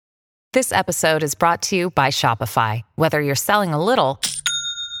This episode is brought to you by Shopify. Whether you're selling a little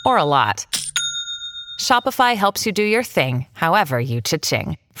or a lot, Shopify helps you do your thing, however you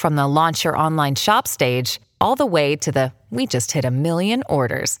cha-ching. From the launch your online shop stage, all the way to the we just hit 1 million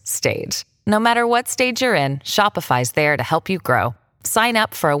orders stage. No matter what stage you're in, Shopify's there to help you grow. Sign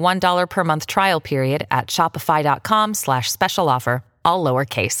up for a $1 per month trial period at shopify.com/special offer, all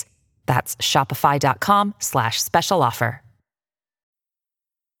lowercase. That's shopify.com/special offer.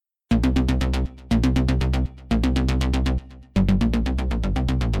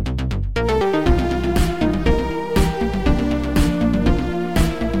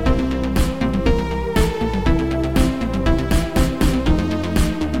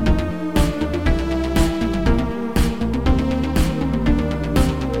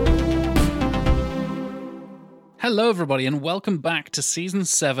 Hello, everybody, and welcome back to Season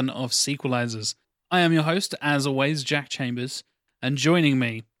 7 of Sequelizers. I am your host, as always, Jack Chambers, and joining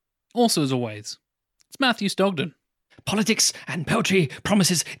me, also as always, it's Matthew Stogden. Politics and poetry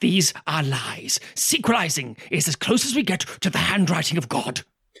promises these are lies. Sequelizing is as close as we get to the handwriting of God.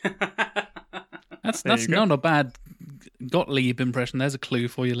 That's not a bad Gottlieb impression. There's a clue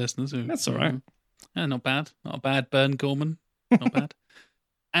for your listeners. That's all right. Not bad. Not a bad Bern Gorman. Not bad.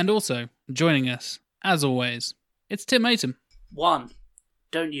 And also, joining us, as always, it's Tim Aiton. 1,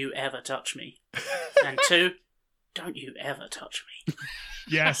 don't you ever touch me. And 2, don't you ever touch me.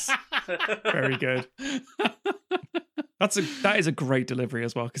 Yes. Very good. That is a great delivery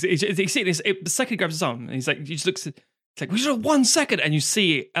as well. Because you see this, the second he grabs his arm, and he's like, he just looks, it's like, we just have 1 second. And you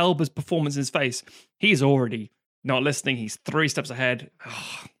see Elba's performance in his face. He's already not listening. He's 3 steps ahead.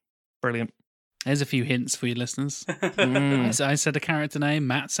 Oh, brilliant. There's a few hints for you listeners. I said a character name.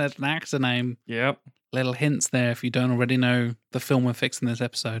 Matt said an actor name. Yep. Little hints there if you don't already know the film we're fixing this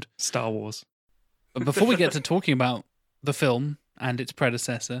episode. Star Wars. But before we get to talking about the film and its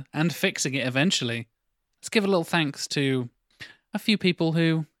predecessor and fixing it eventually, let's give a little thanks to a few people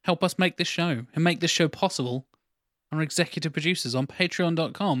who help us make this show, who make this show possible. Our executive producers on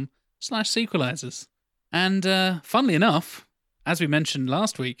patreon.com/sequelizers. And funnily enough, as we mentioned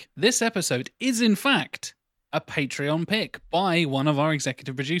last week, this episode is in fact a Patreon pick by one of our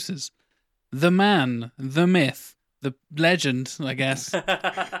executive producers. The man, the myth, the legend, I guess. The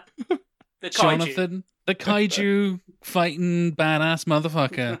kaiju. Jonathan, the kaiju fighting badass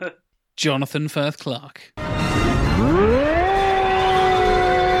motherfucker, Jonathan Firth Clark.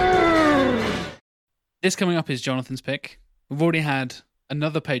 This coming up is Jonathan's pick. We've already had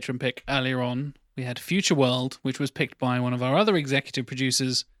another patron pick earlier on. We had Future World, which was picked by one of our other executive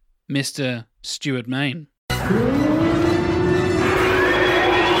producers, Mr. Stuart Main.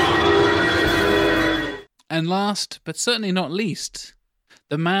 And last, but certainly not least,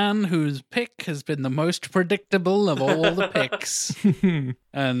 the man whose pick has been the most predictable of all the picks.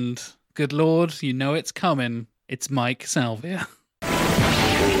 And, good Lord, you know it's coming. It's Mike Salvia.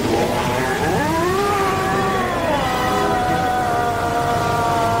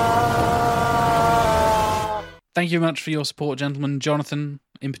 Thank you very much for your support, gentlemen. Jonathan,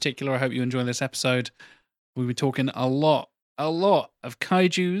 in particular, I hope you enjoy this episode. We'll be talking a lot of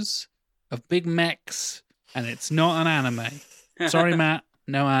kaijus, of big mechs, and it's not an anime. Sorry, Matt,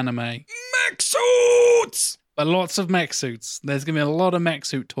 no anime. Mech suits! But lots of mech suits. There's going to be a lot of mech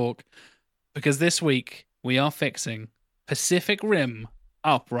suit talk, because this week we are fixing Pacific Rim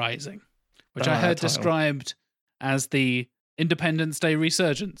Uprising, which I heard described as the Independence Day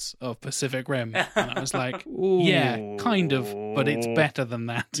resurgence of Pacific Rim. And I was like, yeah, kind of, but it's better than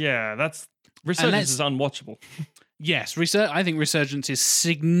that. Yeah, Resurgence is unwatchable. Yes, I think Resurgence is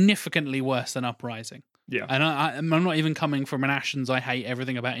significantly worse than Uprising. Yeah. And I'm not even coming from an Ashens, I hate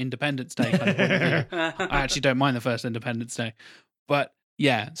everything about Independence Day kind of point of view. I actually don't mind the first Independence Day. But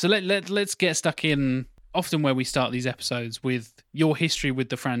yeah, so let's get stuck in often where we start these episodes with your history with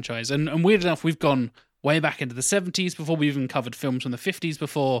the franchise. And weird enough, we've gone way back into the 70s before we even covered films from the 50s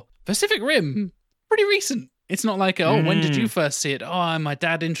before. Pacific Rim, pretty recent. It's not like, when did you first see it? Oh, my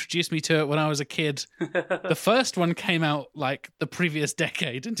dad introduced me to it when I was a kid. The first one came out like the previous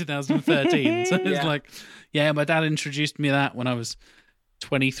decade in 2013. So it's like, yeah, my dad introduced me to that when I was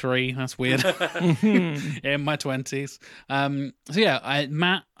 23. That's weird. In my 20s. So yeah,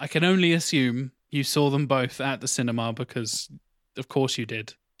 Matt, I can only assume you saw them both at the cinema because of course you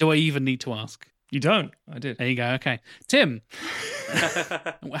did. Do I even need to ask? You don't. I did. There you go. Okay. Tim,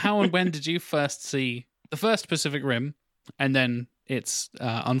 how and when did you first see the first Pacific Rim and then its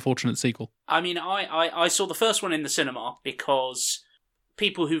unfortunate sequel? I mean, I saw the first one in the cinema because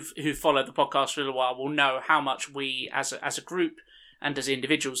people who've followed the podcast for a little while will know how much we, as a group and as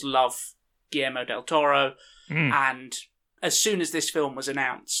individuals, love Guillermo del Toro. And as soon as this film was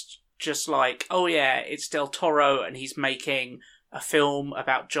announced just like, oh yeah, it's Del Toro and he's making a film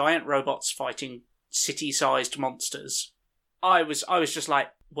about giant robots fighting city-sized monsters, I was just like,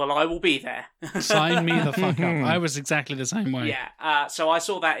 well, I will be there. Sign me the fuck up. I was exactly the same way. Yeah, so I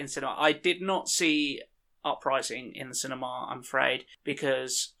saw that in cinema. I did not see Uprising in the cinema, I'm afraid,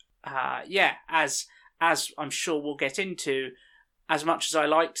 because, as I'm sure we'll get into, as much as I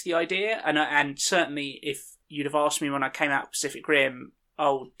liked the idea, and certainly if you'd have asked me when I came out of Pacific Rim,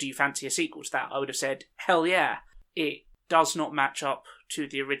 oh, do you fancy a sequel to that? I would have said, hell yeah. It does not match up to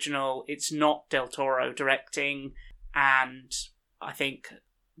the original. It's not Del Toro directing, and I think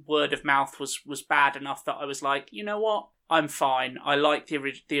word of mouth was bad enough that I was like, you know what? I'm fine. I like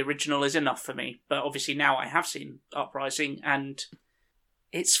the original is enough for me. But obviously now I have seen Uprising, and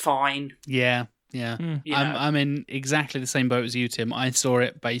it's fine. Yeah. I'm in exactly the same boat as you, Tim. I saw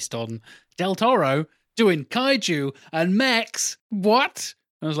it based on Del Toro doing kaiju and mechs. What?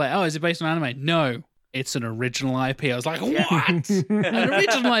 I was like, oh, is it based on anime? No, it's an original IP. I was like, what? An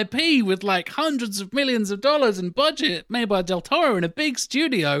original IP with like hundreds of millions of dollars in budget, made by Del Toro in a big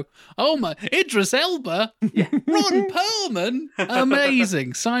studio. Oh my, Idris Elba, Ron Perlman,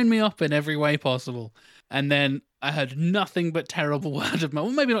 amazing. Sign me up in every way possible. And then I heard nothing but terrible word of mouth.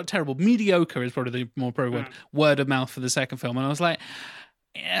 Well, maybe not terrible. Mediocre is probably the more appropriate word. Word of mouth for the second film. And I was like,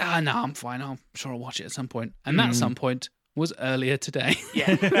 yeah, no, I'm fine. I'm sure I'll watch it at some point. And that some point was earlier today.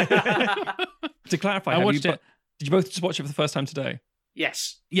 Yeah. To clarify, I watched it. Did you both just watch it for the first time today?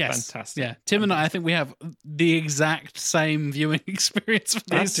 Yes. Fantastic. Yeah. Tim and I think we have the exact same viewing experience for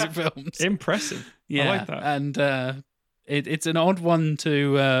these two films. Impressive. Yeah. I like that. And it's an odd one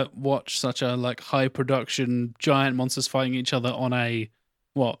to watch such a like high production giant monsters fighting each other on a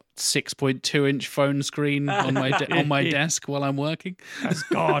 6.2-inch phone screen on my desk while I'm working. As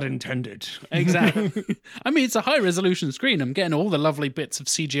God intended. Exactly. I mean, it's a high resolution screen. I'm getting all the lovely bits of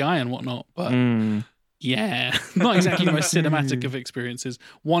CGI and whatnot, but yeah, not exactly the most cinematic of experiences.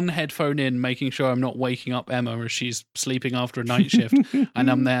 One headphone in, making sure I'm not waking up Emma as she's sleeping after a night shift,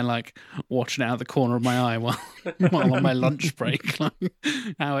 and I'm there like watching it out the corner of my eye while on my lunch break.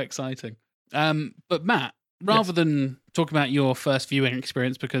 How exciting! But Matt, rather than talk about your first viewing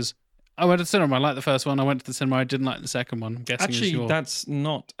experience, because I went to the cinema, I liked the first one. I went to the cinema, I didn't like the second one. I'm guessing actually, that's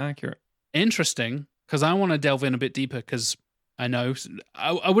not accurate. Interesting, because I want to delve in a bit deeper, because I know,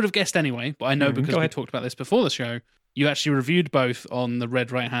 I would have guessed anyway, but I know because we talked about this before the show, you actually reviewed both on the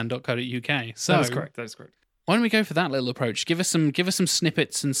redrighthand.co.uk. So that is correct. Why don't we go for that little approach? Give us some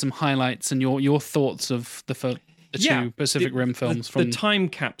snippets and some highlights and your thoughts of the two Pacific Rim films. The time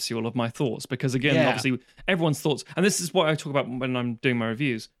capsule of my thoughts, because again, obviously, everyone's thoughts, and this is what I talk about when I'm doing my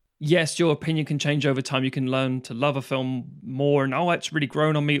reviews. Yes, your opinion can change over time. You can learn to love a film more, and it's really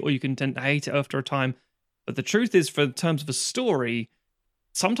grown on me, or you can tend to hate it after a time. But the truth is, in terms of a story,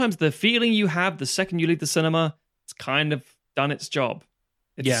 sometimes the feeling you have the second you leave the cinema, it's kind of done its job.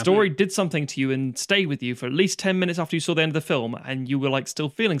 If the story did something to you and stayed with you for at least 10 minutes after you saw the end of the film, and you were like still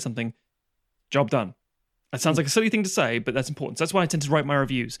feeling something, job done. That sounds like a silly thing to say, but that's important. So that's why I tend to write my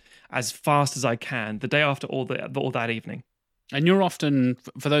reviews as fast as I can, the day after or that evening. And you're often,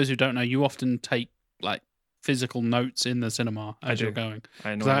 for those who don't know, you often take like physical notes in the cinema as you're going.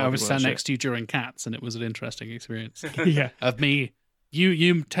 I was sat next to you during Cats, and it was an interesting experience. Of me,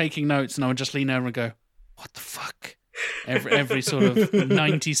 you taking notes, and I would just lean over and go, "What the fuck?" Every sort of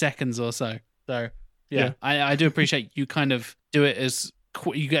 90 seconds or so. So I do appreciate you kind of do it as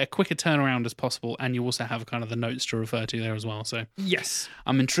you get a quicker turnaround as possible, and you also have kind of the notes to refer to there as well. So yes,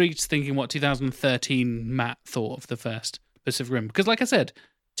 I'm intrigued thinking what 2013 Matt thought of the first Pacific Rim, because like I said,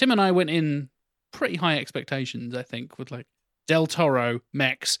 Tim and I went in pretty high expectations, I think, with like Del Toro,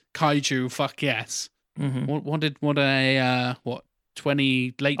 mechs, kaiju, fuck yes. Mm-hmm. What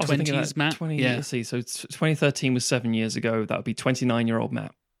 20 late 20s Matt? Let's see. So 2013 was 7 years ago. That would be 29-year-old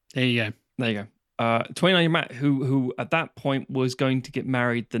Matt. There you go. 29-year-old Matt, who at that point was going to get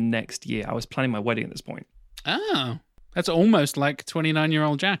married the next year. I was planning my wedding at this point. Oh. That's almost like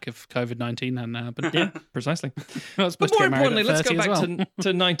 29-year-old Jack if COVID-19 hadn't happened. Yeah, precisely. But more importantly, let's go back to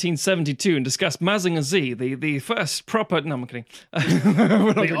 1972 and discuss Mazinger Z, the first proper... No, I'm kidding.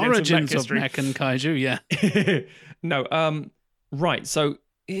 The origins of mech and kaiju, yeah. No, right. So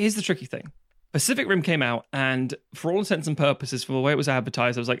here's the tricky thing. Pacific Rim came out, and for all intents and purposes, for the way it was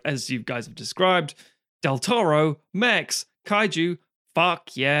advertised, I was like, as you guys have described, Del Toro, mechs, kaiju,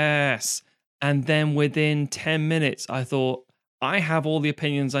 fuck yes. And then within 10 minutes, I thought, I have all the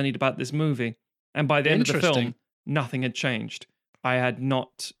opinions I need about this movie. And by the end of the film, nothing had changed. I had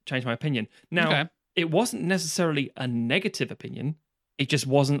not changed my opinion. Now, It wasn't necessarily a negative opinion. It just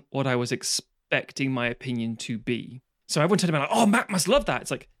wasn't what I was expecting my opinion to be. So everyone told me, like, oh, Matt must love that.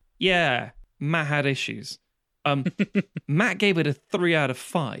 It's like, yeah, Matt had issues. Matt gave it a 3 out of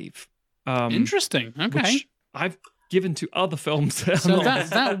 5. Interesting. Okay. Which I've given to other films. So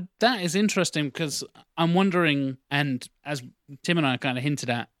that is interesting because I'm wondering, and as Tim and I kind of hinted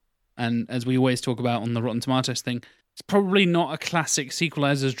at, and as we always talk about on the Rotten Tomatoes thing, it's probably not a classic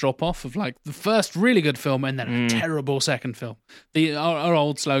sequelizers drop off of like the first really good film and then a terrible second film. Our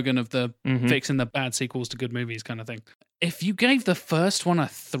old slogan of the fixing the bad sequels to good movies kind of thing. If you gave the first one a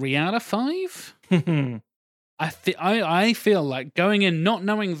 3 out of 5, I feel like going in not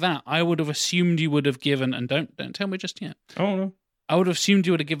knowing that, I would have assumed you would have given, and don't tell me just yet. Oh no. I would have assumed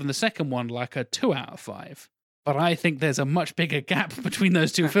you would have given the second one like a 2 out of 5. But I think there's a much bigger gap between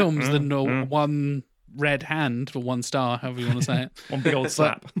those two films than one red hand for 1 star, however you want to say it. One big old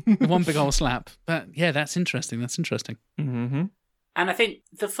slap. One big old slap. But yeah, that's interesting. Mm-hmm. And I think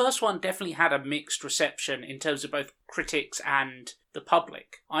the first one definitely had a mixed reception in terms of both critics and the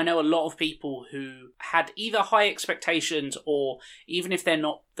public. I know a lot of people who had either high expectations or even if they're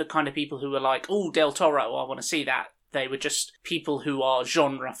not the kind of people who were like, oh, Del Toro, I want to see that. They were just people who are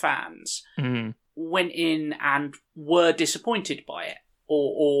genre fans. Went in and were disappointed by it.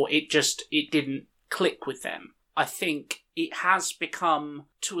 Or it didn't click with them. I think it has become,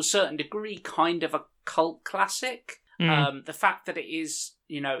 to a certain degree, kind of a cult classic. The fact that it is,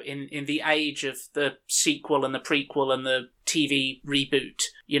 in the age of the sequel and the prequel and the TV reboot,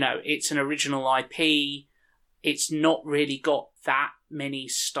 it's an original IP. It's not really got that many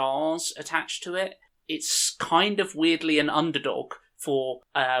stars attached to it. It's kind of weirdly an underdog for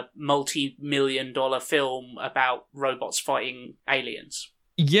a multi-million-dollar film about robots fighting aliens.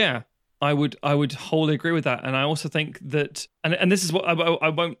 Yeah, I would wholly agree with that. And I also think that, and this is what I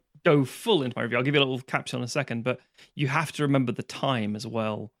won't go full into my review. I'll give you a little capsule in a second, but you have to remember the time as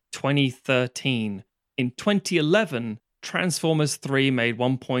well. 2013. In 2011, Transformers 3 made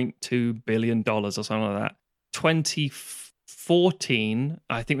 $1.2 billion or something like that. 2014,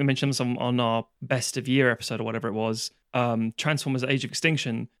 I think we mentioned this on our Best of Year episode or whatever it was, Transformers Age of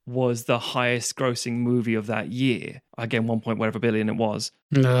Extinction was the highest grossing movie of that year. Again, 1 point whatever billion it was.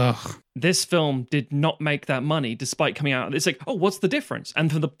 Ugh. This film did not make that money despite coming out. It's like, oh, what's the difference?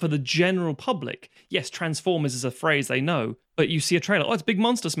 And for the general public, yes, Transformers is a phrase they know, but you see a trailer, oh, it's big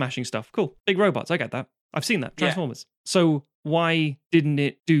monster smashing stuff. Cool. Big robots. I get that. I've seen that. Transformers. Yeah. So why didn't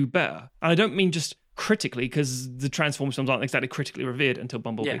it do better? And I don't mean just critically, because the Transformers films aren't exactly critically revered until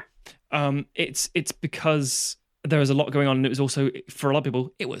Bumblebee. Yeah. It's because there was a lot going on, and it was also, for a lot of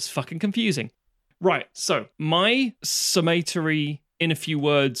people, it was fucking confusing. Right, so my summatory, in a few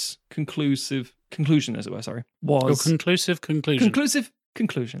words, conclusion, as it were, was... conclusive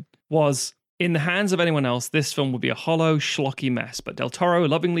conclusion was, in the hands of anyone else, this film would be a hollow, schlocky mess, but Del Toro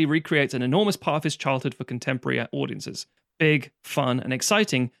lovingly recreates an enormous part of his childhood for contemporary audiences. Big, fun, and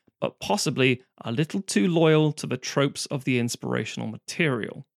exciting, but possibly a little too loyal to the tropes of the inspirational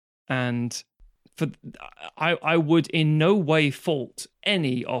material. And I would in no way fault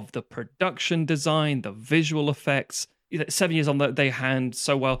any of the production design, the visual effects. 7 years on, they hand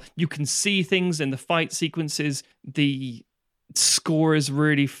so well. You can see things in the fight sequences. The score is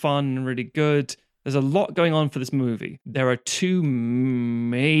really fun and really good. There's a lot going on for this movie. There are 2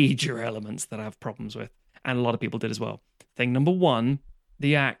 major elements that I have problems with, and a lot of people did as well. Thing number 1,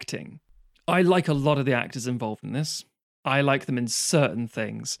 the acting. I like a lot of the actors involved in this. I like them in certain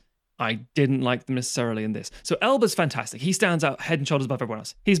things. I didn't like them necessarily in this. So Elba's fantastic. He stands out head and shoulders above everyone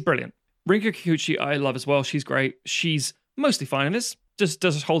else. He's brilliant. Rinka Kikuchi, I love as well. She's great. She's mostly fine in this.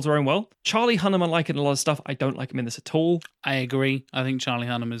 Just holds her own well. Charlie Hunnam, I like in a lot of stuff. I don't like him in this at all. I agree. I think Charlie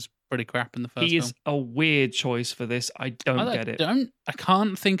Hunnam is pretty crap in the first film. He is a weird choice for this. I don't get it. I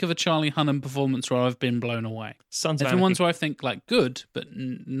can't think of a Charlie Hunnam performance where I've been blown away. Sons of Anarchy. Ones where I think like good, but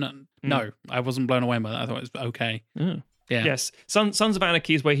no, I wasn't blown away by that. I thought it was okay. Yeah. Yes. Sons of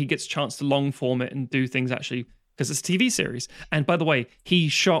Anarchy is where he gets a chance to long form it and do things actually, because it's a TV series. And by the way, he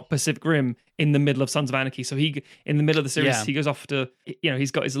shot Pacific Rim in the middle of Sons of Anarchy. So in the middle of the series, he goes off to,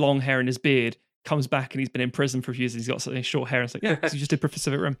 he's got his long hair and his beard, comes back and he's been in prison for a few years. He's got something short hair. And it's like, yeah, because you just did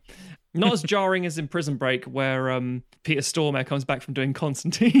Pacific Rim. Not as jarring as in Prison Break, where Peter Stormare comes back from doing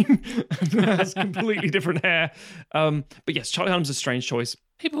Constantine and has completely different hair. But yes, Charlie Hunnam's a strange choice.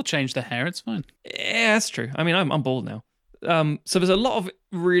 People change their hair. It's fine. Yeah, that's true. I mean, I'm bald now. So there's a lot of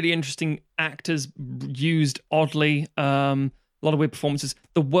really interesting actors used oddly, a lot of weird performances.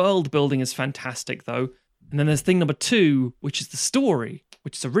 The world building is fantastic, though. And then there's thing number 2, which is the story,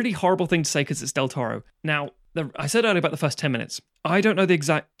 which is a really horrible thing to say because it's Del Toro. Now, I said earlier about the first 10 minutes. I don't know the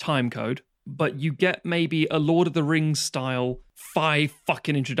exact time code, but you get maybe a Lord of the Rings style 5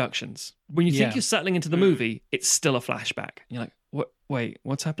 fucking introductions. When you think you're settling into the movie, it's still a flashback. And you're like, wait,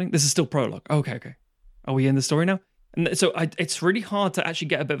 what's happening? This is still prologue. Okay. Are we in the story now? And so it's really hard to actually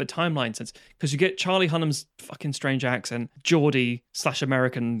get a bit of a timeline sense because you get Charlie Hunnam's fucking strange accent, Geordie /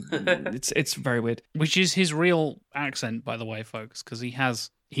 American. It's very weird. Which is his real accent, by the way, folks, because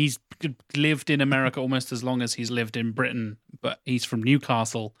he's lived in America almost as long as he's lived in Britain, but he's from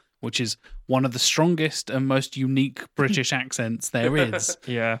Newcastle, which is one of the strongest and most unique British accents there is.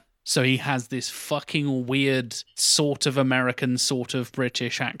 Yeah. So he has this fucking weird sort of American, sort of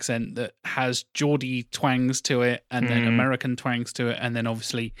British accent that has Geordie twangs to it and then American twangs to it. And then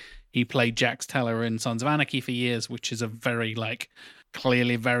obviously he played Jax Teller in Sons of Anarchy for years, which is a very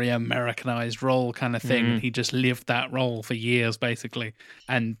clearly very Americanized role kind of thing. He just lived that role for years basically.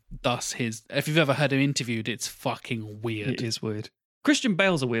 And thus if you've ever heard him interviewed, it's fucking weird. It is weird. Christian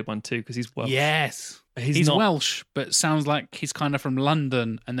Bale's a weird one too because he's Welsh. Yes. He's not Welsh, but sounds like he's kind of from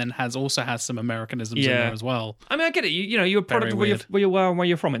London, and then also has some Americanisms in there as well. I mean, I get it. You're a product of where you are and where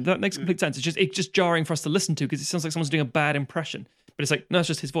you're from. And that makes complete sense. It's just jarring for us to listen to because it sounds like someone's doing a bad impression. But it's like, no, it's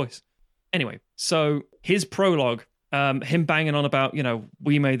just his voice. Anyway, so his prologue, him banging on about,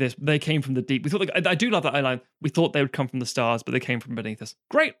 we made this. They came from the deep. We thought, I do love that line. We thought they would come from the stars, but they came from beneath us.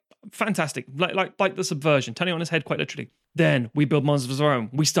 Great, fantastic. Like the subversion, turning on his head quite literally. Then we built monsters of our own.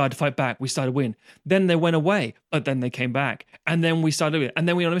 We started to fight back. We started to win. Then they went away, but then they came back. And then we started doing it. And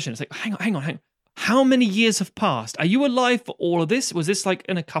then we went on a mission. It's like, hang on. How many years have passed? Are you alive for all of this? Was this like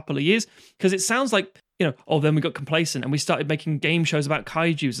in a couple of years? Because it sounds like, then we got complacent and we started making game shows about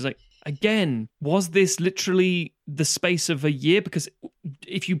kaijus. It's like, again, was this literally the space of a year? Because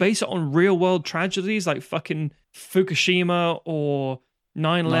if you base it on real world tragedies like fucking Fukushima or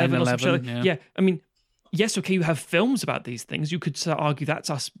 9/11 or something, yeah, I mean, yes, okay, you have films about these things. You could argue that's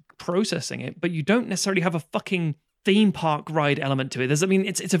us processing it, but you don't necessarily have a fucking theme park ride element to it.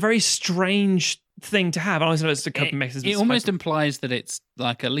 It's a very strange thing to have. I always know it's a couple mechanisms. It almost implies that it's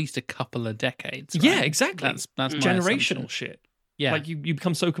like at least a couple of decades. Right? Yeah, exactly. That's generational shit. Yeah, like you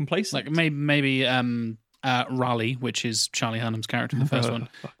become so complacent. Like maybe Raleigh, which is Charlie Hunnam's character in the first one.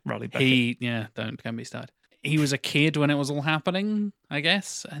 Raleigh Beckett. Don't be started. He was a kid when it was all happening, I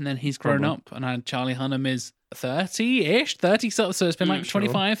guess, and then he's grown up, and Charlie Hunnam is 30-ish, 30, so it's been like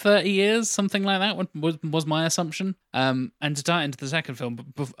 25, 30 years, something like that was my assumption. And to tie into the second film,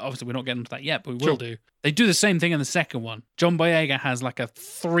 but obviously we're not getting into that yet, but we will do. They do the same thing in the second one. John Boyega has like a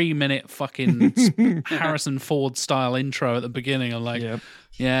 3-minute fucking Harrison Ford style intro at the beginning of like,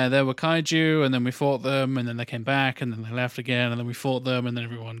 yeah, there were kaiju, and then we fought them, and then they came back, and then they left again, and then we fought them, and then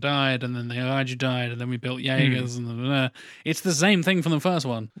everyone died, and then the kaiju died, and then we built Jaegers, and it's the same thing from the first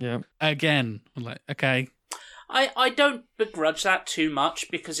one. Yeah. Again, I'm like, okay. I don't begrudge that too much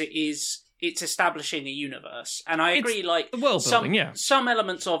because it's establishing a universe, and I agree. Like the world building, some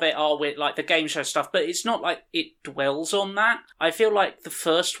elements of it are with like the game show stuff, but it's not like it dwells on that. I feel like the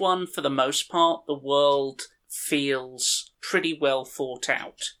first one, for the most part, the world feels pretty well thought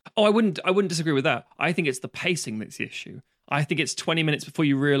out. Oh, I wouldn't disagree with that. I think it's the pacing that's the issue. I think it's 20 minutes before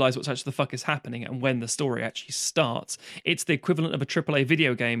you realise what's actually the fuck is happening and when the story actually starts. It's the equivalent of a AAA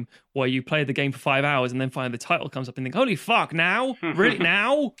video game where you play the game for 5 hours and then finally the title comes up and think, holy fuck, now? Really,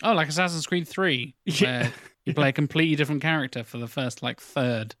 now? Oh, like Assassin's Creed 3, where you play a completely different character for the first, like,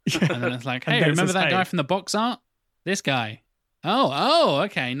 third. And then it's like, hey, remember that guy from the box art? This guy. Oh,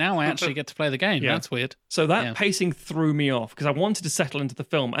 okay. Now I actually get to play the game. Yeah. That's weird. So that pacing threw me off because I wanted to settle into the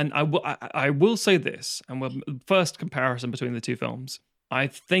film. And I will say this, and first comparison between the two films, I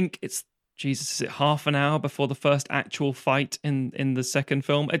think it's, is it half an hour before the first actual fight in the second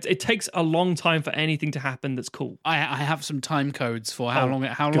film? It takes a long time for anything to happen that's cool. I have some time codes for how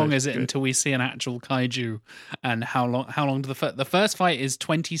long is it until we see an actual kaiju, and how long do the first fight is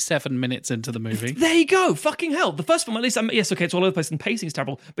 27 minutes into the movie. There you go. Fucking hell. The first film, at least, yes, okay, it's all over the place and pacing's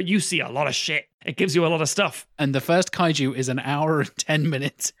terrible, but you see a lot of shit. It gives you a lot of stuff. And the first kaiju is an hour and 10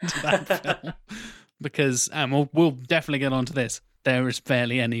 minutes into that film. Because we'll definitely get onto this. There is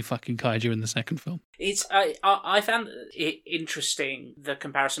barely any fucking kaiju in the second film. I found it interesting, the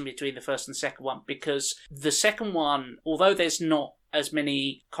comparison between the first and second one, because the second one, although there's not as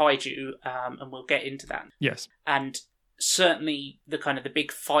many kaiju, and we'll get into that. Yes. And certainly the kind of the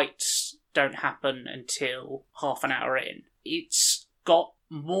big fights don't happen until half an hour in. It's got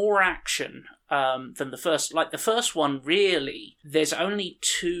more action than the first. Like the first one, really, there's only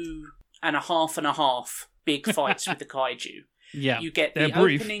 2.5 big fights with the kaiju. Yeah, you get the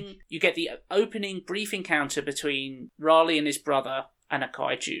opening brief encounter between Raleigh and his brother and a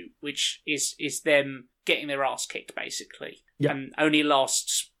kaiju, which is them getting their ass kicked basically, and only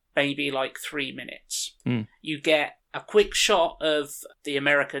lasts maybe like 3 minutes. You get a quick shot of the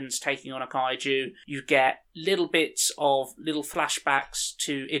Americans taking on a kaiju. You get little bits of little flashbacks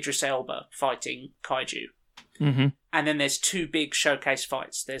to Idris Elba fighting kaiju. Mm-hmm. And then there's two big showcase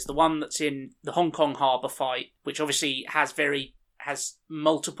fights. There's the one that's in the Hong Kong harbour fight, which obviously has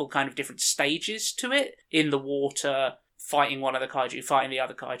multiple kind of different stages to it. In the water, fighting one of the kaiju, fighting the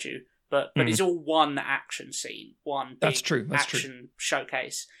other kaiju. But it's all one action scene, one big action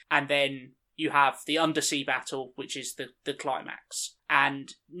showcase. And then you have the undersea battle, which is the climax.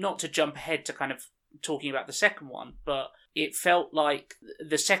 And not to jump ahead to kind of talking about the second one, but it felt like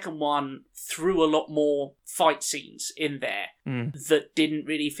the second one threw a lot more fight scenes in there that didn't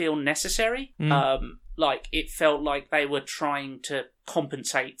really feel necessary. Like, it felt like they were trying to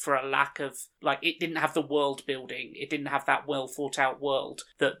compensate for a lack of, like, it didn't have the world building. It didn't have that well thought out world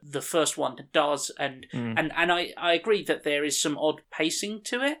that the first one does. And I agree that there is some odd pacing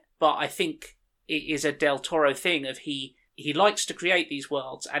to it, but I think it is a Del Toro thing of he likes to create these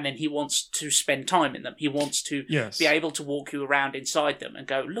worlds, and then he wants to spend time in them. He wants to be able to walk you around inside them and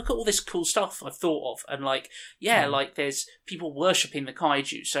go, look at all this cool stuff I've thought of. And like, like there's people worshipping the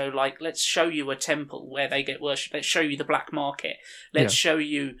kaiju. So like, let's show you a temple where they get worshipped. Let's show you the black market. Let's show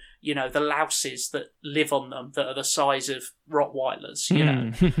you, the louses that live on them that are the size of Rottweilers,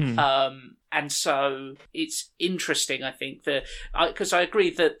 and so it's interesting, I think, because I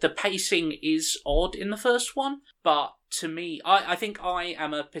agree that the pacing is odd in the first one, but to me, I think I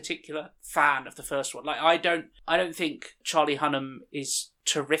am a particular fan of the first one. Like, I don't think Charlie Hunnam is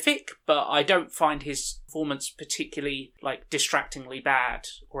terrific, but I don't find his performance particularly like distractingly bad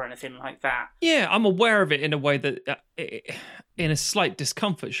or anything like that. Yeah, I'm aware of it in a way that in a slight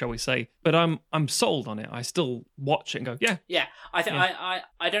discomfort, shall we say, but I'm sold on it. I still watch it and go, yeah. I think I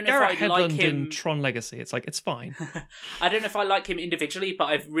don't know Garrett if I like Hedlund him in Tron Legacy. It's like, it's fine. I don't know if I like him individually, but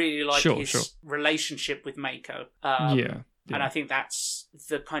I really like his relationship with Mako. And I think that's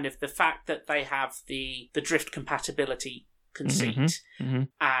the kind of the fact that they have the drift compatibility conceit,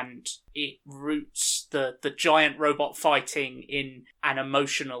 and it roots the giant robot fighting in an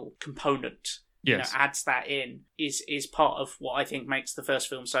emotional component. Adds that in is part of what I think makes the first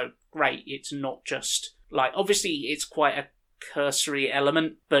film so great. It's not just like, obviously it's quite a cursory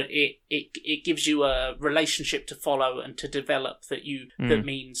element, but it gives you a relationship to follow and to develop that that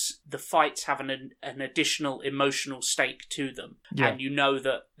means the fights have an additional emotional stake to them, and you know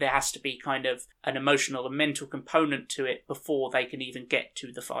that there has to be kind of an emotional and mental component to it before they can even get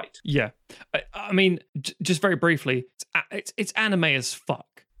to the fight. I mean, just very briefly, it's anime as fuck.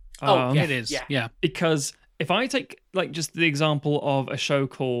 It is. Yeah. Because if I take like just the example of a show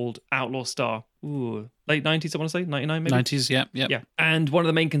called Outlaw Star, late 90s, I want to say, 99 maybe? 90s, yeah. And one of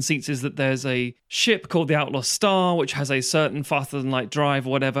the main conceits is that there's a ship called the Outlaw Star, which has a certain faster-than-light drive or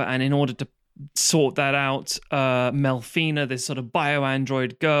whatever, and in order to sort that out, Melfina, this sort of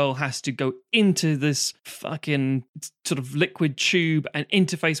bio-android girl, has to go into this fucking sort of liquid tube and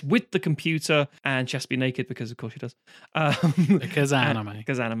interface with the computer, and she has to be naked because of course she does. Because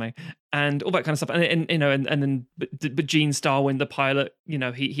anime. And all that kind of stuff. And then Gene Starwind, the pilot,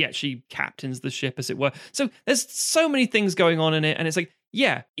 he actually captains the ship, as it were. So there's so many things going on in it, and it's like,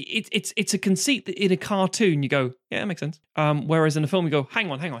 it's a conceit that in a cartoon you go, yeah, that makes sense. Whereas in a film you go,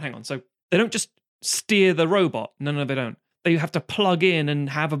 hang on. So they don't just steer the robot. No, they don't. They have to plug in and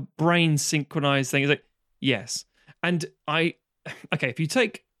have a brain synchronized thing. It's like, yes. And if you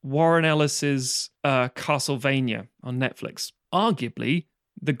take Warren Ellis's Castlevania on Netflix, arguably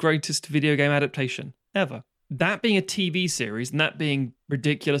the greatest video game adaptation ever. That being a TV series and that being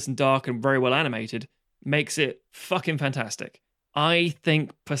ridiculous and dark and very well animated makes it fucking fantastic. I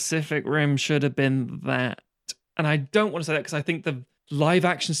think Pacific Rim should have been that. And I don't want to say that because I think the live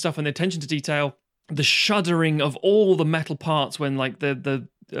action stuff and the attention to detail, the shuddering of all the metal parts when like the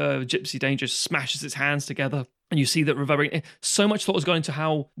Gypsy Danger smashes its hands together and you see that reverberating. So much thought has gone into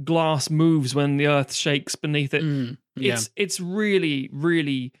how glass moves when the earth shakes beneath it. It's really,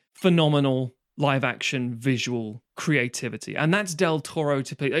 really phenomenal live action visual creativity, and that's Del Toro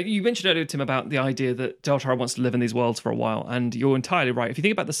to play. You mentioned earlier, Tim, about the idea that Del Toro wants to live in these worlds for a while, and you're entirely right. If you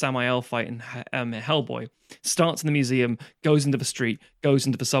think about the Samael fight in Hellboy, starts in the museum, goes into the street, goes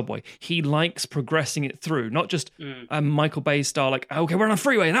into the subway. He likes progressing it through, not just Michael Bay style, like, okay, we're on a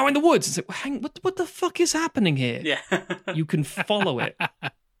freeway, now we're in the woods. It's like, hang, what the fuck is happening here? Yeah. You can follow it.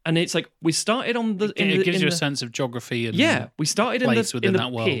 And it's like, we started on the... It gives you a sense of geography and we started in the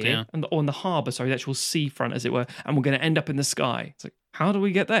world, pier, or in the harbour, the actual seafront, as it were, and we're going to end up in the sky. It's like, how do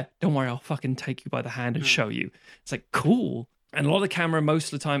we get there? Don't worry, I'll fucking take you by the hand and show you. It's like, cool. And a lot of the camera,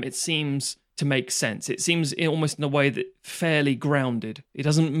 most of the time, it seems to make sense. It seems almost in a way that fairly grounded. It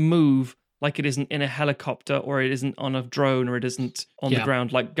doesn't move like it isn't in a helicopter or it isn't on a drone or it isn't on the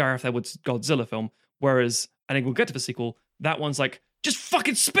ground like Gareth Edwards' Godzilla film. Whereas, I think we'll get to the sequel, that one's like, just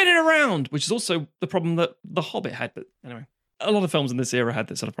fucking spin it around, which is also the problem that The Hobbit had. But anyway, a lot of films in this era had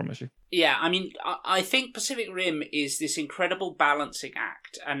this sort of problem issue. Yeah, I mean, I think Pacific Rim is this incredible balancing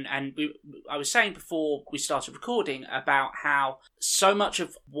act. And I was saying before we started recording about how so much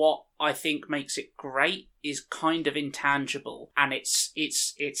of what I think makes it great is kind of intangible. And it's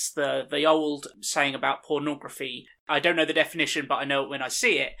the old saying about pornography. I don't know the definition, but I know it when I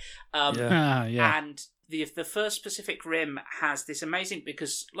see it. And the first Pacific Rim has this amazing,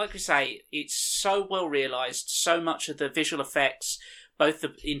 because like we say, it's so well realized. So much of the visual effects, both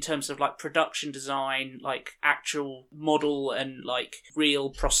in terms of like production design, like actual model and like real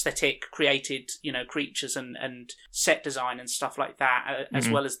prosthetic created, creatures and set design and stuff like that, as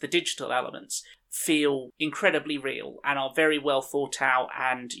well as the digital elements, feel incredibly real and are very well thought out.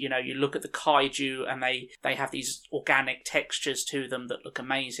 And you look at the kaiju and they have these organic textures to them that look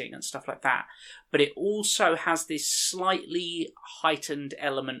amazing and stuff like that. But it also has this slightly heightened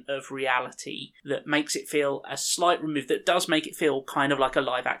element of reality that makes it feel a slight remove, that does make it feel kind of like a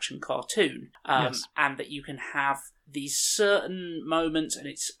live action cartoon. And that you can have these certain moments, and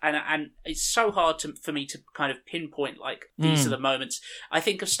it's so hard for me to kind of pinpoint like these are the moments. I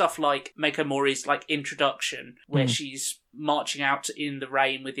think of stuff like Meiko Mori's like introduction, where she's marching out in the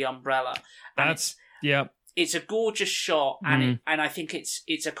rain with the umbrella. It's a gorgeous shot, and I think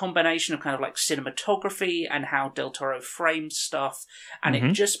it's a combination of kind of like cinematography and how Del Toro frames stuff, and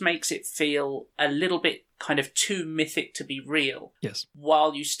it just makes it feel a little bit kind of too mythic to be real. Yes.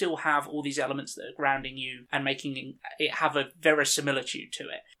 While you still have all these elements that are grounding you and making it have a verisimilitude to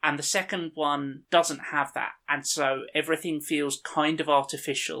it. And the second one doesn't have that. And so everything feels kind of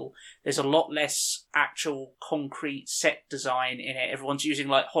artificial. There's a lot less actual concrete set design in it. Everyone's using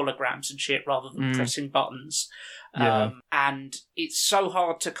like holograms and shit rather than pressing buttons. And it's so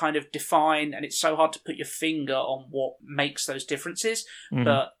hard to kind of define, and it's so hard to put your finger on what makes those differences.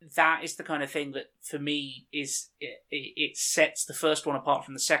 But that is the kind of thing that for me is it sets the first one apart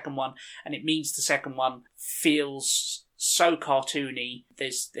from the second one, and it means the second one feels so cartoony.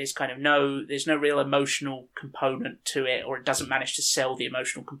 There's kind of there's no real emotional component to it, or it doesn't manage to sell the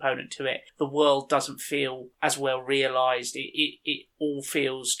emotional component to it. The world doesn't feel as well realized. It all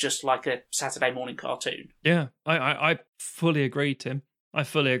feels just like a Saturday morning cartoon. Yeah, I fully agree, Tim. I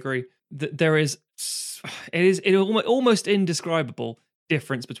fully agree. There is almost indescribable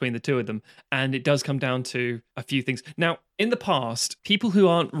difference between the two of them, and it does come down to a few things. Now, in the past, people who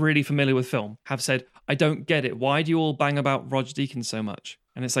aren't really familiar with film have said, I don't get it. Why do you all bang about Roger Deakins so much?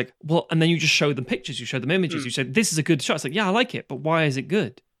 And it's like, well, and then you just show them pictures, you show them images, you said, this is a good shot. It's like, yeah, I like it, but why is it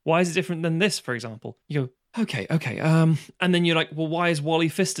good? Why is it different than this, for example? You go, okay. And then you're like, well, why is Wally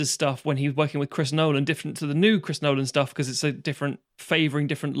Pfister's stuff when he's working with Chris Nolan different to the new Chris Nolan stuff? Because it's a different favouring,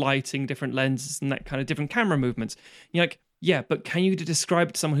 different lighting, different lenses, and that kind of different camera movements. And you're like, yeah, but can you describe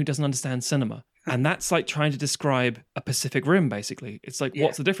it to someone who doesn't understand cinema? And that's like trying to describe a Pacific Rim, basically. It's like,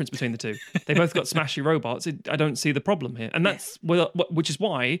 what's the difference between the two? They both got smashy robots. I don't see the problem here. And that's, which is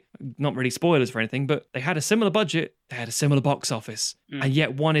why, not really spoilers for anything, but they had a similar budget, they had a similar box office, and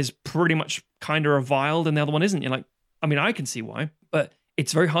yet one is pretty much kind of reviled and the other one isn't. You're like, I mean, I can see why, but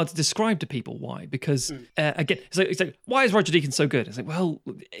it's very hard to describe to people why, because again, it's like, why is Roger Deakins so good? It's like, well,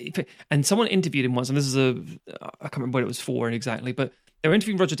 and someone interviewed him once, and this is I can't remember what it was for exactly, but they were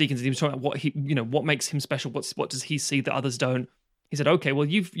interviewing Roger Deakins, and he was talking about what makes him special. What does he see that others don't? He said, okay, well,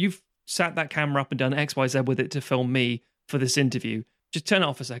 you've sat that camera up and done X, Y, Z with it to film me for this interview. Just turn it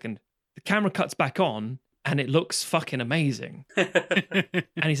off a second. The camera cuts back on, and it looks fucking amazing.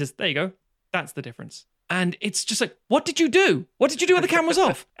 And he says, there you go. That's the difference. And it's just like, what did you do? What did you do when the camera's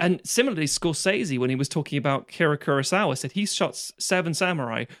off? And similarly, Scorsese, when he was talking about Kira Kurosawa, said he shot Seven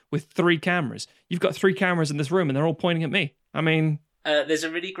Samurai with 3 cameras. You've got 3 cameras in this room, and they're all pointing at me. I mean, there's a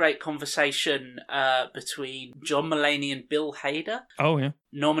really great conversation between John Mulaney and Bill Hader. Oh, yeah.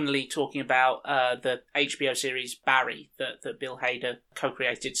 Nominally talking about the HBO series Barry that Bill Hader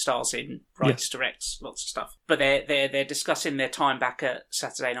co-created, stars in, writes, directs, lots of stuff. But they're discussing their time back at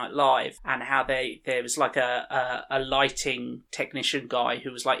Saturday Night Live and how there was like a lighting technician guy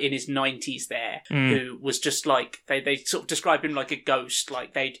who was like in his 90s there, who was just like, they sort of describe him like a ghost.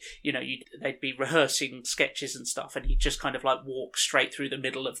 Like they'd be rehearsing sketches and stuff, and he'd just kind of like walk straight through the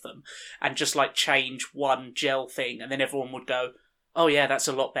middle of them and just like change one gel thing, and then everyone would go, oh yeah, that's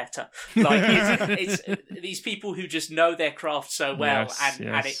a lot better. Like it's these people who just know their craft so well,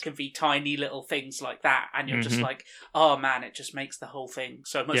 and it can be tiny little things like that, and you're just like, oh man, it just makes the whole thing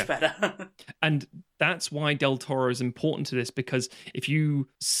so much better. And that's why Del Toro is important to this, because if you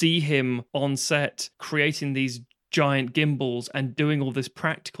see him on set creating these giant gimbals and doing all this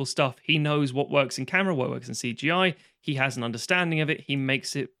practical stuff, he knows what works in camera, what works in CGI. He has an understanding of it. He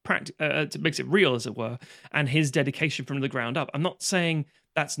makes it makes it real, as it were, and his dedication from the ground up. I'm not saying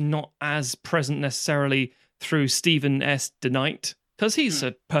that's not as present necessarily through Stephen S. DeKnight, because he's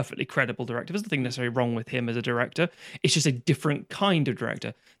a perfectly credible director. There's nothing necessarily wrong with him as a director. It's just a different kind of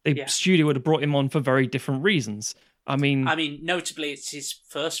director. The studio would have brought him on for very different reasons. I mean, notably, it's his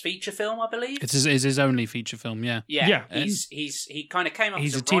first feature film, I believe. It's his only feature film, yeah. Yeah. He kind of came up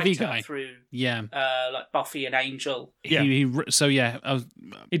as a TV guy through, like Buffy and Angel. Yeah. He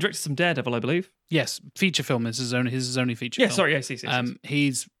directed some Daredevil, I believe. Yes, feature film is his only feature film. Sorry, yes.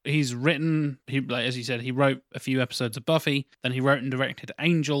 He's written, as you said, he wrote a few episodes of Buffy, then he wrote and directed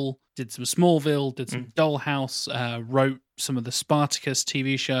Angel, did some Smallville, did some Dollhouse, wrote some of the Spartacus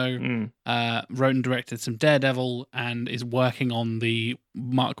TV show, wrote and directed some Daredevil, and is working on the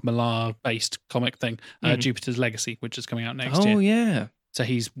Mark Millar-based comic thing, Jupiter's Legacy, which is coming out next year. Oh, yeah. So I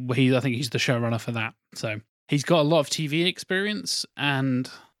think he's the showrunner for that. So he's got a lot of TV experience,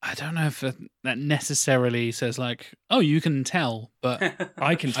 and I don't know if that necessarily says like, oh, you can tell, but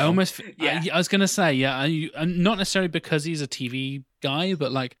I can tell. I was going to say, not necessarily because he's a TV guy,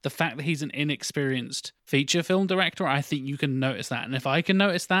 but like the fact that he's an inexperienced feature film director, I think you can notice that. And if I can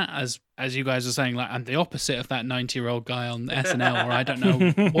notice that, as you guys are saying, like I'm the opposite of that 90-year-old guy on SNL, where I don't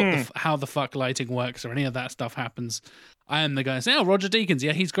know how the fuck lighting works or any of that stuff happens. I am the guy saying, oh, Roger Deakins,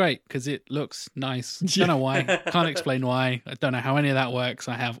 yeah, he's great because it looks nice. Don't know why. Can't explain why. I don't know how any of that works.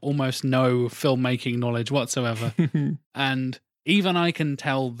 I have almost no filmmaking knowledge whatsoever. And even I can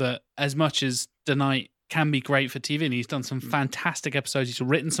tell that as much as DeKnight can be great for TV, and he's done some fantastic episodes, he's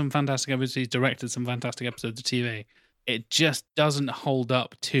written some fantastic episodes, he's directed some fantastic episodes of TV, it just doesn't hold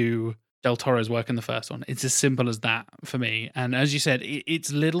up to Del Toro's work in the first one. It's as simple as that for me. And as you said,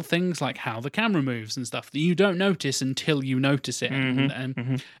 it's little things like how the camera moves and stuff that you don't notice until you notice it.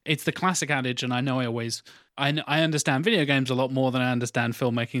 And it's the classic adage, and I know I understand video games a lot more than I understand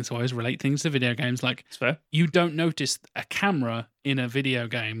filmmaking, so I always relate things to video games. Like, you don't notice a camera in a video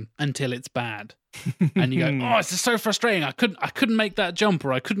game until it's bad. And you go, oh, it's just so frustrating. I couldn't make that jump,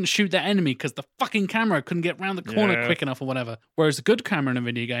 or I couldn't shoot that enemy because the fucking camera couldn't get around the corner quick enough or whatever. Whereas a good camera in a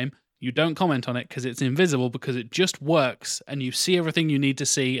video game, you don't comment on it because it's invisible, because it just works and you see everything you need to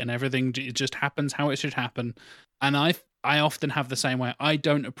see and everything just happens how it should happen. And I often have the same way. I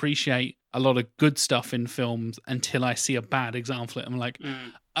don't appreciate a lot of good stuff in films until I see a bad example. I'm like,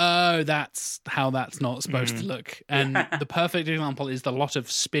 oh, that's how that's not supposed to look. And the perfect example is the lot of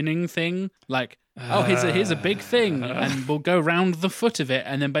spinning thing. Like, oh, here's a big thing, and we'll go round the foot of it,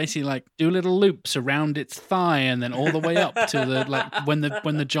 and then basically like do little loops around its thigh, and then all the way up to the like when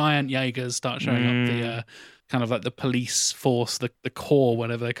the giant Jaegers start showing up, the kind of like the police force, the Corps,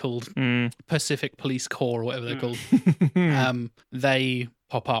 whatever they're called, Pacific Police Corps or whatever they're called. They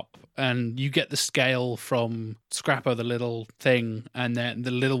pop up, and you get the scale from Scrapper, the little thing, and then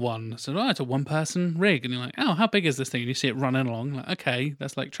the little one. So, it's a one-person rig, and you're like, oh, how big is this thing? And you see it running along, like, okay,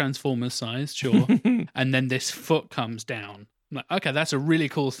 that's like Transformers size, sure. And then this foot comes down. I'm like, okay, that's a really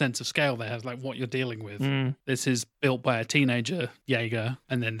cool sense of scale there, like what you're dealing with. This is built by a teenager Jaeger,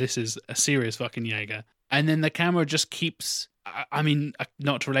 and then this is a serious fucking Jaeger. And then the camera just keeps, I mean,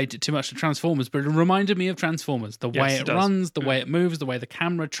 not to relate it too much to Transformers, but it reminded me of Transformers. The way it runs, the way it moves, the way the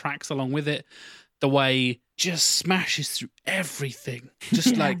camera tracks along with it, the way just smashes through everything.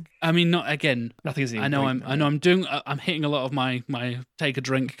 Just like, I mean, not again. Nothing is. I'm hitting a lot of my take a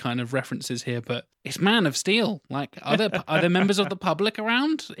drink kind of references here, but it's Man of Steel. Like, are there members of the public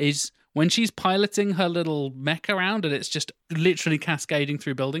around? Is when she's piloting her little mech around and it's just literally cascading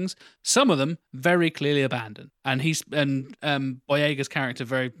through buildings, some of them very clearly abandoned. And Boyega's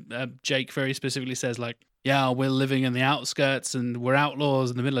character Jake very specifically says like, yeah, we're living in the outskirts and we're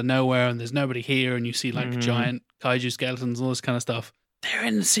outlaws in the middle of nowhere and there's nobody here, and you see like giant kaiju skeletons and all this kind of stuff. They're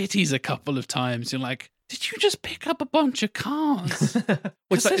in the cities a couple of times. You're like, did you just pick up a bunch of cars?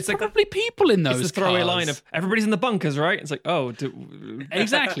 There's probably people in those. It's the throwaway line of everybody's in the bunkers, right? It's like, oh,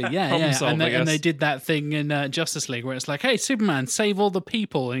 exactly, yeah. Solved, and they did that thing in Justice League where it's like, hey, Superman, save all the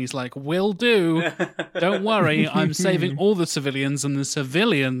people, and he's like, will do. Don't worry, I'm saving all the civilians, and the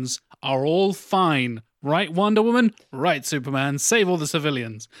civilians are all fine. Right, Wonder Woman? Right, Superman, save all the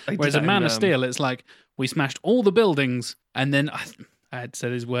civilians. Whereas in Man of Steel, it's like, we smashed all the buildings, and then I had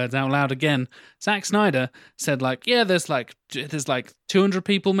said his words out loud again. Zack Snyder said, like, yeah, there's like 200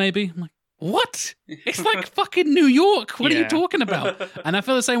 people maybe. I'm like, what? It's like fucking New York. What are you talking about? And I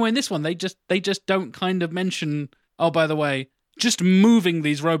feel the same way in this one. They just don't kind of mention, oh, by the way, just moving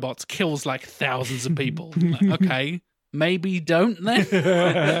these robots kills like thousands of people. Like, okay, maybe don't then.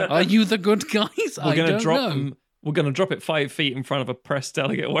 Are you the good guys? I don't know. We're going to drop it 5 feet in front of a press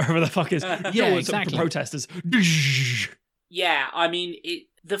delegate, wherever the fuck is. Exactly. The protesters. Yeah, I mean,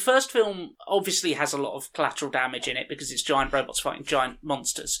 the first film obviously has a lot of collateral damage in it because it's giant robots fighting giant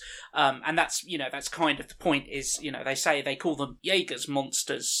monsters. And that's kind of the point is, they call them Jaeger's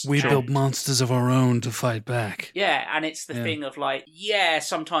monsters. We build monsters of our own to fight back. Yeah, and it's the thing of like,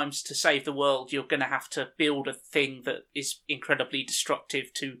 sometimes to save the world, you're going to have to build a thing that is incredibly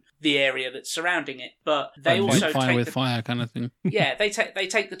destructive to the area that's surrounding it. But they also fire take with fire kind of thing. Yeah, they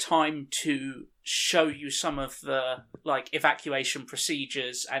take the time to show you some of the like evacuation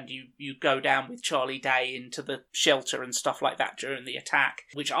procedures, and you go down with Charlie Day into the shelter and stuff like that during the attack,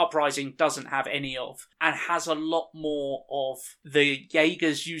 which Uprising doesn't have any of, and has a lot more of the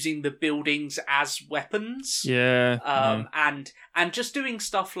Jaegers using the buildings as weapons. And just doing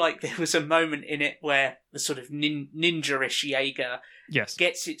stuff like there was a moment in it where the sort of ninja-ish Jaeger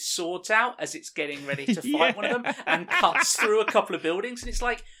gets its swords out as it's getting ready to fight one of them and cuts through a couple of buildings, and it's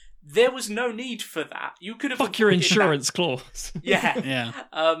like, there was no need for that. You could have fuck your insurance clause. Yeah.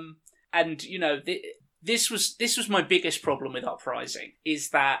 And this was my biggest problem with Uprising,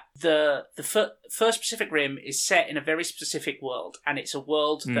 is that the first Pacific Rim is set in a very specific world, and it's a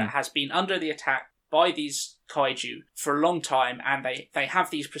world that has been under the attack by these kaiju for a long time, and they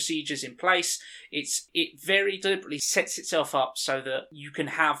have these procedures in place. It very deliberately sets itself up so that you can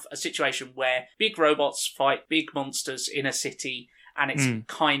have a situation where big robots fight big monsters in a city, and it's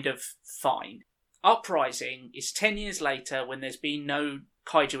kind of fine. Uprising is 10 years later when there's been no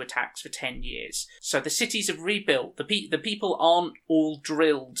kaiju attacks for 10 years. So the cities have rebuilt. The people aren't all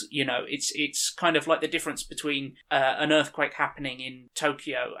drilled, It's kind of like the difference between an earthquake happening in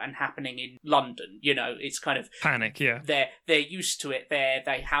Tokyo and happening in London. It's kind of panic. Yeah, they're used to it.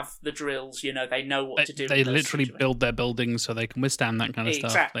 They have the drills. They know what to do. They literally build their buildings so they can withstand that kind of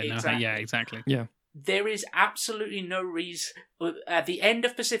stuff. They know exactly. Yeah, exactly. Yeah. There is absolutely no reason. At the end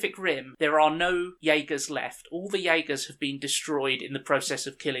of Pacific Rim, there are no Jaegers left. All the Jaegers have been destroyed in the process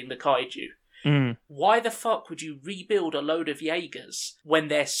of killing the kaiju. Why the fuck would you rebuild a load of Jaegers when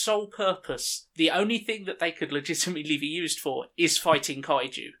their sole purpose, the only thing that they could legitimately be used for, is fighting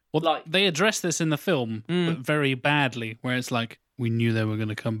kaiju? Well, they address this in the film, but very badly, where it's like, we knew they were going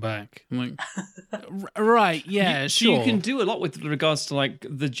to come back. I'm like, right, yeah, sure. You can do a lot with regards to like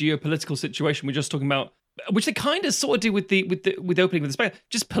the geopolitical situation we're just talking about, which they kind of sort of do with the opening with the space,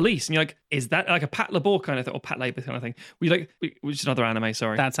 just police, and you're like, is that like a Pat LeBeau kind of thing, or Pat Labor kind of thing? Which is another anime,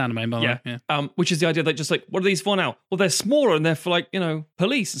 sorry. That's anime, by the way. Yeah. Which is the idea that just like, what are these for now? Well, they're smaller and they're for like,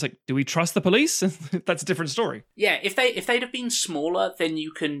 police. It's like, do we trust the police? That's a different story. Yeah, if they'd have been smaller, then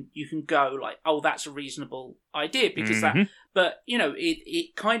you can go like, oh, that's a reasonable idea, because that. But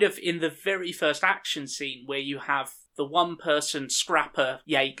it kind of, in the very first action scene where you have the one-person scrapper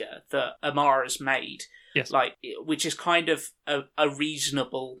Jaeger that Amara's made. Yes. Which is kind of a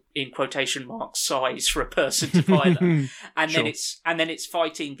reasonable, in quotation marks, size for a person to pilot, and then it's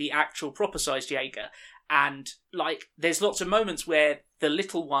fighting the actual proper-sized Jaeger, and there's lots of moments where the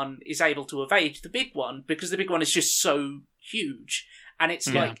little one is able to evade the big one because the big one is just so huge, and it's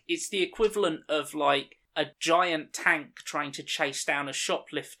it's the equivalent of a giant tank trying to chase down a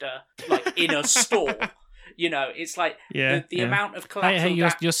shoplifter in a store. It's like the amount of collateral.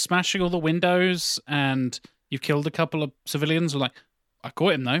 Hey, you're smashing all the windows and you've killed a couple of civilians. We're like, I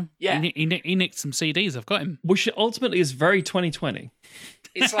caught him though. Yeah, he nicked some CDs. I've got him. Which ultimately is very 2020.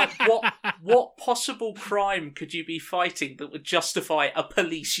 It's like, what possible crime could you be fighting that would justify a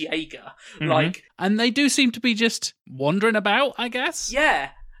police Jaeger? And they do seem to be just wandering about, I guess.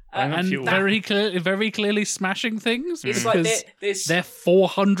 Yeah. And very clearly smashing things. It's like they're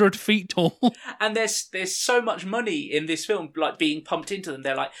 400 feet tall, and there's so much money in this film, being pumped into them.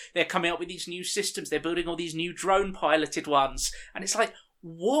 They're coming up with these new systems. They're building all these new drone piloted ones, and it's like,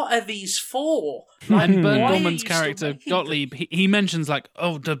 what are these for? And Bern Gorman's character Gottlieb, he mentions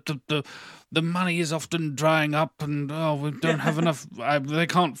the money is often drying up, and we don't have enough. They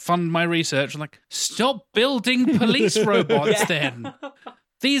can't fund my research. I'm like, stop building police robots then.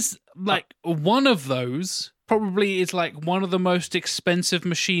 These, one of those probably is one of the most expensive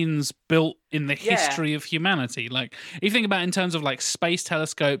machines built in the history of humanity. If you think about it in terms of space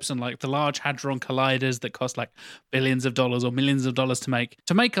telescopes and the Large Hadron Colliders that cost billions of dollars or millions of dollars to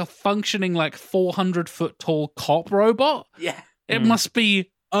make a functioning 400-foot tall cop robot. Yeah. It must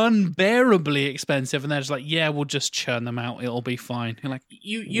be unbearably expensive, and they're just like, yeah, we'll just churn them out, it'll be fine. You're like,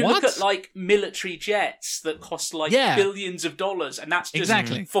 you what? look at like military jets that cost like billions of dollars, and that's just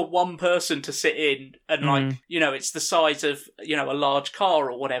for one person to sit in, and like, you know, it's the size of, you know, a large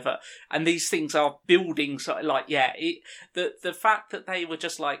car or whatever, and these things are buildings. Like, the fact that they were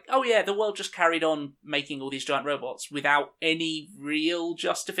just like, oh yeah, the world just carried on making all these giant robots without any real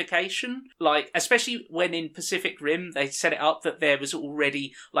justification, like, especially when in Pacific Rim they set it up that there was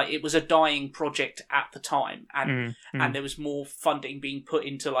already, like, it was a dying project at the time, and there was more funding being put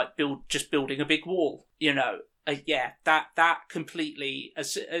into like building a big wall. You know, that completely.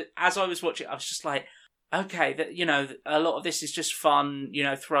 As I was watching, I was just like, okay, that, you know, a lot of this is just fun, you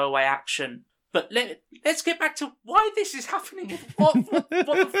know, throwaway action. But let's get back to why this is happening. What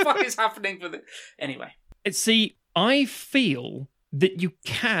the fuck is happening for this? Anyway, see, I feel that you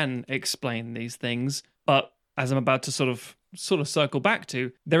can explain these things, but as I'm about to sort of circle back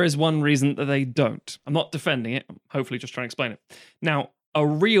to, there is one reason that they don't. I'm not defending it. I'm hopefully just trying to explain it. Now, a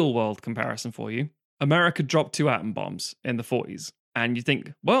real world comparison for you. America dropped 2 atom bombs in the 40s. And you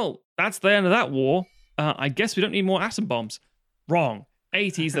think, well, that's the end of that war. I guess we don't need more atom bombs. Wrong.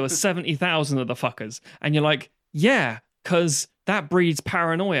 80s, there were 70,000 of the fuckers. And you're like, yeah, because that breeds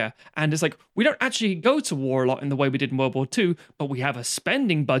paranoia. And it's like, we don't actually go to war a lot in the way we did in World War II, but we have a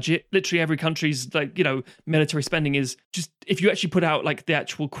spending budget. Literally every country's, like, you know, military spending is just, if you actually put out like the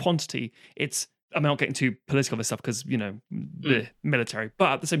actual quantity, it's, I'm not getting too political with this stuff because, you know, the military,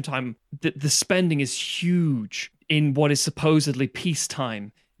 but at the same time, the spending is huge in what is supposedly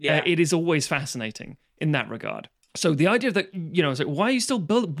peacetime. Yeah. It is always fascinating in that regard. So the idea that, you know, it's like,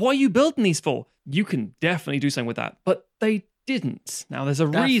 why are you building these for? You can definitely do something with that, but they didn't. Now there's a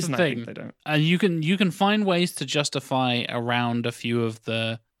reason I think they don't. You can find ways to justify around a few of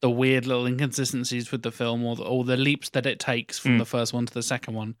the weird little inconsistencies with the film, or the leaps that it takes from the first one to the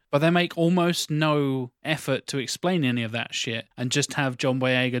second one. But they make almost no effort to explain any of that shit, and just have John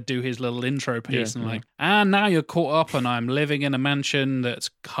Boyega do his little intro piece and now you're caught up and I'm living in a mansion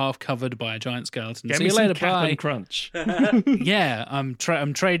that's half covered by a giant skeleton. Get See me you some later, Cap'n bye. Crunch. Yeah, I'm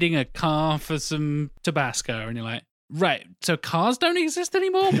trading a car for some Tabasco, and you're like, right, so cars don't exist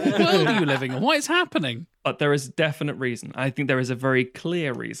anymore? What world are you living in? What is happening? But there is a definite reason. I think there is a very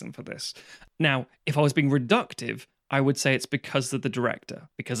clear reason for this. Now, if I was being reductive, I would say it's because of the director,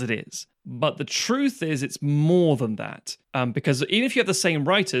 because it is. But the truth is it's more than that. Because even if you have the same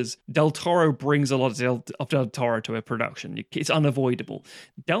writers, Del Toro brings a lot of Del Toro to a production. It's unavoidable.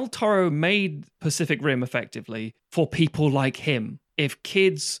 Del Toro made Pacific Rim effectively for people like him. If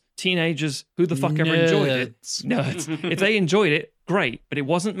kids, teenagers, who the fuck ever enjoyed it, nerds, if they enjoyed it, great. But it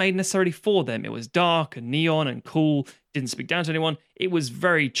wasn't made necessarily for them. It was dark and neon and cool, didn't speak down to anyone. It was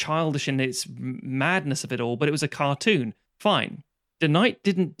very childish in its madness of it all, but it was a cartoon. Fine. The Knight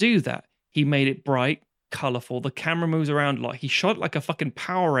didn't do that. He made it bright, colorful. The camera moves around a lot. He shot like a fucking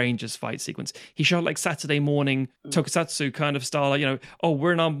Power Rangers fight sequence. He shot like Saturday morning tokusatsu kind of style, like, you know, oh,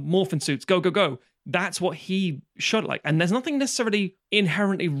 we're in our morphin suits, go, go, go. That's what he shot like. And there's nothing necessarily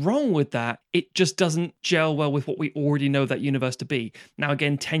inherently wrong with that. It just doesn't gel well with what we already know that universe to be. Now,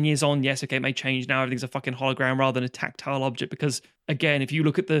 again, 10 years on, yes, okay, it may change. Now everything's a fucking hologram rather than a tactile object. Because, again, if you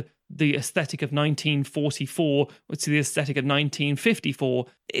look at the aesthetic of 1944, what's the aesthetic of 1954,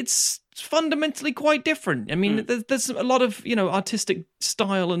 it's fundamentally quite different. I mean, there's a lot of, you know, artistic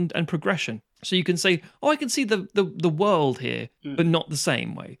style and progression. So you can say, oh, I can see the world here, but not the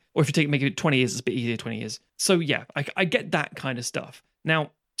same way. Or if you make it 20 years, it's a bit easier, 20 years. So yeah, I get that kind of stuff.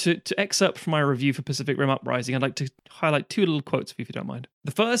 Now, to excerpt from my review for Pacific Rim Uprising, I'd like to highlight 2 little quotes if you don't mind.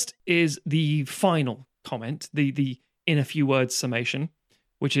 The first is the final comment, the in a few words summation,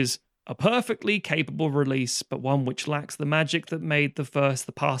 which is a perfectly capable release, but one which lacks the magic that made the first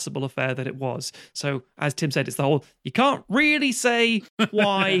the passable affair that it was. So, as Tim said, it's the whole, you can't really say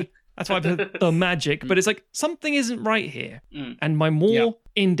why... That's why I put the magic, but it's like something isn't right here. And my more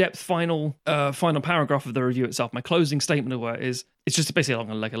in-depth final paragraph of the review itself, my closing statement of it is, it's just basically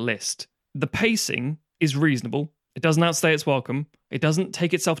like a list. The pacing is reasonable. It doesn't outstay its welcome. It doesn't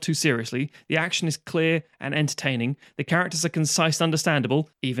take itself too seriously. The action is clear and entertaining. The characters are concise and understandable,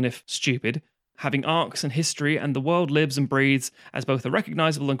 even if stupid, having arcs and history, and the world lives and breathes as both a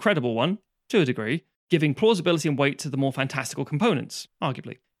recognizable and credible one, to a degree, giving plausibility and weight to the more fantastical components,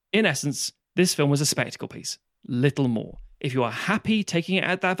 arguably. In essence, this film was a spectacle piece. Little more. If you are happy taking it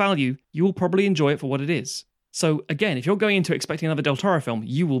at that value, you will probably enjoy it for what it is. So again, if you're going into expecting another Del Toro film,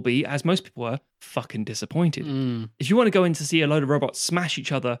 you will be, as most people were, fucking disappointed. If you want to go in to see a load of robots smash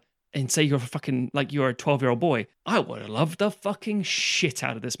each other, and say you're a fucking, like you're a 12-year-old boy, I would have loved the fucking shit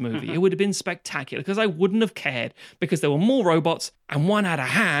out of this movie. It would have been spectacular because I wouldn't have cared because there were more robots and one had a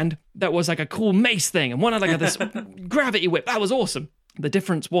hand that was like a cool mace thing and one had like this gravity whip. That was awesome. The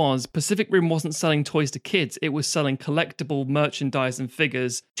difference was Pacific Rim wasn't selling toys to kids. It was selling collectible merchandise and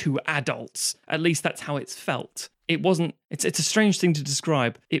figures to adults. At least that's how it's felt. It wasn't, it's a strange thing to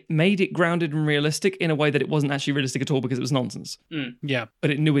describe. It made it grounded and realistic in a way that it wasn't actually realistic at all because it was nonsense. Yeah.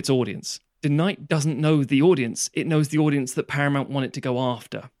 But it knew its audience. The Night doesn't know the audience. It knows the audience that Paramount want it to go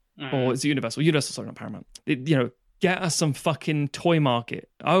after. Or it's Universal. Universal, sorry, not Paramount. Get us some fucking toy market.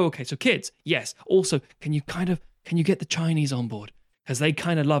 Oh, okay, so kids, yes. Also, can you get the Chinese on board? Because they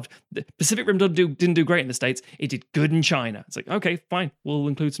kind of loved Pacific Rim didn't do great in the States. It did good in China. It's like, okay, fine, we'll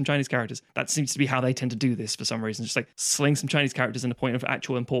include some Chinese characters. That seems to be how they tend to do this for some reason. Just like sling some Chinese characters in a point of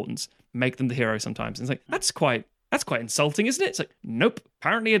actual importance, make them the hero sometimes. And it's like, that's quite insulting, isn't it? It's like, nope,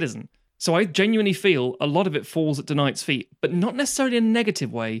 apparently it isn't. So I genuinely feel a lot of it falls at DeKnight's feet, but not necessarily in a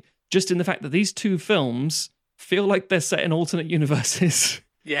negative way, just in the fact that these two films feel like they're set in alternate universes.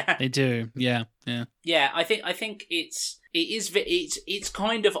 Yeah, They do. Yeah. yeah. I think it's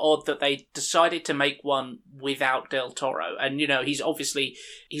kind of odd that they decided to make one without Del Toro, and he's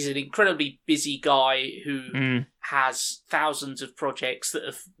an incredibly busy guy who has thousands of projects that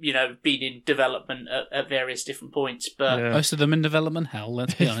have been in development at various different points, but Most of them in development hell,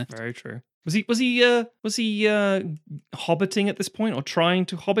 let's be honest. Very true. Was he hobbiting at this point or trying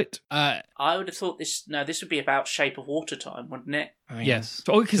to hobbit? I would have thought this would be about Shape of Water time, wouldn't it? Yes.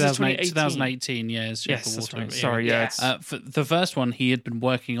 Oh, because it's 2018. 2018, yeah. Shape Yes, of that's Water. right. Sorry, yeah. It's, For the first one, he had been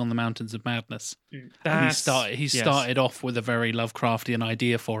working on the Mountains of Madness. And he started off with a very Lovecraftian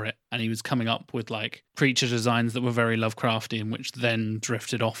idea for it, and he was coming up with like creature designs that were very Lovecraftian, which then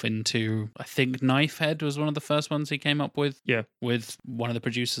drifted off into, I think, Knifehead was one of the first ones he came up with. Yeah. With one of the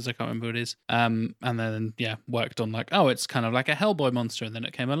producers, I can't remember who it is. And then worked on like, oh, it's kind of like a Hellboy monster, and then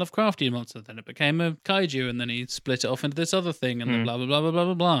it became a Lovecraftian monster, then it became a kaiju, and then he split it off into this other thing, and then blah blah blah blah blah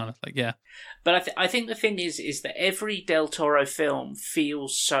blah blah. And it's like, yeah. But I think the thing is that every Del Toro film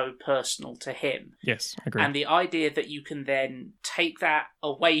feels so personal to him. Yes, I agree. And the idea that you can then take that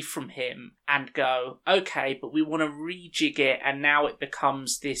away from him and go, okay, but we want to rejig it, and now it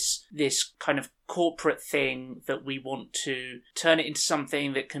becomes this kind of corporate thing that we want to turn it into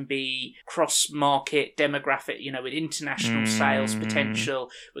something that can be cross-market demographic, with international sales potential.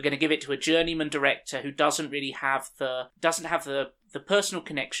 We're going to give it to a journeyman director who doesn't have the personal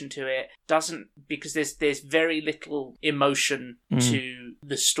connection to it, because there's very little emotion to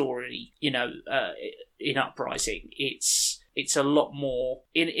the story, in Uprising. It's a lot more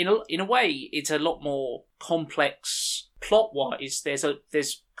in a way it's a lot more complex plot-wise.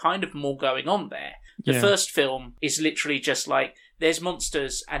 There's kind of more going on there. The first film is literally just like, there's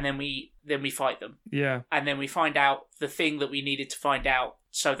monsters and then we fight them. Yeah. And then we find out the thing that we needed to find out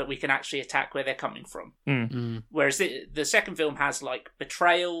so that we can actually attack where they're coming from. Whereas the second film has like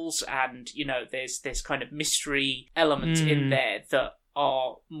betrayals and, there's kind of mystery elements in there that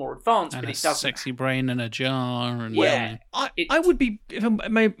are more advanced, and but a it doesn't. Sexy brain in a jar. And I would be, if I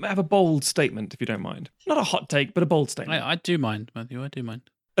may have a bold statement, if you don't mind. Not a hot take, but a bold statement. I do mind, Matthew. I do mind.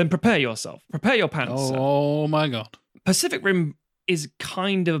 Then prepare yourself. Prepare your pants. Oh my god. Pacific Rim is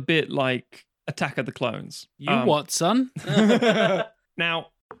kind of a bit like Attack of the Clones. You what, son? Now,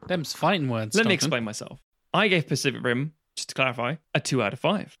 them's fighting words. Let me explain myself. I gave Pacific Rim, just to clarify, a 2 out of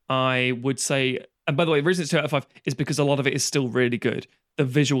 5. I would say, and by the way, the reason it's 2 out of 5 is because a lot of it is still really good. The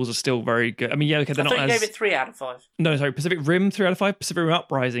visuals are still very good. I mean, they're not you gave it 3 out of 5. No, sorry, Pacific Rim 3 out of 5. Pacific Rim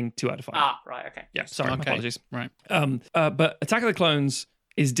Uprising 2 out of 5. Ah, right, okay. Yeah, sorry, Okay. apologies. Right. But Attack of the Clones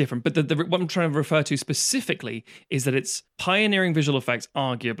is different. But what I'm trying to refer to specifically is that it's pioneering visual effects,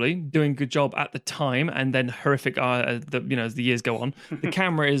 arguably doing a good job at the time, and then horrific as the years go on. The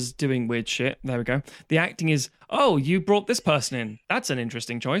camera is doing weird shit. There we go. The acting is, oh, you brought this person in. That's an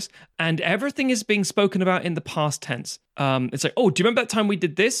interesting choice. And everything is being spoken about in the past tense. It's like, oh, do you remember that time we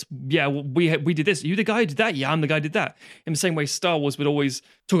did this? Yeah, well, we did this. You the guy who did that? Yeah, I'm the guy who did that. In the same way, Star Wars would always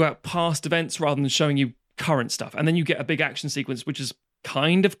talk about past events rather than showing you current stuff. And then you get a big action sequence, which is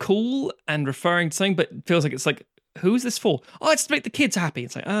kind of cool and referring to something, but it feels like it's like, who's this for? Oh, it's to make the kids happy.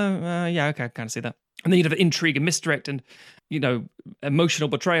 It's like, yeah, okay, I kind of see that. And then you'd have intrigue and misdirect and, emotional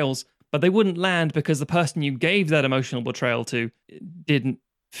betrayals, but they wouldn't land because the person you gave that emotional betrayal to didn't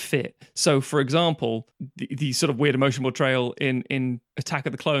fit. So, for example, the sort of weird emotional betrayal in Attack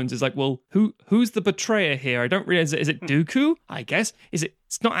of the Clones is like, well, who's the betrayer here? I don't realize. Is it Dooku? I guess. It's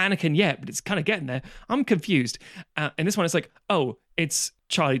not Anakin yet, but it's kind of getting there. I'm confused. And this one, it's like, oh, it's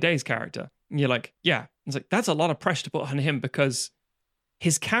Charlie Day's character. And you're like, yeah. It's like, that's a lot of pressure to put on him because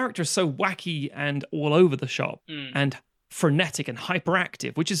his character is so wacky and all over the shop and frenetic and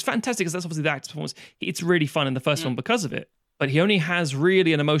hyperactive, which is fantastic because that's obviously the actor's performance. It's really fun in the first one because of it. But he only has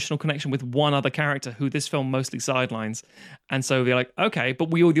really an emotional connection with one other character who this film mostly sidelines. And so we're like, okay, but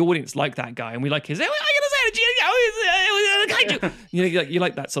we all, the audience, like that guy, and we like his, you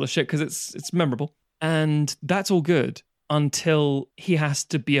like that sort of shit because it's memorable. And that's all good until he has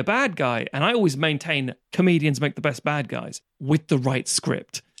to be a bad guy. And I always maintain comedians make the best bad guys with the right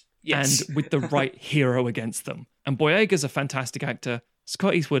script and with the right hero against them. And Boyega's a fantastic actor.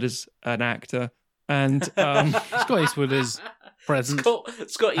 Scott Eastwood is an actor. And Scott Eastwood is present.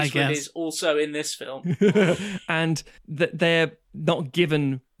 Scott Eastwood is also in this film. And they're not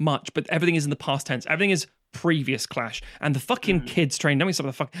given much, but everything is in the past tense. Everything is previous Clash. And the fucking kids train. Let me stop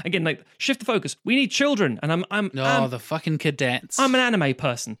the fuck. Again, like, shift the focus. We need children. And I'm the fucking cadets. I'm an anime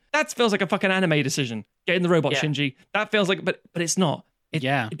person. That feels like a fucking anime decision. Get in the robot, Shinji. That feels like, but it's not.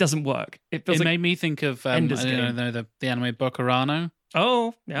 It doesn't work. It made me think of the anime Bokurano.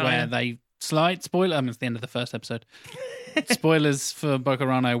 Oh, where they slight spoiler. I mean, it's the end of the first episode. Spoilers for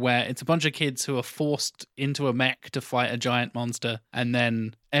Bokurano, where it's a bunch of kids who are forced into a mech to fight a giant monster, and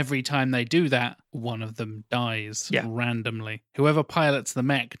then every time they do that, one of them dies randomly. Whoever pilots the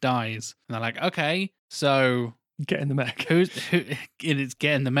mech dies, and they're like, okay, so get in the mech. It's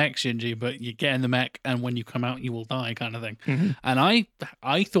get in the mech, Shinji, but you get in the mech, and when you come out, you will die, kind of thing. Mm-hmm. And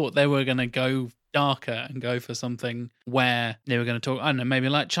I thought they were going to go darker and go for something where they were going to talk, I don't know, maybe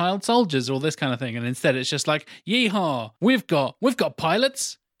like child soldiers or this kind of thing, and instead it's just like, yeehaw, we've got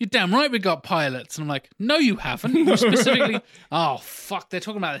pilots. You're damn right we got pilots. And I'm like, no, you haven't. You specifically, oh, fuck, they're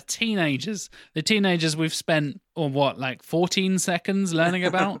talking about the teenagers. The teenagers we've spent, 14 seconds learning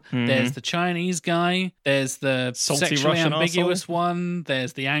about. There's the Chinese guy. There's the salty sexually Russian ambiguous arsehole. one.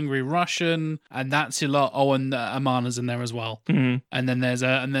 There's the angry Russian. And that's your lot. Oh, and Amana's in there as well. Mm-hmm. And then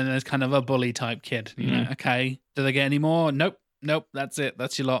there's kind of a bully type kid. You know, okay, do they get any more? Nope, that's it.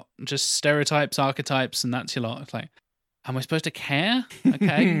 That's your lot. Just stereotypes, archetypes, and that's your lot. It's like, am I supposed to care?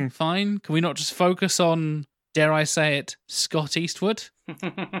 Okay, fine. Can we not just focus on, dare I say it, Scott Eastwood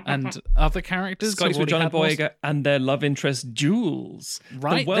and other characters? Scott Eastwood, John Boyega, and their love interest, Jules.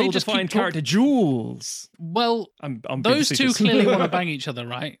 Right. The well-defined character, Jules. Well, I'm those two clearly want to bang each other,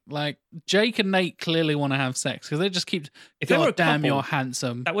 right? Like, Jake and Nate clearly want to have sex because they just keep, if they were a damn, couple, you're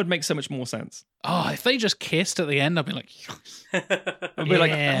handsome. That would make so much more sense. Oh, if they just kissed at the end, I'd be like, I'd be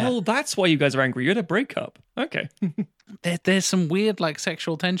like, oh, that's why you guys are angry. You had a breakup. Okay. There's some weird like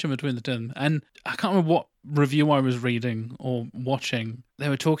sexual tension between the two of them. And I can't remember what review I was reading or watching. They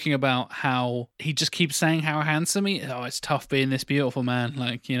were talking about how he just keeps saying how handsome he is. Oh, it's tough being this beautiful, man.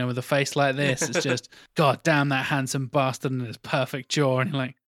 Like, you know, with a face like this, it's just, God damn, that handsome bastard and his perfect jaw. And you're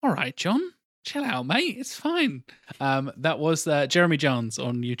like, all right, John, chill out, mate. It's fine. That was Jeremy Jones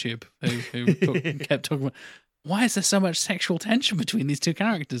on YouTube who kept talking about, why is there so much sexual tension between these two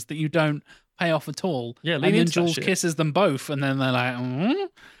characters that you don't pay off at all? Yeah, and then Jules kisses them both, and then they're like, and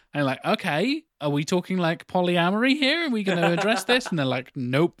you're like, okay, are we talking like polyamory here? Are we going to address this? And they're like,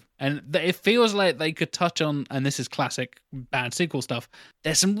 nope. And it feels like they could touch on, and this is classic bad sequel stuff,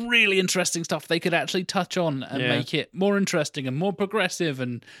 there's some really interesting stuff they could actually touch on and make it more interesting and more progressive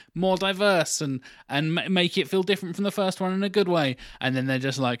and more diverse and make it feel different from the first one in a good way. And then they're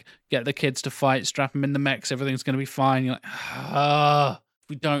just like, get the kids to fight, strap them in the mechs, everything's going to be fine. You're like,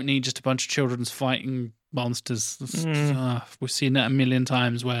 we don't need just a bunch of children's fighting monsters. We've seen that a million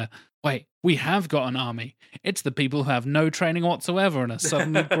times where, wait, we have got an army. It's the people who have no training whatsoever and are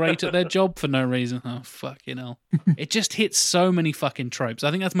suddenly great at their job for no reason. Oh, fucking hell. It just hits so many fucking tropes. I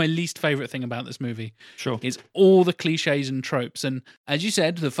think that's my least favourite thing about this movie. Sure. Is all the cliches and tropes. And as you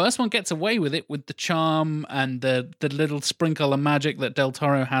said, the first one gets away with it with the charm and the little sprinkle of magic that Del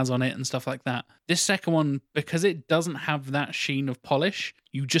Toro has on it and stuff like that. This second one, because it doesn't have that sheen of polish,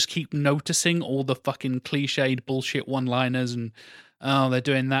 you just keep noticing all the fucking cliched bullshit one-liners and, oh, they're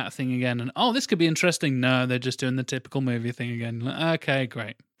doing that thing again. And, oh, this could be interesting. No, they're just doing the typical movie thing again. Okay,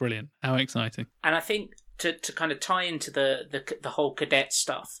 great. Brilliant. How exciting. And I think to kind of tie into the whole cadet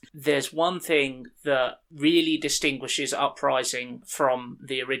stuff, there's one thing that really distinguishes Uprising from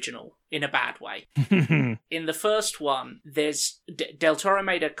the original in a bad way. In the first one, Del Toro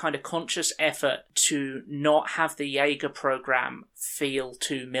made a kind of conscious effort to not have the Jaeger program feel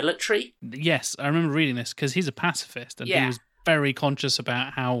too military. Yes, I remember reading this because he's a pacifist and he was very conscious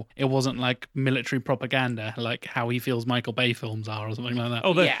about how it wasn't like military propaganda, like how he feels Michael Bay films are or something like that.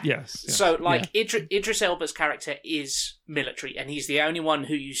 Oh, Yeah. yes. So, like, Idris Elba's character is military, and he's the only one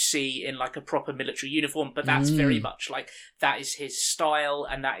who you see in, like, a proper military uniform, but that's very much, like, that is his style,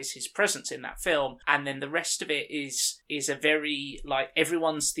 and that is his presence in that film. And then the rest of it is a very, like,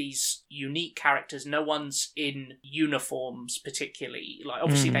 everyone's these unique characters. No one's in uniforms, particularly. Like,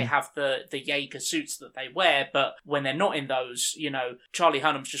 obviously, they have the Jaeger suits that they wear, but when they're not in those, you know, Charlie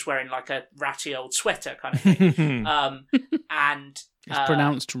Hunnam's just wearing, like, a ratty old sweater kind of thing. And it's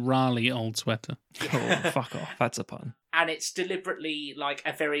pronounced Raleigh old sweater. Oh, fuck off. That's a pun. And it's deliberately like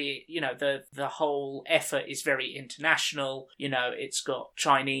a very, you know, the whole effort is very international. You know, it's got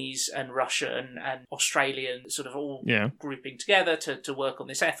Chinese and Russian and Australian sort of all grouping together to work on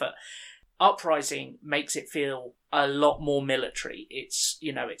this effort. Uprising makes it feel a lot more military. It's,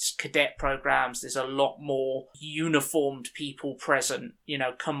 you know, it's cadet programs. There's a lot more uniformed people present, you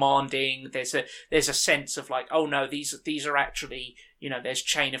know, commanding. There's a sense of like, oh no, these are actually, you know, there's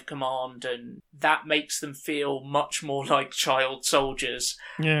chain of command, and that makes them feel much more like child soldiers.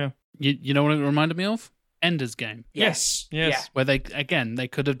 Yeah. You know what it reminded me of? Ender's Game. Yes. Yes. Where they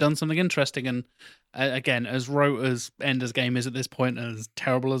could have done something interesting, and again, as rote as Ender's Game is at this point, as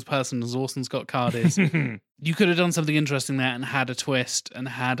terrible as person as Orson Scott Card is, you could have done something interesting there and had a twist and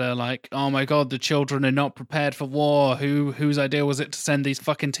had a like, oh my god, the children are not prepared for war. Whose idea was it to send these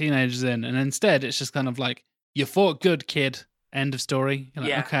fucking teenagers in? And instead, it's just kind of like, you fought good, kid. End of story. You're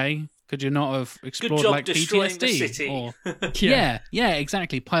like, okay. Could you not have explored like destroying PTSD? the city. Or, yeah,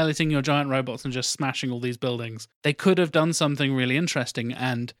 exactly. Piloting your giant robots and just smashing all these buildings. They could have done something really interesting.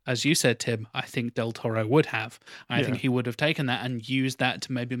 And as you said, Tim, I think Del Toro would have. I think he would have taken that and used that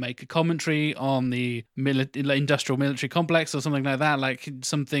to maybe make a commentary on the industrial military complex or something like that. Like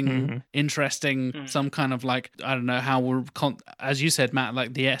something interesting, some kind of like, I don't know how we're, as you said, Matt,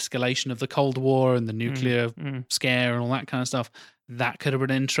 like the escalation of the Cold War and the nuclear scare and all that kind of stuff. That could have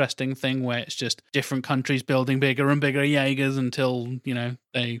been an interesting thing where it's just different countries building bigger and bigger Jaegers until, you know,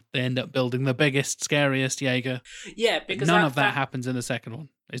 they end up building the biggest, scariest Jaeger. Yeah, because none of that happens in the second one.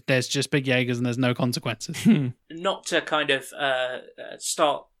 There's just big Jaegers and there's no consequences. Not to kind of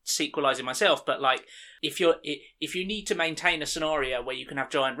start sequelizing myself, but like if you need to maintain a scenario where you can have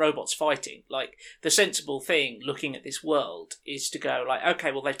giant robots fighting, like the sensible thing looking at this world is to go like,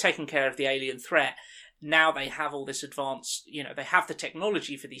 okay, well, they've taken care of the alien threat. Now they have all this advanced, you know, they have the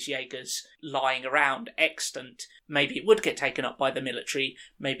technology for these Jaegers lying around extant. Maybe it would get taken up by the military.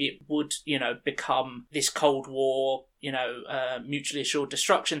 Maybe it would, you know, become this Cold War, you know, mutually assured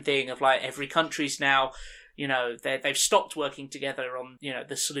destruction thing of like every country's now, you know, they've stopped working together on, you know,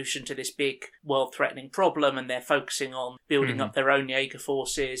 the solution to this big world-threatening problem, and they're focusing on building up their own Jaeger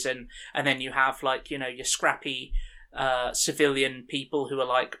forces. And then you have like, you know, your scrappy civilian people who are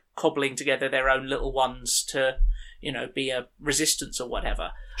like cobbling together their own little ones to, you know, be a resistance or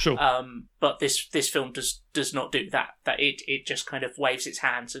whatever. Sure. But this film does not do that. That it just kind of waves its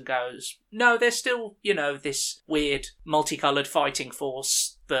hands and goes, no, there's still, you know, this weird multicolored fighting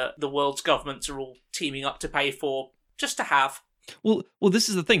force that the world's governments are all teaming up to pay for just to have. Well, this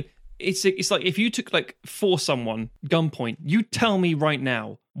is the thing. It's like if you took like for someone gunpoint, you tell me right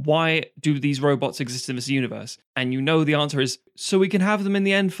now, why do these robots exist in this universe? And you know the answer is so we can have them in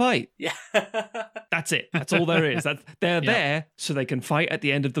the end fight. Yeah. That's it. That's all there is. They're there so they can fight at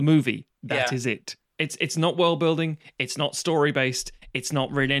the end of the movie. That is it. It's not world building. It's not story based. It's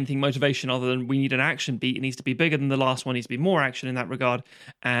not really anything motivation other than we need an action beat. It needs to be bigger than the last one. It needs to be more action in that regard.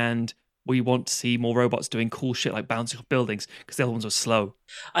 And we want to see more robots doing cool shit like bouncing off buildings because the other ones were slow.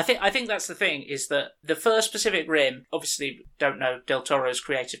 I think that's the thing, is that the first Pacific Rim, obviously don't know Del Toro's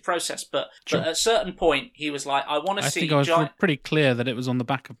creative process, but at a certain point he was like, I want to see... I think I was pretty clear that it was on the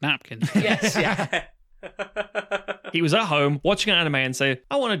back of napkins. Yes, yeah. He was at home watching an anime and saying,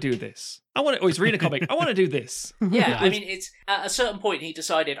 I want to do this. He's reading a comic. I want to do this. Yeah, I mean, it's at a certain point he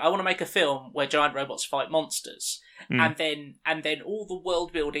decided, I want to make a film where giant robots fight monsters. And then all the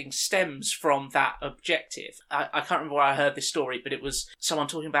world building stems from that objective. I can't remember where I heard this story, but it was someone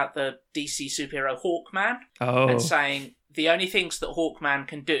talking about the DC superhero Hawkman and saying the only things that Hawkman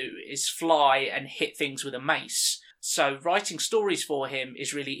can do is fly and hit things with a mace. So writing stories for him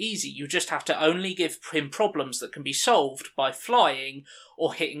is really easy. You just have to only give him problems that can be solved by flying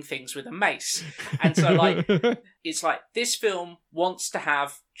or hitting things with a mace. And so, like, it's like this film wants to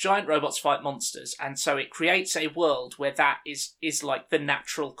have giant robots fight monsters, and so it creates a world where that is like the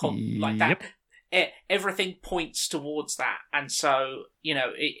natural like that. Everything points towards that, and so, you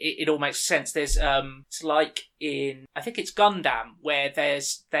know, it all makes sense. There's it's like in, I think it's Gundam, where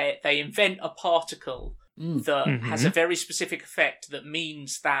they invent a particle that has a very specific effect that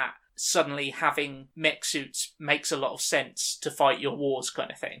means that suddenly having mech suits makes a lot of sense to fight your wars,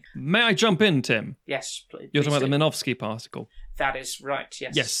 kind of thing. May I jump in, Tim? Yes, please. You're talking about the Minovsky particle. That is right,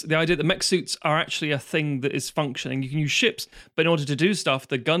 yes. Yes, the idea that mech suits are actually a thing that is functioning. You can use ships, but in order to do stuff,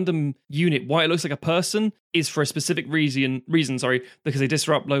 the Gundam unit, why it looks like a person, is for a specific reason, because they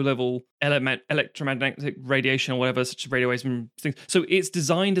disrupt low-level electromagnetic radiation or whatever, such as radio waves and things. So it's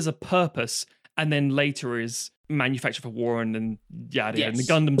designed as a purpose, and then later is manufactured for war and yada. Yes. And the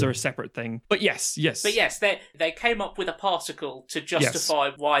Gundams are a separate thing. But yes. But yes, they came up with a particle to justify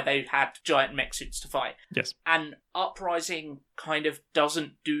why they had giant mech suits to fight. Yes. And Uprising kind of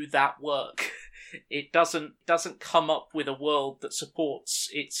doesn't do that work. It doesn't come up with a world that supports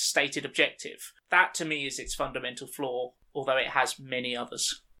its stated objective. That, to me, is its fundamental flaw, although it has many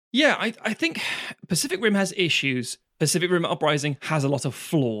others. Yeah, I think Pacific Rim has issues. Pacific Rim Uprising has a lot of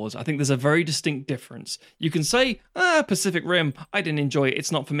flaws. I think there's a very distinct difference. You can say, Pacific Rim, I didn't enjoy it,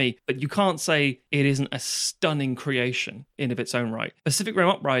 it's not for me. But you can't say it isn't a stunning creation in of its own right. Pacific Rim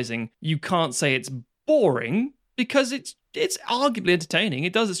Uprising, you can't say it's boring because it's arguably entertaining.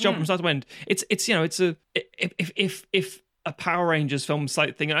 It does its job from start to end. It's if a Power Rangers film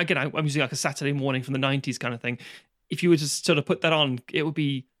slight thing, and again, I'm using like a Saturday morning from the 90s kind of thing. If you were to sort of put that on, it would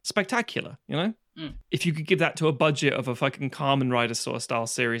be spectacular, you know? If you could give that to a budget of a fucking Kamen Rider sort of style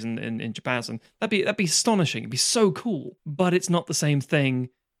series in Japan, that'd be astonishing. It'd be so cool. But it's not the same thing,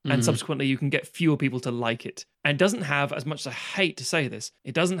 and subsequently you can get fewer people to like it. And it doesn't have, as much as I hate to say this,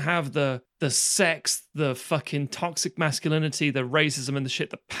 it doesn't have the sex, the fucking toxic masculinity, the racism and the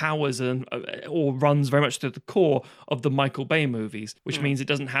shit that powers and or runs very much to the core of the Michael Bay movies, which means it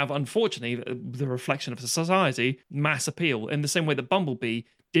doesn't have, unfortunately, the reflection of society, mass appeal, in the same way that Bumblebee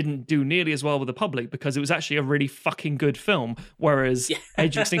didn't do nearly as well with the public because it was actually a really fucking good film, whereas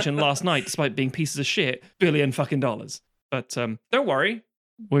Age of Extinction last night, despite being pieces of shit, $billion fucking dollars. But don't worry,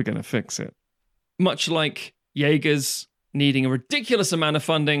 we're gonna fix it. Much like Jaegers needing a ridiculous amount of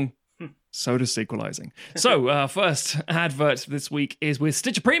funding, so does sequelizing. So first advert this week is with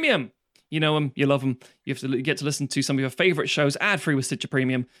Stitcher Premium. You know them, you love them. You have to get to listen to some of your favorite shows ad-free with Stitcher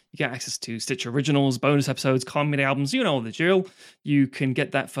Premium. You get access to Stitcher Originals, bonus episodes, comedy albums, you know all the drill. You can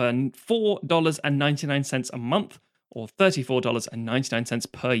get that for $4.99 a month or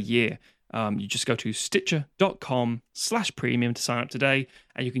 $34.99 per year. You just go to stitcher.com/premium to sign up today,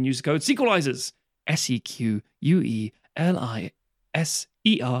 and you can use the code Sequelizers, SEQUELISERS.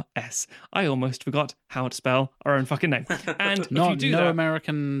 I almost forgot how to spell our own fucking name. And if you do that,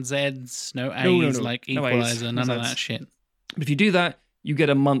 American Zs, no A's like Equalizer, none of that shit. But if you do that, you get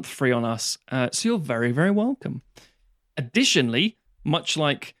a month free on us. So you're very, very welcome. Additionally, much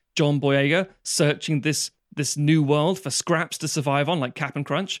like John Boyega searching this new world for scraps to survive on, like Cap'n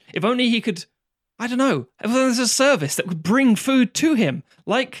Crunch, if only he could, I don't know, if there's a service that would bring food to him,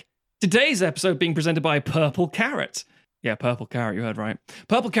 like today's episode being presented by Purple Carrot. Yeah, Purple Carrot, you heard right.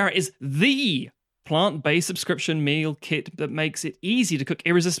 Purple Carrot is the plant-based subscription meal kit that makes it easy to cook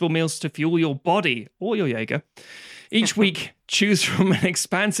irresistible meals to fuel your body or your Jaeger. Each week, choose from an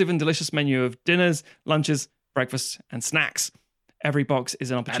expansive and delicious menu of dinners, lunches, breakfasts, and snacks. Every box is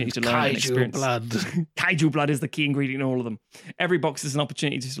an opportunity to learn and experience. Blood. Kaiju blood is the key ingredient in all of them. Every box is an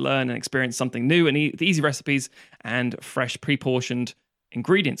opportunity to learn and experience something new and eat easy recipes and fresh pre-portioned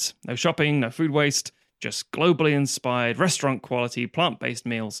ingredients. No shopping, no food waste. Just globally inspired, restaurant quality, plant-based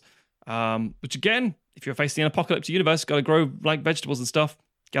meals. Which again, if you're facing an apocalyptic universe, got to grow like vegetables and stuff,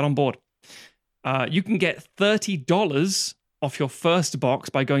 get on board. You can get $30 off your first box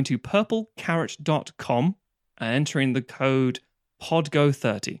by going to purplecarrot.com and entering the code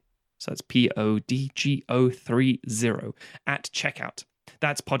PODGO30. So that's PODGO30 at checkout.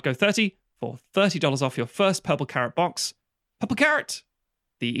 That's PODGO30 for $30 off your first Purple Carrot box. Purple Carrot,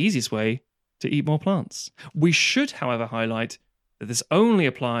 the easiest way to eat more plants. We should, however, highlight that this only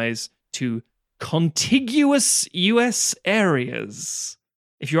applies to contiguous US areas.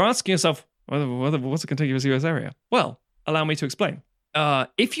 If you're asking yourself, what's a contiguous US area? Well, allow me to explain.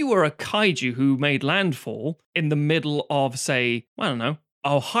 If you were a kaiju who made landfall in the middle of, say, I don't know,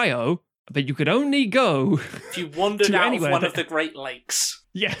 Ohio, but you could only go if you wandered out of one of the Great Lakes.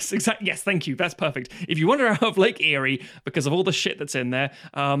 Yes, exactly. Yes, thank you. That's perfect. If you wander out of Lake Erie because of all the shit that's in there,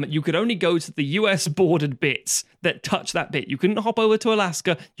 you could only go to the US bordered bits that touch that bit. You couldn't hop over to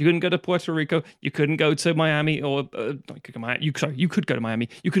Alaska. You couldn't go to Puerto Rico. You couldn't go to Miami or you could go to Miami.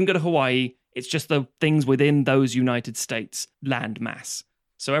 You couldn't go to Hawaii. It's just the things within those United States land mass.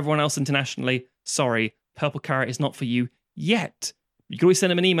 So everyone else internationally, sorry, Purple Carrot is not for you yet. You can always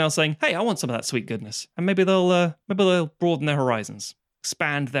send them an email saying, "Hey, I want some of that sweet goodness," and maybe they'll broaden their horizons,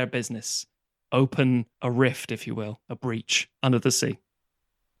 expand their business, open a rift, if you will, a breach under the sea?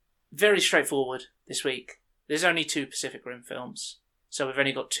 Very straightforward this week. There's only 2 Pacific Rim films, so we've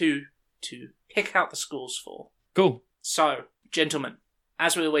only got 2 to pick out the scores for. Cool. So, gentlemen,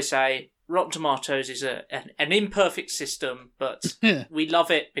 as we always say, Rotten Tomatoes is an imperfect system, but we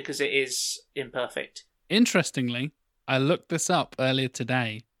love it because it is imperfect. Interestingly, I looked this up earlier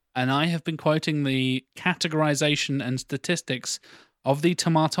today, and I have been quoting the categorization and statistics of the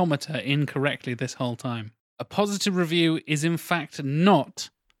tomatometer incorrectly this whole time. A positive review is in fact not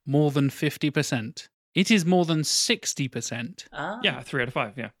more than 50%. It is more than 60%. Ah. Yeah, 3 out of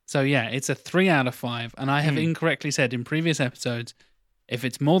 5, yeah. So yeah, it's a 3 out of 5. And I have incorrectly said in previous episodes, if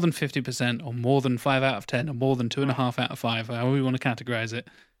it's more than 50% or more than 5 out of 10 or more than 2.5 out of 5, however we want to categorize it,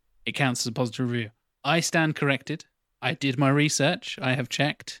 it counts as a positive review. I stand corrected. I did my research. I have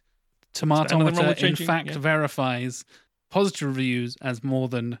checked. Tomatometer, in fact, verifies positive reviews as more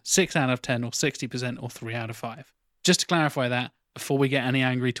than 6 out of 10 or 60% or 3 out of 5. Just to clarify that before we get any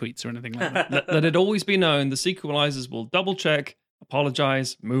angry tweets or anything like that. Let it always be known, the sequelizers will double check,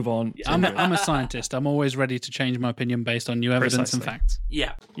 apologize, move on. I'm a scientist. I'm always ready to change my opinion based on new evidence and facts.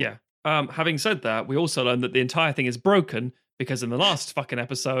 Yeah. Yeah. Having said that, we also learned that the entire thing is broken because in the last fucking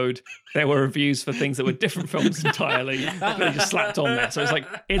episode, there were reviews for things that were different films entirely that they just slapped on there. So it's like,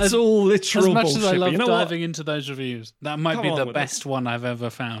 it's all literal As much bullshit. as I love you know diving into those reviews, that might Come be on the with best one I've ever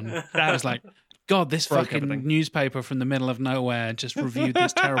found. That was like, God, this Broke fucking everything. newspaper from the middle of nowhere just reviewed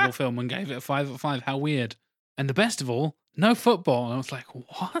this terrible film and gave it a 5 out of 5. How weird. And the best of all, no football. And I was like,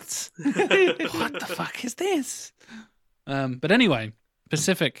 what? What the fuck is this? But anyway,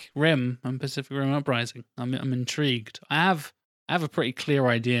 Pacific Rim and Pacific Rim Uprising. I'm intrigued. I have a pretty clear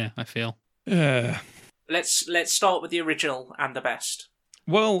idea, I feel. Let's start with the original and the best.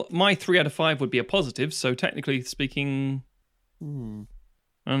 Well, my 3 out of 5 would be a positive, so technically speaking...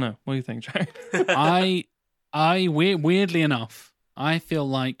 I don't know. What do you think, Jack? Weirdly enough, I feel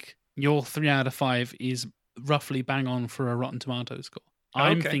like your 3 out of 5 is roughly bang on for a Rotten Tomatoes score.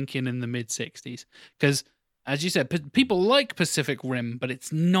 I'm thinking in the mid-60s. Because, as you said, people like Pacific Rim, but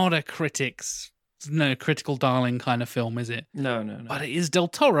it's not a critical darling kind of film, is it? No. But it is Del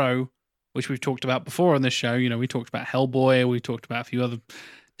Toro, which we've talked about before on this show. You know, we talked about Hellboy, we talked about a few other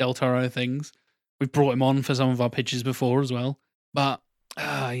Del Toro things. We've brought him on for some of our pitches before as well. But,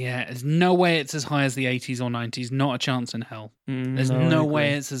 there's no way it's as high as the 80s or 90s. Not a chance in hell. There's no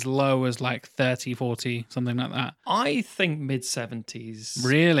way it's as low as like 30, 40, something like that. I think mid-70s.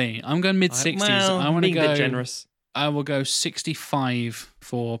 Really? I'm going mid-60s. Well, I want to being a go bit generous. I will go 65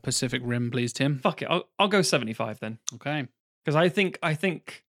 for Pacific Rim, please, Tim. Fuck it. I'll go 75 then. Okay. Because I think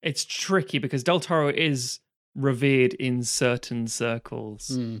it's tricky because Del Toro is revered in certain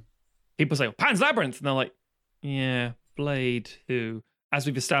circles. People say, Pan's Labyrinth. And they're like, yeah, Blade, who, as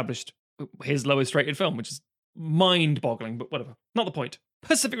we've established, his lowest rated film, which is mind-boggling, but whatever. Not the point.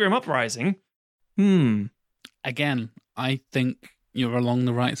 Pacific Rim Uprising. Again, I think you're along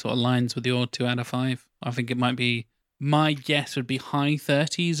the right sort of lines with your 2 out of 5. I think it might be, my guess would be high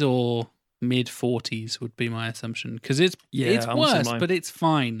 30s or mid 40s would be my assumption. Because it's worse, but it's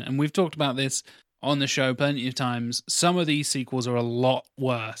fine. And we've talked about this on the show plenty of times. Some of these sequels are a lot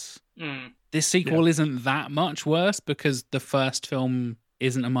worse. This sequel isn't that much worse because the first film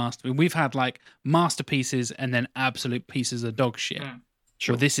isn't a masterpiece. We've had like masterpieces and then absolute pieces of dog shit.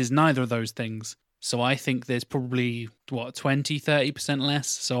 Sure. Well, this is neither of those things. So I think there's probably, 20-30% less.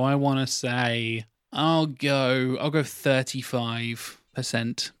 So I want to say I'll go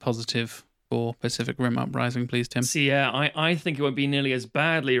 35% positive for Pacific Rim Uprising, please, Tim. See, yeah, I think it won't be nearly as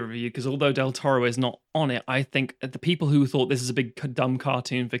badly reviewed because although Del Toro is not on it, I think the people who thought this is a big dumb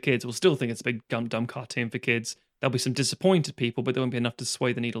cartoon for kids will still think it's a big dumb cartoon for kids. There'll be some disappointed people, but there won't be enough to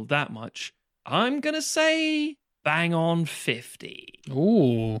sway the needle that much. I'm going to say bang on 50.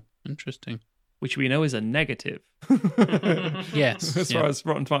 Ooh, interesting. Which we know is a negative. Yes. As far as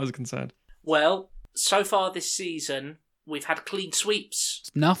Rotten Tomatoes is concerned. Well, so far this season, we've had clean sweeps.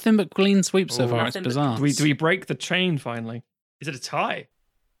 It's nothing but clean sweeps so far. It's Nothing bizarre. Do we break the chain finally? Is it a tie?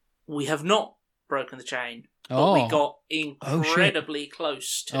 We have not broken the chain, but Oh. we got incredibly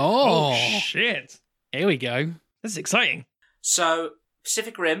close to. Oh, shit. Here we go. This is exciting. So,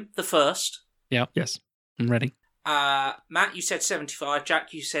 Pacific Rim, the first. Yeah. Yes. I'm ready. Matt, you said 75.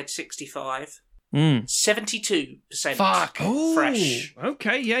 Jack, you said 65. 72% Fuck. fresh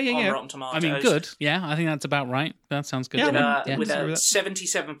Okay, yeah. on Rotten Tomatoes. I mean, good. Yeah, I think that's about right. That sounds good. Yeah, to me. With a Yeah.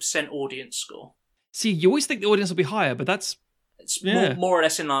 77% audience score. See, you always think the audience will be higher, but that's... It's Yeah. more or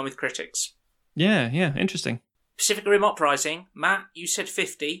less in line with critics. Yeah, interesting. Pacific Rim Uprising. Matt, you said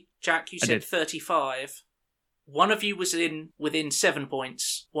 50. Jack, you said did. 35. One of you was within 7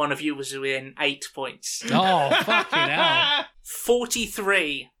 points. One of you was within 8 points. Oh, fucking hell.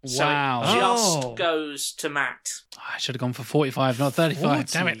 43. Wow. So it just goes to Matt. I should have gone for 45, not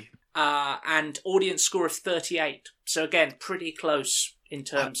 35. Damn it. And audience score of 38. So again, pretty close in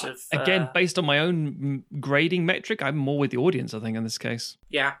terms of... Again, based on my own grading metric, I'm more with the audience, I think, in this case.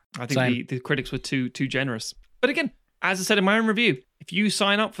 Yeah. I think the critics were too generous. But again, as I said in my own review, if you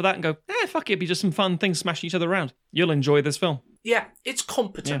sign up for that and go, fuck it, it'd be just some fun things smashing each other around, you'll enjoy this film. Yeah, it's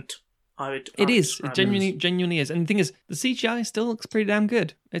competent. Yeah. It is. It genuinely is. And the thing is, the CGI still looks pretty damn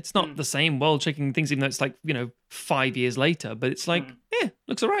good. It's not the same world-shaking things, even though it's like, 5 years later, but it's like,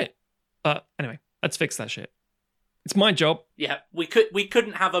 looks all right. But anyway, let's fix that shit. It's my job. Yeah, we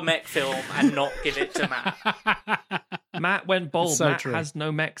couldn't have a mech film and not give it to Matt. Matt went bold. So Matt true. has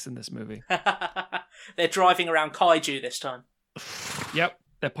no mechs in this movie. They're driving around kaiju this time. Yep.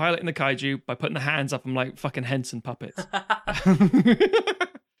 They're piloting the kaiju by putting the hands up them like fucking Henson puppets.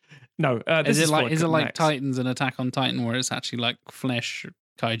 No, this is it like mechs. Titans and Attack on Titan, where it's actually like flesh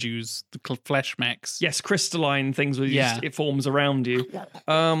kaijus, the flesh mechs? Yes, crystalline things where it forms around you.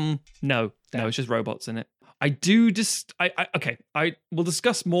 No, it's just robots in it. I will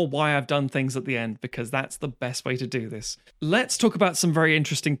discuss more why I've done things at the end, because that's the best way to do this. Let's talk about some very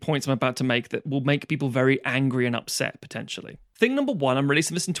interesting points I'm about to make that will make people very angry and upset, potentially. Thing number one, I'm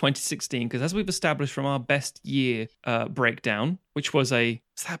releasing this in 2016, because as we've established from our best year breakdown, which was that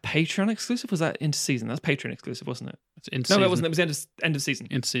Patreon exclusive? Was that inter-season? That's Patreon exclusive, wasn't it? No, it wasn't. It was end of season.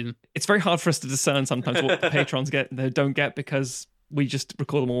 Inter-season. It's very hard for us to discern sometimes what the patrons get and they don't get, because we just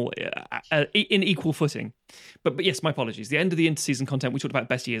record them all in equal footing. But yes, my apologies. The end of the inter-season content, we talked about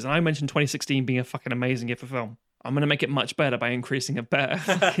best years, and I mentioned 2016 being a fucking amazing year for film. I'm going to make it much better by increasing a better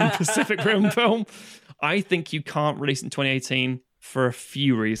fucking Pacific Rim film. I think you can't release it in 2018 for a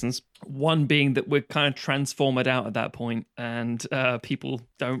few reasons. One being that we're kind of transformed out at that point, and people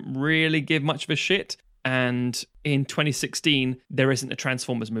don't really give much of a shit. And in 2016, there isn't a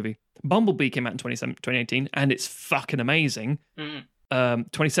Transformers movie. Bumblebee came out in 2018, and it's fucking amazing.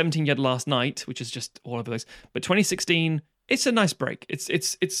 2017, you had Last Night, which is just all over those. But 2016, it's a nice break.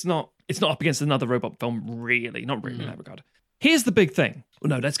 It's not up against another robot film, really. Not really in that regard. Here's the big thing. Well,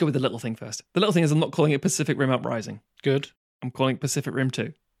 no, let's go with the little thing first. The little thing is I'm not calling it Pacific Rim Uprising. Good. I'm calling it Pacific Rim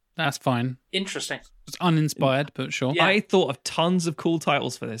 2. That's fine. Interesting. It's uninspired, but sure. Yeah. I thought of tons of cool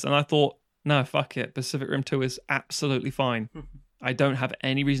titles for this, and I thought, no, fuck it. Pacific Rim 2 is absolutely fine. I don't have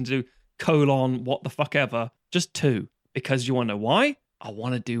any reason to do what the fuck ever. Just 2. Because you want to know why? I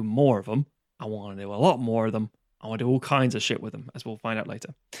want to do more of them. I want to do a lot more of them. I want to do all kinds of shit with them, as we'll find out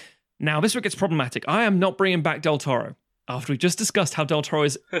later. Now, this is where it gets problematic. I am not bringing back Del Toro. After we just discussed how Del Toro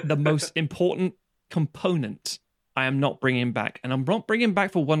is the most important component, I am not bringing him back. And I'm not bringing him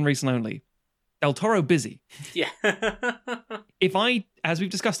back for one reason only. Del Toro busy. Yeah. If I, as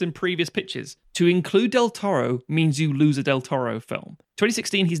we've discussed in previous pitches, to include Del Toro means you lose a Del Toro film.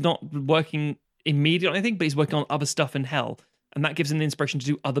 2016, he's not working immediately, I think, but he's working on other stuff in hell. And that gives him the inspiration to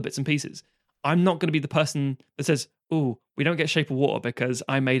do other bits and pieces. I'm not going to be the person that says, "Oh, we don't get Shape of Water because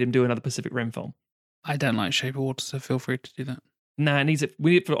I made him do another Pacific Rim film." I don't like Shape of Water, so feel free to do that. Nah, it needs it.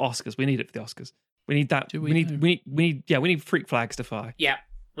 We need it for the Oscars. We need it for the Oscars. We need that. Do we need freak flags to fly. Yeah.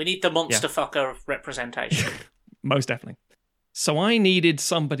 We need the monster fucker representation. Most definitely. So I needed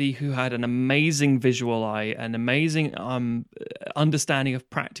somebody who had an amazing visual eye, an amazing understanding of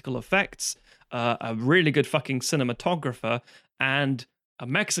practical effects, a really good fucking cinematographer, and a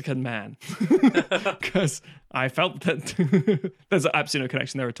Mexican man. Because I felt that there's absolutely no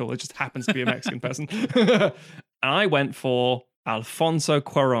connection there at all. It just happens to be a Mexican person. And I went for Alfonso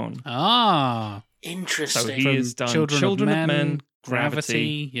Cuarón. Ah. Interesting. So he has done Children of Men,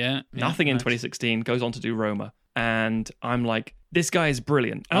 Gravity, nothing in 2016, goes on to do Roma. And I'm like, this guy is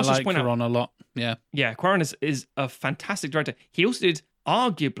brilliant. And I also like just point Cuarón a lot. Yeah. Yeah, Cuarón is a fantastic director. He also did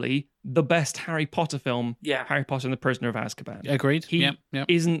arguably the best Harry Potter film, Harry Potter and the Prisoner of Azkaban. Agreed. He Yep.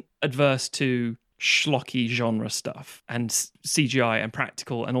 isn't adverse to schlocky genre stuff and CGI and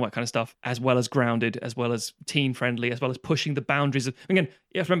practical and all that kind of stuff, as well as grounded, as well as teen friendly, as well as pushing the boundaries of. Again,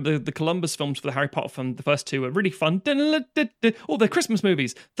 you have to remember the Columbus films for the Harry Potter film. The first 2 are really fun. Oh, they're Christmas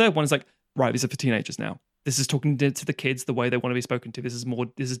movies. Third one is like, right, these are for teenagers now. This is talking to the kids the way they want to be spoken to. This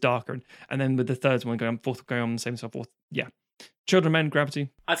is darker, and then with the third one going on the same so forth. Yeah. Children of Men, Gravity.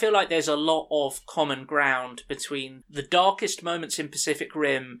 I feel like there's a lot of common ground between the darkest moments in Pacific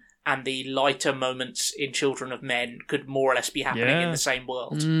Rim and the lighter moments in Children of Men could more or less be happening in the same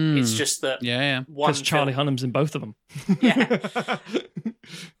world. It's just that because Charlie Hunnam's in both of them. Yeah.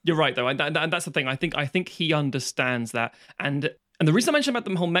 You're right, though, and that's the thing. I think he understands that, and And the reason I mentioned about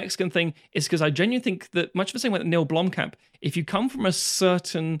the whole Mexican thing is because I genuinely think that much of the same way that Neil Blomkamp, if you come from a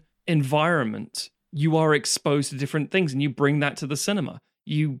certain environment, you are exposed to different things and you bring that to the cinema.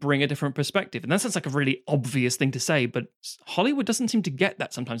 You bring a different perspective. And that sounds like a really obvious thing to say, but Hollywood doesn't seem to get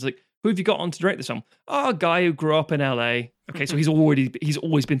that sometimes. Like, who have you got on to direct this film? Oh, a guy who grew up in LA. Okay, so he's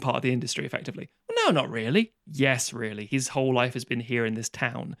always been part of the industry, effectively. No, not really. Yes, really. His whole life has been here in this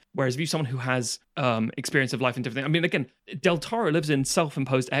town. Whereas if you're someone who has experience of life in different things, I mean, again, Del Toro lives in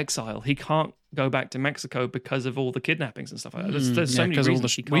self-imposed exile. He can't go back to Mexico because of all the kidnappings and stuff like that. There's so many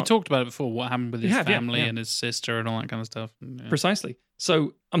reasons he can't. We talked about it before, what happened with his family and his sister and all that kind of stuff. Yeah. Precisely.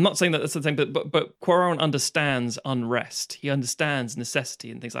 So I'm not saying that that's the thing, but Cuarón understands unrest. He understands necessity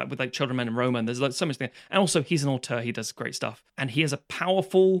and things like that, with like Children, Men, and Roma. And there's like so much thing. And also, he's an auteur. He does great stuff, and he has a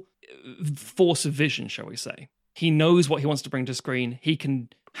powerful force of vision, shall we say? He knows what he wants to bring to screen. He can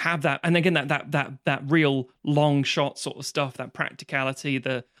have that, and again, that real long shot sort of stuff, that practicality.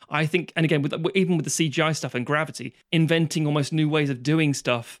 I think, and again, even with the CGI stuff and Gravity, inventing almost new ways of doing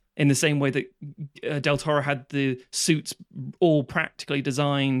stuff in the same way that Del Toro had the suits all practically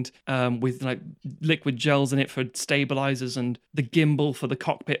designed with like liquid gels in it for stabilizers and the gimbal for the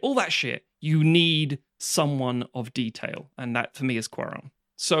cockpit, all that shit. You need someone of detail, and that for me is Cuarón.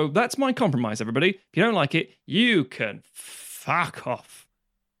 So that's my compromise, everybody. If you don't like it, you can fuck off.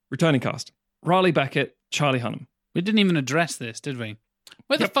 Returning cast: Riley Beckett, Charlie Hunnam. We didn't even address this, did we?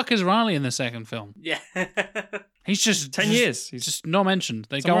 Where the fuck is Riley in the second film? Yeah. He's just 10 years. He's just not mentioned.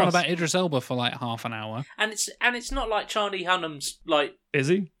 They go on about Idris Elba for like half an hour. And it's not like Charlie Hunnam's like... Is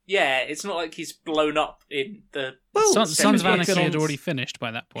he? Yeah, it's not like he's blown up in the... Well, Sons of Anarchy had already finished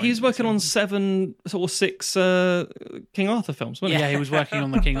by that point. He was working on 7 or 6 King Arthur films, wasn't he? Yeah, he was working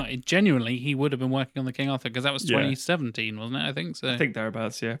on the King Arthur. Genuinely, he would have been working on the King Arthur because that was 2017, wasn't it? I think so. I think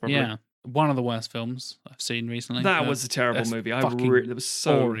thereabouts, yeah, probably. Yeah. One of the worst films I've seen recently. That was a terrible movie. It was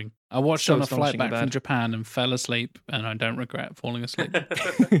so boring. I watched it on a flight back from Japan and fell asleep, and I don't regret falling asleep.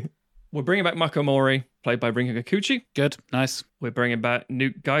 We're bringing back Mako Mori, played by Ringo Kikuchi. Good, nice. We're bringing back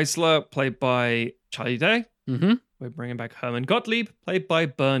Newt Geisler, played by Charlie Day. Mm-hmm. We're bringing back Herman Gottlieb, played by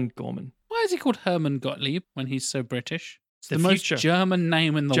Bernd Gorman. Why is he called Herman Gottlieb when he's so British? It's the future. most German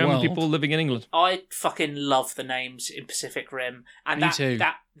name in the world. German people living in England. I fucking love the names in Pacific Rim. And Me too.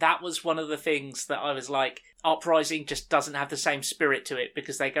 That was one of the things that I was like, Uprising just doesn't have the same spirit to it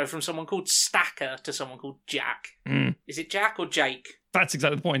because they go from someone called Stacker to someone called Jack. Mm. Is it Jack or Jake? That's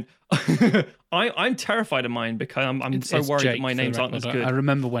exactly the point. I'm terrified of mine because I'm so worried Jake, that my names aren't as good. I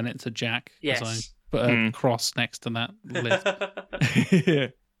remember when it's a Jack. Yes. I put a cross next to that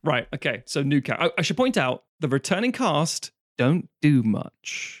list. Right, okay. So new cast. I should point out, the returning cast don't do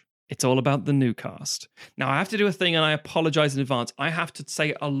much. It's all about the new cast. Now, I have to do a thing, and I apologize in advance. I have to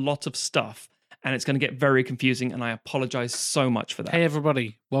say a lot of stuff, and it's going to get very confusing, and I apologize so much for that. Hey,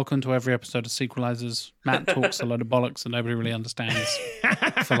 everybody. Welcome to every episode of Sequelizers. Matt talks a load of bollocks that nobody really understands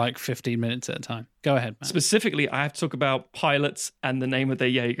for like 15 minutes at a time. Go ahead, Matt. Specifically, I have to talk about pilots and the name of their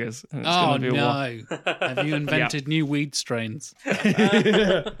Jaegers. Oh, no. Have you invented new weed strains?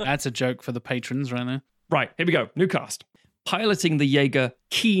 That's a joke for the patrons right now. Right, here we go. New cast. Piloting the Jaeger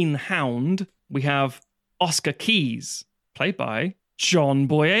Keen Hound, we have Oscar Keyes, played by John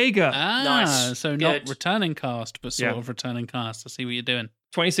Boyega. Nice. So Good. not returning cast, but sort of returning cast. I see what you're doing.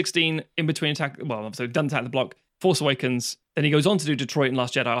 2016, in between so done Attack the Block, Force Awakens, then he goes on to do Detroit and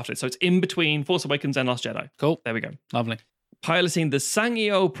Last Jedi after it. So it's in between Force Awakens and Last Jedi. Cool. There we go. Lovely. Piloting the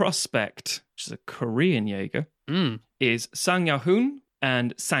Sangyo Prospect, which is a Korean Jaeger, is Sang Yao-hoon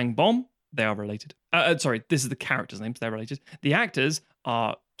and Sang Bom. They are related. Sorry, this is the characters' names. They're related. The actors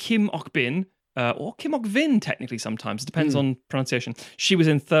are Kim Ok-bin, or Kim Ok-vin, technically sometimes. It depends on pronunciation. She was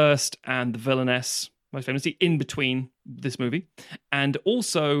in Thirst and The Villainess, most famously, in between this movie. And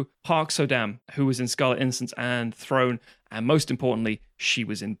also Park So-dam, who was in Scarlet Innocence and Throne. And most importantly, she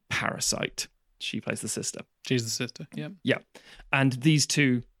was in Parasite. She plays the sister. She's the sister, yeah. Yeah. And these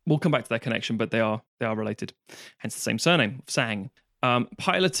two, we'll come back to their connection, but they are related. Hence the same surname, Sang.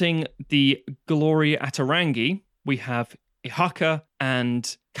 Piloting the Glory Atarangi, we have Ihaka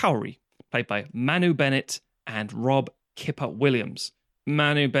and Kaori, played by Manu Bennett and Rob Kipper Williams.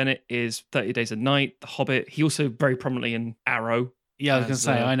 Manu Bennett is 30 Days a Night, The Hobbit. He also very prominently in Arrow. Yeah, I was going to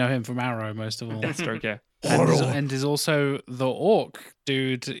say, I know him from Arrow most of all. Deathstroke, yeah. And is also the orc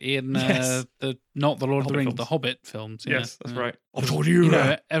dude in not the Lord of the Rings, films. The Hobbit films. Yeah. Yes, that's right.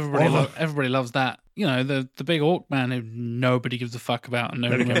 Everybody loves that. You know, the big orc man who nobody gives a fuck about and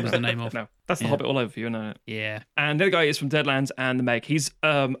nobody remembers the name of. No, that's The Hobbit all over for you, isn't it? Yeah. And the other guy is from Deadlands and The Meg. He's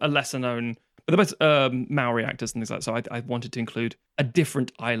a lesser known, but the best Maori actors and things like that. So I wanted to include a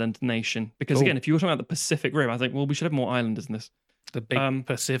different island nation. Because again, if you were talking about the Pacific Rim, I think, well, we should have more islanders in this. The big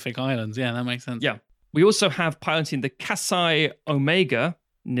Pacific Islands. Yeah, that makes sense. Yeah. We also have piloting the Kasai Omega,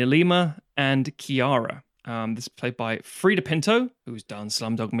 Nilima, and Kiara. This is played by Frida Pinto, who's done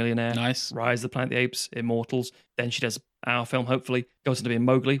Slumdog Millionaire, Nice. Rise of the Planet of the Apes, Immortals. Then she does our film, hopefully. Goes on to be in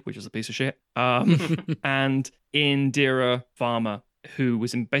Mowgli, which was a piece of shit. And Indira Varma, who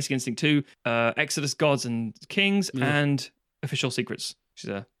was in Basic Instinct 2, Exodus, Gods and Kings, and Official Secrets. She's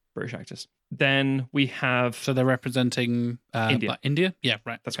a British actress. Then we have... So they're representing India. India? Yeah,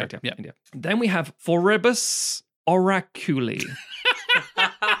 right. That's correct, yeah. India. Then we have Phorebus Oraculi.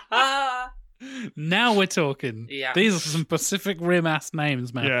 Now we're talking. Yeah. These are some Pacific Rim-ass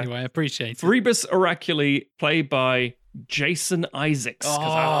names, Matthew. Yeah. I appreciate it. Phorebus Oraculi, played by Jason Isaacs. Because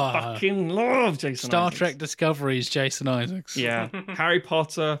I fucking love Jason Star Isaacs. Trek Discovery's Jason Isaacs. Yeah. Harry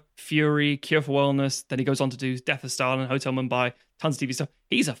Potter, Fury, Cure for Wellness. Then he goes on to do Death of Stalin, Hotel Mumbai, tons of TV stuff.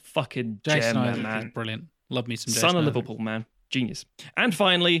 He's a fucking Jason gem, Isaacs man. is brilliant. Love me some Jason Son of Isaacs. Liverpool, man. Genius. And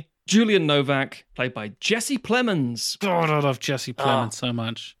finally, Julian Novak, played by Jesse Plemons. God, I love Jesse Plemons so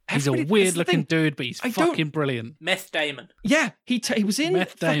much. He's a Everybody- that's the weird-looking thing. dude, but he's I don't- fucking brilliant. Meth Damon. Yeah, he was in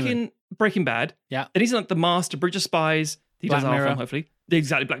Meth Damon. fucking Breaking Bad. Yeah. Then he's in like The Master, Bridge of Spies. He Black does our Mirror. film, hopefully.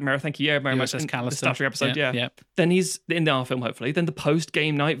 Exactly, Black Mirror. Thank you. Yeah, very much. USS And the Callister. Star Trek episode, yeah. Yeah. Then he's in our film, hopefully. Then the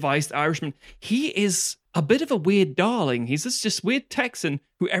post-game night, Vice, The Irishman. He is a bit of a weird darling. He's this just weird Texan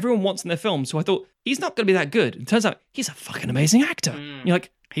who everyone wants in their film. So I thought, he's not going to be that good. It turns out he's a fucking amazing actor. You're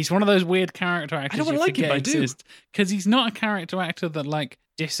like, He's one of those weird character actors don't wanna you like him, forget but I do. exist. Because he's not a character actor that, like,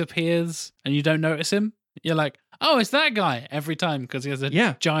 disappears and you don't notice him. You're like, oh, it's that guy every time because he has a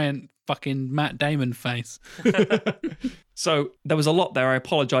giant fucking Matt Damon face. So there was a lot there. I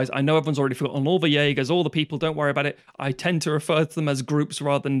apologize. I know everyone's already forgotten all the Jaegers, all the people. Don't worry about it. I tend to refer to them as groups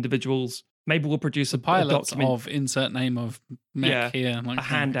rather than individuals. Maybe we'll produce a Pilots document, of insert name of mech here. Like, a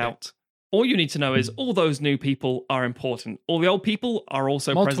handout. All you need to know is all those new people are important. All the old people are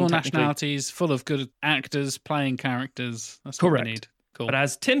also multiple present technically. nationalities, full of good actors playing characters. That's what Correct. we need. Cool. But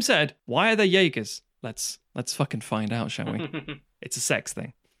as Tim said, why are they Jaegers? Let's fucking find out, shall we? It's a sex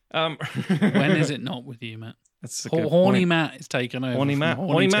thing. When is it not with you, Matt? That's a good Horny point. Matt is taken over. Horny from Matt.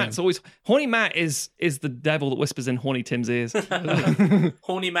 Horny Horny Tim. Matt's always Horny Matt is the devil that whispers in Horny Tim's ears.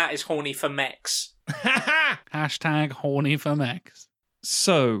 Horny Matt is horny for mechs. Hashtag horny for mechs.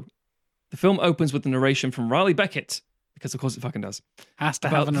 So, the film opens with the narration from Riley Beckett, because of course it fucking does. Has to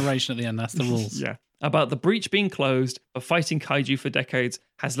About- have a narration at the end. That's the rules. Yeah. About the breach being closed, but fighting kaiju for decades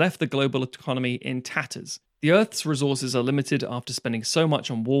has left the global economy in tatters. The Earth's resources are limited after spending so much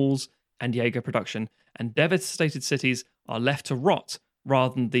on walls and Jaeger production, and devastated cities are left to rot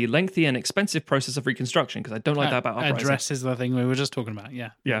rather than the lengthy and expensive process of reconstruction, because I don't like that about Uprising. Addresses the thing we were just talking about. Yeah.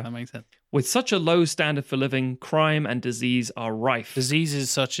 Yeah. That makes sense. With such a low standard for living, crime and disease are rife. Diseases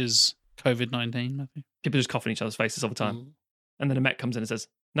such as COVID-19, Matthew. People just cough in each other's faces all the time. And then a mech comes in and says,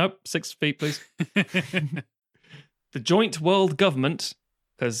 nope, 6 feet, please. The joint world government,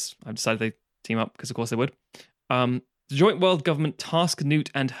 because I've decided they team up, because of course they would. The joint world government tasked Newt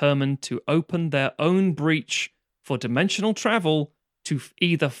and Herman to open their own breach for dimensional travel to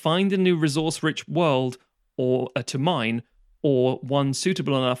either find a new resource-rich world or to mine, or one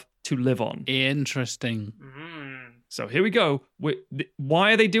suitable enough to live on. Interesting. So here we go.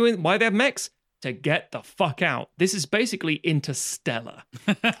 Why are they doing? Why they have mechs? To get the fuck out. This is basically Interstellar.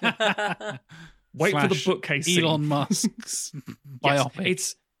 Wait for the Slash bookcase scene. Elon Musk's Yes,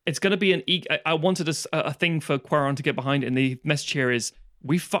 biopic. it's going to be an. I wanted a thing for Quaron to get behind, and the message here is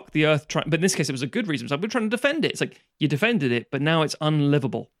we fucked the Earth. But in this case, it was a good reason. It's like we're trying to defend it. It's like you defended it, but now it's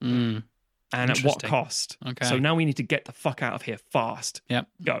unlivable. And at what Interesting. cost? Okay. So now we need to get the fuck out of here fast. Yep.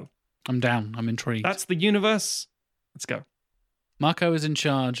 Go. I'm down. I'm intrigued. That's the universe. Let's go. Marco is in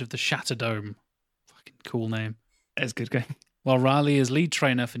charge of the Shatter Dome. Fucking cool name. That's a good game. While Riley is lead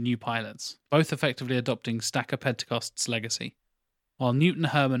trainer for new pilots, both effectively adopting Stacker Pentecost's legacy. While Newt and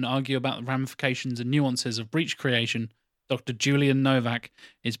Herman argue about the ramifications and nuances of breach creation, Dr. Julian Novak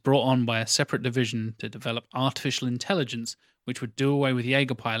is brought on by a separate division to develop artificial intelligence which would do away with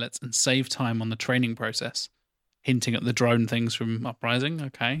Jaeger pilots and save time on the training process. Hinting at the drone things from Uprising.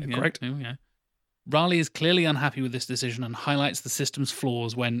 Okay. Yeah, correct. Yeah. Riley is clearly unhappy with this decision and highlights the system's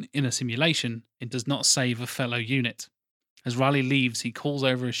flaws when, in a simulation, it does not save a fellow unit. As Riley leaves, he calls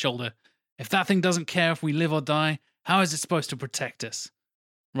over his shoulder, "If that thing doesn't care if we live or die, how is it supposed to protect us?"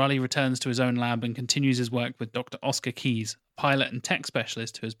 Riley returns to his own lab and continues his work with Dr. Oscar Keyes, a pilot and tech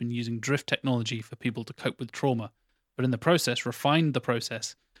specialist who has been using drift technology for people to cope with trauma, but in the process refined the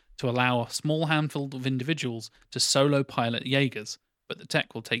process to allow a small handful of individuals to solo pilot Jaegers, but the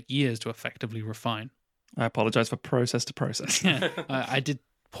tech will take years to effectively refine. I apologize for process to process. I did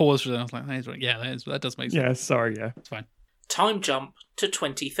pause for that. I was like, that does make sense. Yeah, sorry, yeah. It's fine. Time jump to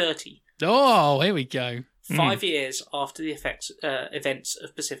 2030. Oh, here we go. 5 years after the events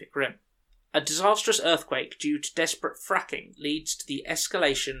of Pacific Rim. A disastrous earthquake due to desperate fracking leads to the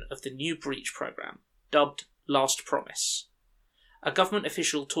escalation of the new breach program, dubbed Last Promise. A government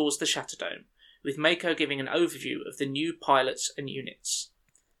official tours the Shatterdome, with Mako giving an overview of the new pilots and units.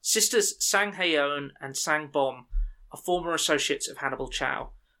 Sisters Sang Haeyeon and Sang Bom are former associates of Hannibal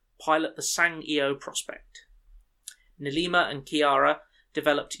Chow, pilot the Sang EO Prospect. Nelima and Kiara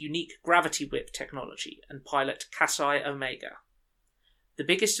developed unique gravity whip technology and pilot Kasai Omega. The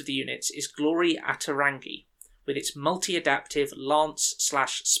biggest of the units is Glory Atarangi, with its multi-adaptive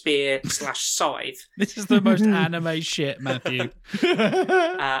lance/spear/scythe. This is the most anime shit, Matthew.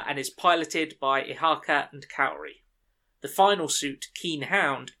 And is piloted by Ihaka and Kaori. The final suit, Keen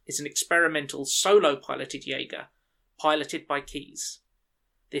Hound, is an experimental solo-piloted Jaeger, piloted by Keys.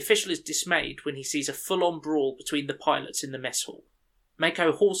 The official is dismayed when he sees a full-on brawl between the pilots in the mess hall.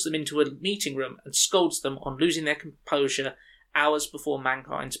 Mako hauls them into a meeting room and scolds them on losing their composure hours before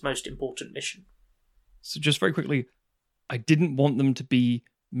mankind's most important mission. So just very quickly, I didn't want them to be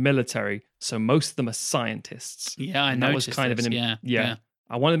military, so most of them are scientists. Yeah, I and know. That was kind of yeah.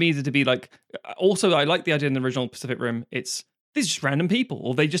 I wanted them either to be like. Also, I like the idea in the original Pacific Rim. These are just random people,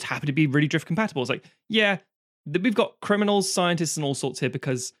 or they just happen to be really drift compatible. It's like, yeah, we've got criminals, scientists, and all sorts here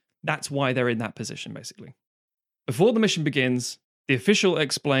because that's why they're in that position, basically. Before the mission begins, the official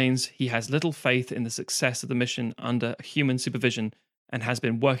explains he has little faith in the success of the mission under human supervision and has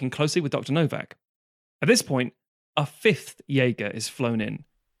been working closely with Dr. Novak. At this point, a fifth Jaeger is flown in,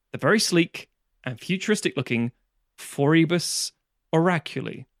 the very sleek and futuristic-looking Foribus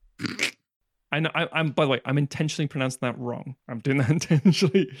Oraculi. I know. I'm. By the way, I'm intentionally pronouncing that wrong. I'm doing that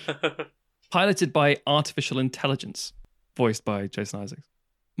intentionally. Piloted by artificial intelligence, voiced by Jason Isaacs.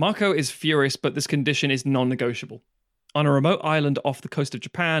 Mako is furious, but this condition is non-negotiable. On a remote island off the coast of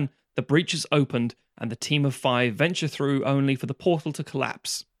Japan, the breach is opened, and the team of 5 venture through only for the portal to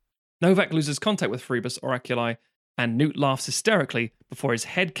collapse. Novak loses contact with Foribus Oraculi, and Newt laughs hysterically before his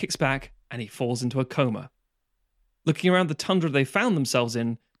head kicks back and he falls into a coma. Looking around the tundra they found themselves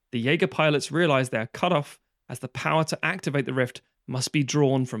in, the Jaeger pilots realize they are cut off as the power to activate the rift must be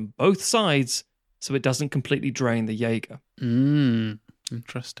drawn from both sides so it doesn't completely drain the Jaeger.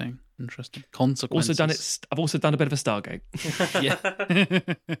 Interesting. Consequences. I've also done a bit of a Stargate. Yeah.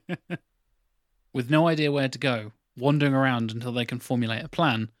 With no idea where to go, wandering around until they can formulate a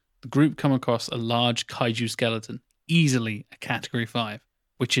plan, the group come across a large kaiju skeleton, easily a Category 5,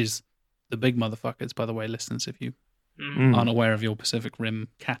 which is the big motherfuckers, by the way, listeners, if you aren't aware of your Pacific Rim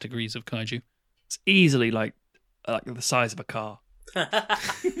categories of kaiju. It's easily like the size of a car.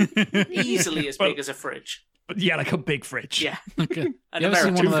 Easily as big as a fridge. But yeah, like a big fridge. Yeah. Okay. You ever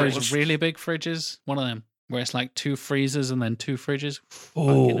seen one of those really big fridges? One of them, where it's like 2 freezers and then 2 fridges?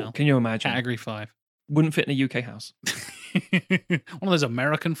 Oh, can you imagine? Category 5. Wouldn't fit in a UK house. One of those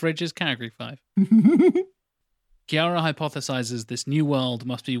American fridges, Category 5. Kiara hypothesizes this new world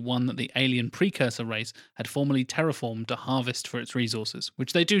must be one that the alien precursor race had formerly terraformed to harvest for its resources,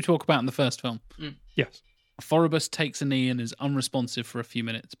 which they do talk about in the first film. Yes. Foribus takes a knee and is unresponsive for a few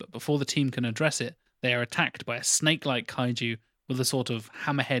minutes, but before the team can address it, they are attacked by a snake-like kaiju with a sort of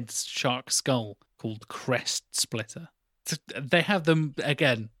hammerhead shark skull called Crest Splitter. They have them,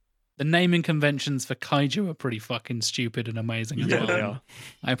 again, the naming conventions for kaiju are pretty fucking stupid and amazing as well. They are.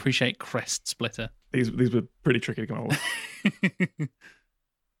 I appreciate Crest Splitter. These were pretty tricky to come up with.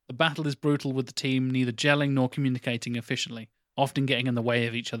 The battle is brutal with the team neither gelling nor communicating efficiently, often getting in the way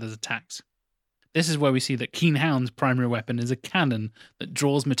of each other's attacks. This is where we see that Keen Hound's primary weapon is a cannon that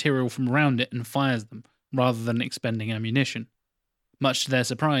draws material from around it and fires them, rather than expending ammunition. Much to their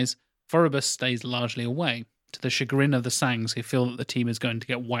surprise, Foribus stays largely away, to the chagrin of the Sangs who feel that the team is going to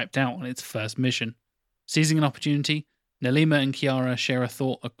get wiped out on its first mission. Seizing an opportunity, Nelima and Kiara share a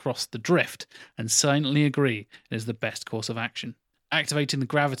thought across the drift and silently agree it is the best course of action. Activating the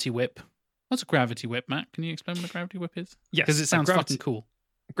gravity whip. What's a gravity whip, Matt? Can you explain what a gravity whip is? Yes. Because it sounds fucking cool.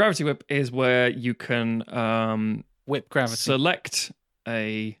 Gravity whip is where you can whip gravity. Select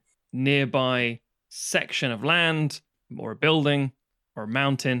a nearby section of land or a building or a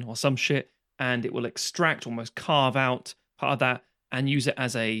mountain or some shit, and it will extract, almost carve out part of that and use it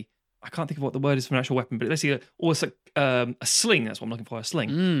as a, I can't think of what the word is for an actual weapon, but it's basically almost like a sling. That's what I'm looking for, a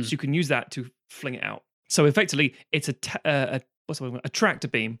sling. So you can use that to fling it out. So effectively, it's a tractor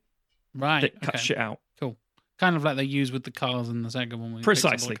beam that cuts shit out. Cool. Kind of like they use with the cars in the Sega one.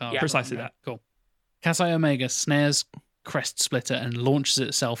 Precisely. Cars. Precisely that. Cool. Kasai Omega snares Crest Splitter and launches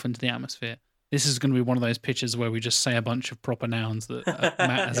itself into the atmosphere. This is going to be one of those pitches where we just say a bunch of proper nouns that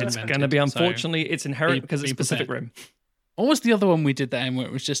Matt has invented. It's going to be, unfortunately, it's inherent because it's Pacific Rim. What was the other one we did that in where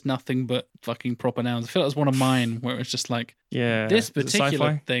it was just nothing but fucking proper nouns? I feel like it was one of mine where it was just like, Yeah. this Was it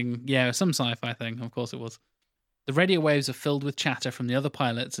particular sci-fi? thing. Yeah, some sci-fi thing. Of course it was. The radio waves are filled with chatter from the other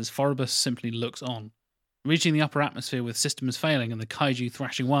pilots as Foribus simply looks on. Reaching the upper atmosphere with systems failing and the kaiju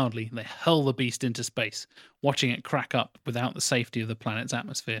thrashing wildly, they hurl the beast into space, watching it crack up without the safety of the planet's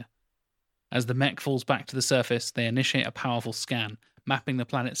atmosphere. As the mech falls back to the surface, they initiate a powerful scan, mapping the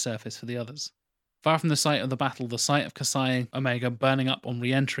planet's surface for the others. Far from the site of the battle, the site of Kasai Omega burning up on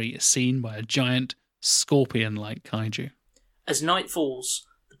re-entry is seen by a giant, scorpion-like kaiju. As night falls,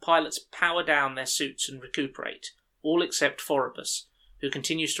 the pilots power down their suits and recuperate, all except Foribus, who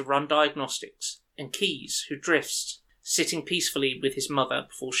continues to run diagnostics, and Keyes, who drifts, sitting peacefully with his mother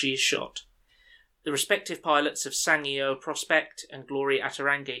before she is shot. The respective pilots of Sangio Prospect and Glory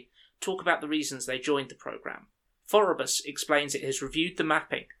Atarangi talk about the reasons they joined the program. Foribus explains it has reviewed the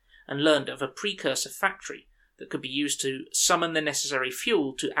mapping and learned of a precursor factory that could be used to summon the necessary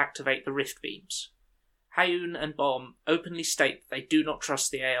fuel to activate the rift beams. Hayun and Bomb openly state that they do not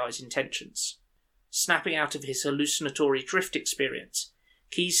trust the AI's intentions. Snapping out of his hallucinatory drift experience,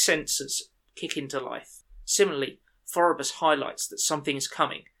 Key's senses kick into life. Similarly, Foribus highlights that something is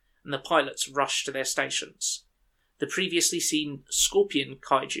coming, and the pilots rush to their stations. The previously seen scorpion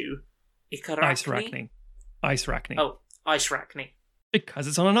kaiju, Icarachni. Ice Rachni. Oh, Ice Rachni. Because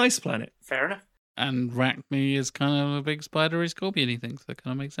it's on an ice planet. Fair enough. And Rachni is kind of a big spidery scorpion-y thing, so that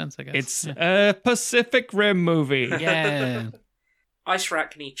kind of makes sense, I guess. It's a Pacific Rim movie. Yeah. Ice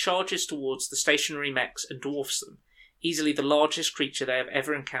Rachni charges towards the stationary mechs and dwarfs them, easily the largest creature they have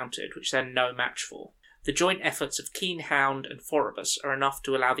ever encountered, which they're no match for. The joint efforts of Keen Hound and Foribus are enough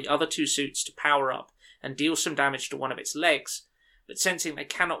to allow the other two suits to power up and deal some damage to one of its legs, but sensing they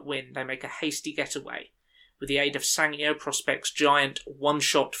cannot win, they make a hasty getaway, with the aid of Sangio Prospect's giant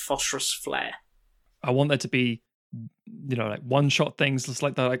one-shot phosphorus flare. I want there to be, like one-shot things, just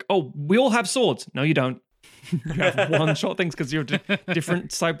like that. Like, oh, we all have swords. No, you don't. You have one-shot things because you're different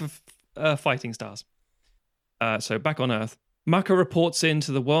type of fighting stars. So back on Earth, Mako reports in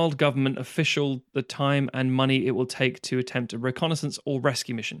to the world government official the time and money it will take to attempt a reconnaissance or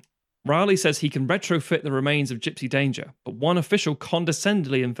rescue mission. Riley says he can retrofit the remains of Gypsy Danger, but one official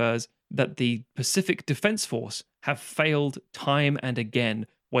condescendingly infers that the Pacific Defense Force have failed time and again,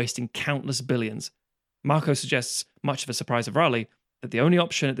 wasting countless billions. Mako suggests, much of a surprise of Riley, that the only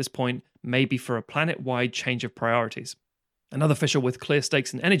option at this point may be for a planet-wide change of priorities. Another official with clear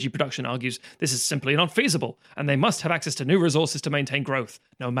stakes in energy production argues this is simply not feasible, and they must have access to new resources to maintain growth,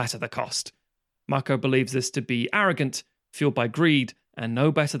 no matter the cost. Mako believes this to be arrogant, fueled by greed, and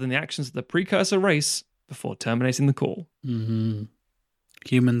no better than the actions of the precursor race before terminating the call. Mm-hmm.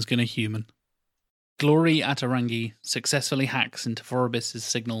 Human's gonna human. Glory Atarangi successfully hacks into Foribus'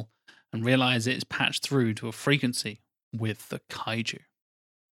 signal and realizes it is patched through to a frequency with the kaiju.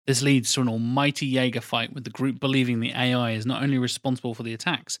 This leads to an almighty Jaeger fight, with the group believing the AI is not only responsible for the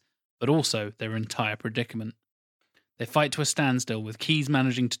attacks, but also their entire predicament. They fight to a standstill, with Keyes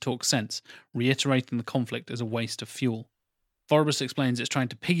managing to talk sense, reiterating the conflict as a waste of fuel. Foribus explains it's trying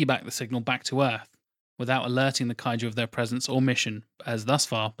to piggyback the signal back to Earth, without alerting the kaiju of their presence or mission, but has thus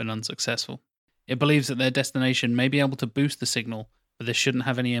far been unsuccessful. It believes that their destination may be able to boost the signal, but this shouldn't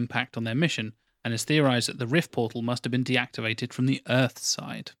have any impact on their mission, and has theorized that the rift portal must have been deactivated from the Earth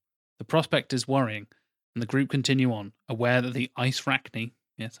side. The prospect is worrying, and the group continue on, aware that the Ice Rachni,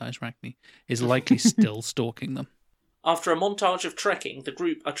 is likely still stalking them. After a montage of trekking, the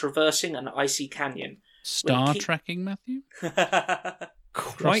group are traversing an icy canyon. Star trekking, Matthew?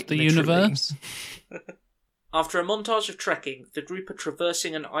 Across the literally. universe? After a montage of trekking, the group are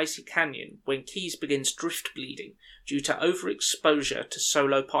traversing an icy canyon when Keyes begins drift bleeding due to overexposure to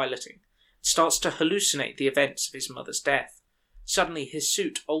solo piloting. It starts to hallucinate the events of his mother's death. Suddenly his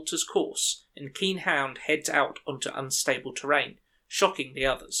suit alters course and Keen Hound heads out onto unstable terrain, shocking the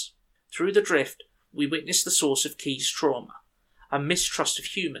others. Through the drift, we witness the source of Keyes' trauma, a mistrust of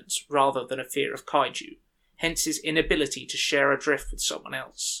humans rather than a fear of kaiju, hence his inability to share a drift with someone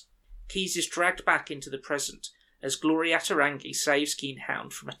else. Keyes is dragged back into the present as Glory Atarangi saves Keen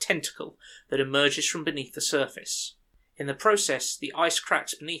Hound from a tentacle that emerges from beneath the surface. In the process, the ice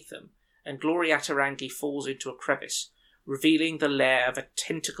cracks beneath them, and Glory Atarangi falls into a crevice, revealing the lair of a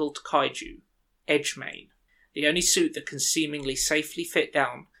tentacled kaiju, Edgemane. The only suit that can seemingly safely fit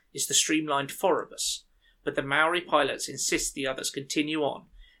down is the streamlined Foribus, but the Maori pilots insist the others continue on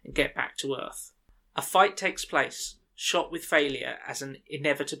and get back to Earth. A fight takes place, shot with failure as an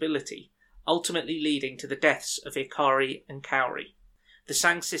inevitability, ultimately leading to the deaths of Ikari and Kaori. The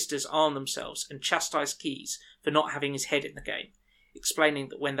Sang sisters arm themselves and chastise Keyes for not having his head in the game, explaining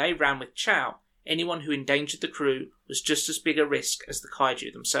that when they ran with Chow, Anyone who endangered the crew was just as big a risk as the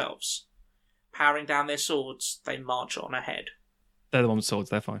kaiju themselves. Powering down their swords, they march on ahead. They're the ones with swords,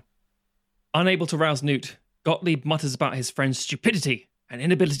 they're fine. Unable to rouse Newt, Gottlieb mutters about his friend's stupidity and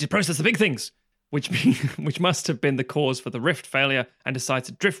inability to process the big things, which must have been the cause for the rift failure, and decides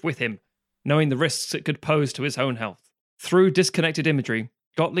to drift with him, knowing the risks it could pose to his own health. Through disconnected imagery,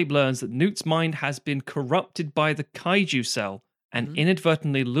 Gottlieb learns that Newt's mind has been corrupted by the kaiju cell and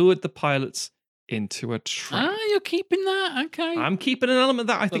inadvertently lured the pilots into a trap. Ah, you're keeping that? Okay. I'm keeping an element of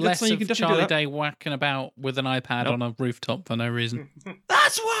that. I think that's something you can definitely Charlie do that. Day whacking about with an iPad on a rooftop for no reason.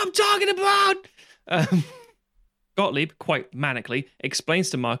 That's what I'm talking about! Gottlieb, quite manically, explains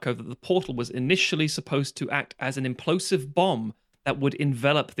to Marco that the portal was initially supposed to act as an implosive bomb that would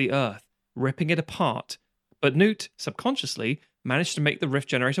envelop the Earth, ripping it apart. But Newt, subconsciously, managed to make the rift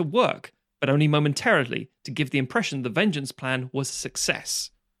generator work, but only momentarily, to give the impression the vengeance plan was a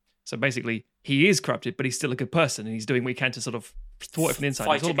success. So basically, he is corrupted, but he's still a good person, and he's doing what he can to sort of thwart it from the inside.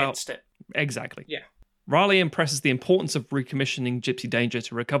 Fight It's all against about it. Exactly. Yeah. Raleigh impresses the importance of recommissioning Gypsy Danger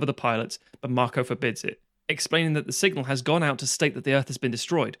to recover the pilots, but Marco forbids it, explaining that the signal has gone out to state that the Earth has been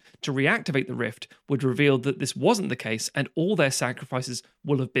destroyed. To reactivate the rift would reveal that this wasn't the case, and all their sacrifices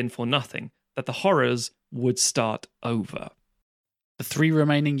will have been for nothing, that the horrors would start over. The 3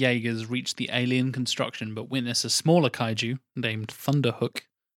 remaining Jaegers reach the alien construction, but witness a smaller kaiju named Thunderhook.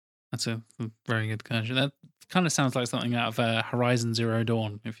 That's a very good kaiju. That kind of sounds like something out of Horizon Zero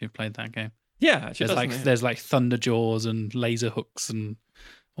Dawn, if you've played that game. Yeah, actually, There's like thunder jaws and laser hooks and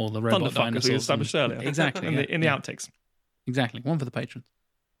all the robot Thunderfuck, as we dinosaurs. established earlier. Exactly. in the outtakes. Exactly. One for the patrons.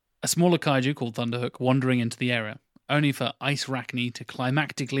 A smaller kaiju called Thunderhook wandering into the area, only for Ice Rachni to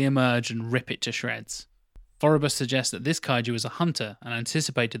climactically emerge and rip it to shreds. Forribus suggests that this kaiju is a hunter and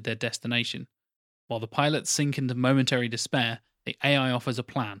anticipated their destination. While the pilots sink into momentary despair, the AI offers a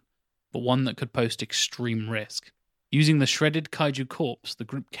plan, but one that could pose extreme risk. Using the shredded kaiju corpse, the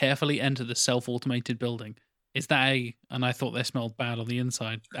group carefully enter the self-automated building. Is that and I thought they smelled bad on the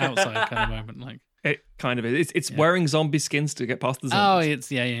outside kind of moment? Like It kind of is. It's wearing zombie skins to get past the oh, zombies.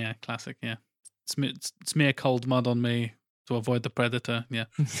 it's yeah, classic, yeah. Smear cold mud on me to avoid the predator, yeah.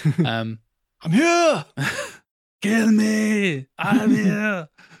 I'm here! Kill me! I'm here!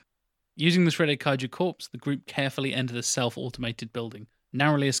 Using the shredded kaiju corpse, the group carefully enter the self-automated building,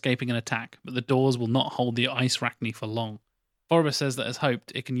 narrowly escaping an attack, but the doors will not hold the Ice Rachni for long. Forribus says that as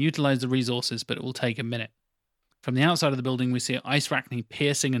hoped, it can utilize the resources, but it will take a minute. From the outside of the building, we see Ice Rachni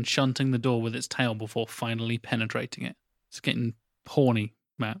piercing and shunting the door with its tail before finally penetrating it. It's getting horny,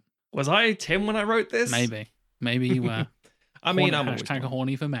 Matt. Was I Tim when I wrote this? Maybe you were. I mean, I'm always hashtag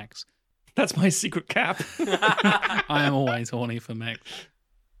horny for Max. That's my secret cap. I am always horny for Max.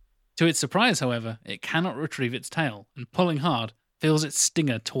 To its surprise, however, it cannot retrieve its tail, and pulling hard, feels its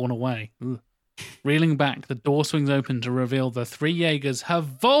stinger torn away. Ugh. Reeling back, the door swings open to reveal the 3 Jaegers have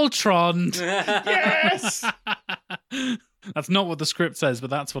Voltroned! Yes! That's not what the script says, but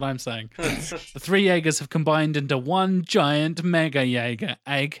that's what I'm saying. The 3 Jaegers have combined into one giant Mega Jaeger,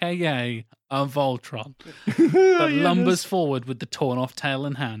 aka a Voltron, that lumbers forward with the torn off tail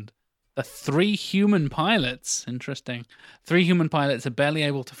in hand. The 3 human pilots, interesting. 3 human pilots are barely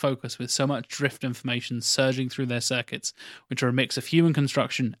able to focus with so much drift information surging through their circuits, which are a mix of human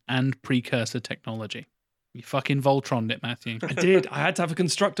construction and precursor technology. You fucking Voltroned it, Matthew. I did. I had to have a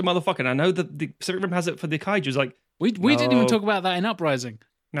constructor, motherfucker. And I know that the Pacific Rim has it for the kaijus. Like, we didn't even talk about that in Uprising.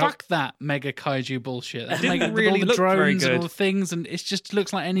 No. Fuck that mega kaiju bullshit. That didn't with really all the look very drones and all good. the things, and it just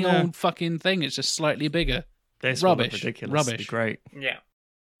looks like any Yeah. old fucking thing. It's just slightly bigger. this one looked Rubbish. ridiculous. Rubbish. It'd be great. Yeah.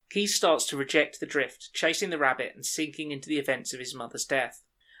 He starts to reject the drift, chasing the rabbit and sinking into the events of his mother's death.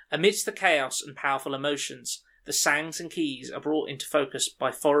 Amidst the chaos and powerful emotions, the Sangs and Keys are brought into focus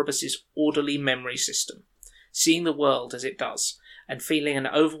by Forribus's orderly memory system, seeing the world as it does, and feeling an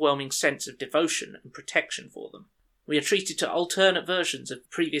overwhelming sense of devotion and protection for them. We are treated to alternate versions of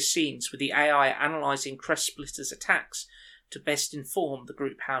previous scenes, with the AI analysing Crest Splitter's attacks to best inform the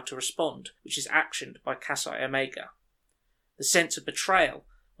group how to respond, which is actioned by Kasai Omega. The sense of betrayal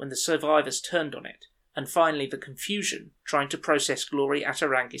when the survivors turned on it, and finally the confusion trying to process Glory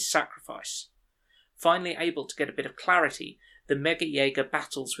Atarangi's sacrifice. Finally able to get a bit of clarity, the Mega Jaeger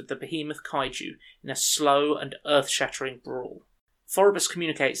battles with the behemoth kaiju in a slow and earth-shattering brawl. Forribus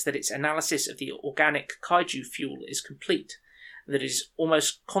communicates that its analysis of the organic kaiju fuel is complete, and that it is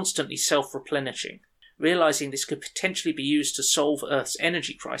almost constantly self-replenishing. Realising this could potentially be used to solve Earth's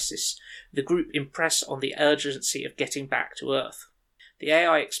energy crisis, the group impress on the urgency of getting back to Earth. The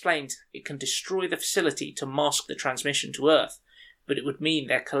AI explains it can destroy the facility to mask the transmission to Earth, but it would mean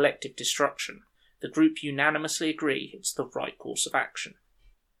their collective destruction. The group unanimously agree it's the right course of action.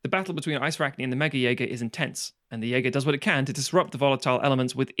 The battle between Ice Arachne and the Mega Jaeger is intense, and the Jaeger does what it can to disrupt the volatile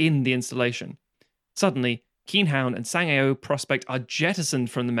elements within the installation. Suddenly, Keenhound and Sangeo Prospect are jettisoned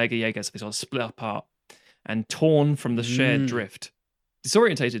from the Mega Jaeger, so they sort of split apart and torn from the shared drift.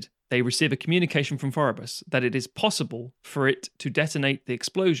 Disorientated, they receive a communication from Foribus that it is possible for it to detonate the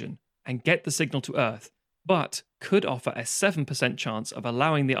explosion and get the signal to Earth, but could offer a 7% chance of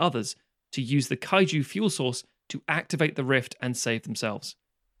allowing the others to use the kaiju fuel source to activate the rift and save themselves.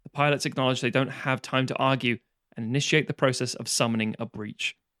 The pilots acknowledge they don't have time to argue and initiate the process of summoning a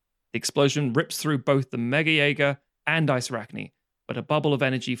breach. The explosion rips through both the Mega Jaeger and Ice Arachne, but a bubble of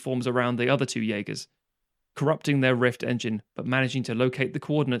energy forms around the other two Jaegers, corrupting their rift engine, but managing to locate the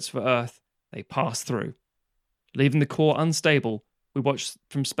coordinates for Earth. They pass through. Leaving the core unstable, we watch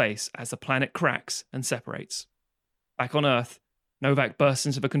from space as the planet cracks and separates. Back on Earth, Novak bursts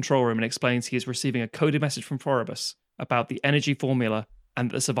into the control room and explains he is receiving a coded message from Foribus about the energy formula and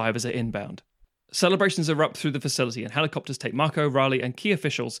that the survivors are inbound. Celebrations erupt through the facility and helicopters take Marco, Raleigh, and key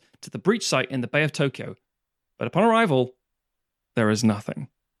officials to the breach site in the Bay of Tokyo. But upon arrival, there is nothing.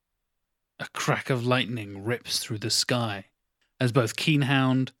 A crack of lightning rips through the sky as both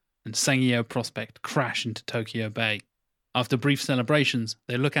Keenhound and Sangyo Prospect crash into Tokyo Bay. After brief celebrations,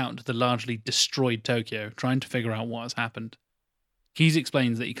 they look out into the largely destroyed Tokyo, trying to figure out what has happened. Keyes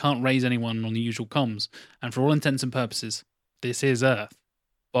explains that he can't raise anyone on the usual comms, and for all intents and purposes, this is Earth.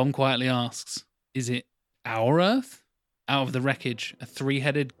 Bomb quietly asks, is it our Earth? Out of the wreckage, a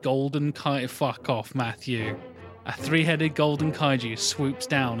three-headed golden kaiju... Fuck off, Matthew. A three-headed golden kaiju swoops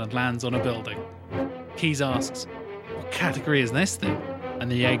down and lands on a building. Keyes asks, what category is this thing?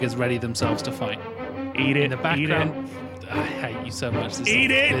 And the Jaegers ready themselves to fight. Eat it. In the background... Eat it. I hate you so much.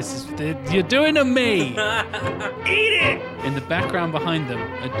 Eat it! You're doing to me! Eat it! In the background behind them,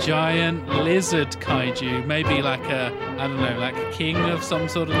 a giant lizard kaiju, maybe like like a king of some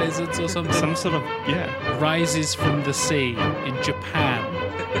sort of lizards or something. Some sort of, yeah. Rises from the sea in Japan.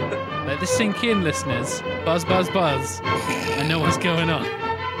 Let this sink in, listeners. Buzz, buzz, buzz. I know what's going on.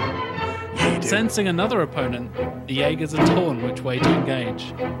 Sensing another opponent, the Jaegers are torn which way to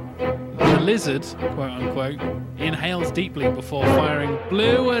engage. The lizard, quote-unquote, inhales deeply before firing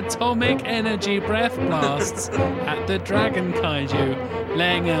blue atomic energy breath blasts at the dragon kaiju,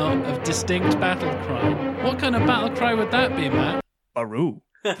 laying out a distinct battle cry. What kind of battle cry would that be, Matt? Aru.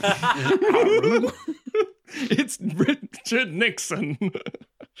 Aru. It's Richard Nixon.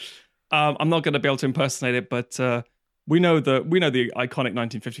 I'm not going to be able to impersonate it, but we know the iconic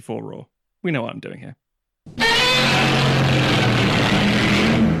 1954 roar. We know what I'm doing here.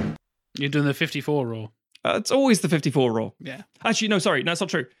 You're doing the 54 roar. It's always the 54 roar. Yeah. Actually, no, sorry. No, it's not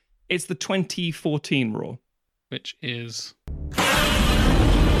true. It's the 2014 roar. Which is...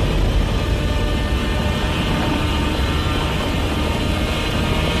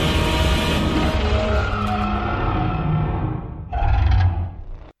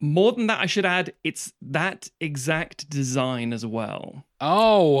 More than that, I should add, it's that exact design as well.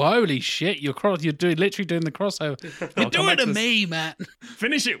 Oh, holy shit! You're literally doing the crossover. You're doing it to me, Matt.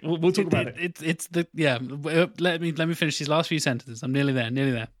 Finish it. We'll talk about it. It's the yeah. Let me finish these last few sentences. I'm nearly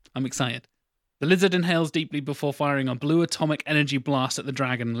there. I'm excited. The lizard inhales deeply before firing a blue atomic energy blast at the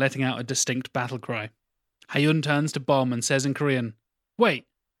dragon, letting out a distinct battle cry. Hayun turns to Bomb and says in Korean, "Wait,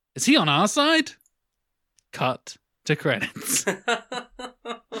 is he on our side?" Cut to credits.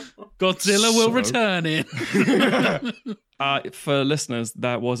 Godzilla will return in. For listeners,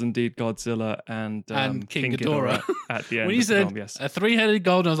 that was indeed Godzilla and King Ghidorah at the end. When you said film, yes. a three-headed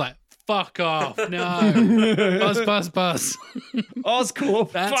golden, I was like, "Fuck off! No, buzz."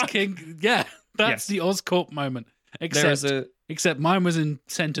 Oscorp. That's fuck. King. Yeah, that's the Oscorp moment. Except mine was in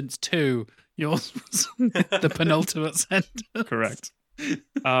sentence 2. Yours was the penultimate sentence. Correct.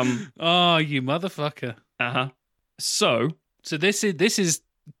 Oh, you motherfucker. So this is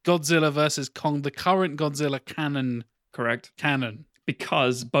Godzilla versus Kong, the current Godzilla canon. Correct. Canon.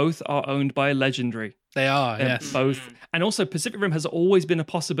 Because both are owned by Legendary. They are, They're yes. both. And also Pacific Rim has always been a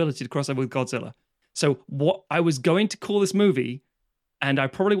possibility to cross over with Godzilla. So what I was going to call this movie, and I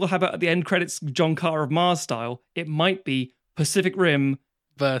probably will have it at the end credits John Carter of Mars style, it might be Pacific Rim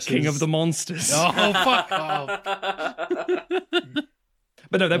versus King of the Monsters. Oh, fuck off.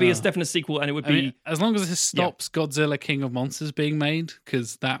 But no, that'd be a definite sequel, and it would be... as long as this stops Godzilla King of Monsters being made,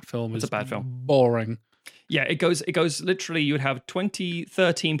 because that film is a bad film. Boring. Yeah, it goes literally, you would have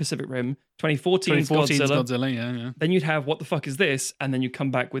 2013 Pacific Rim, 2014's Godzilla. Yeah. Then you'd have What the Fuck Is This? And then you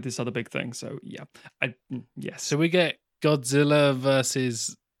come back with this other big thing. So, yeah. Yes. So we get Godzilla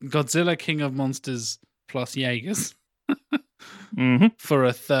versus Godzilla King of Monsters plus Jaegers for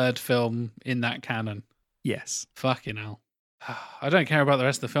a third film in that canon. Yes. Fucking hell. I don't care about the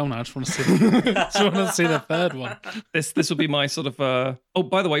rest of the film now. I just want to see, the third one. This will be my sort of. Oh,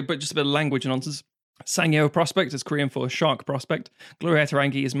 by the way, but just a bit of language nonsense. Sangyo Prospect is Korean for Shark Prospect. Glory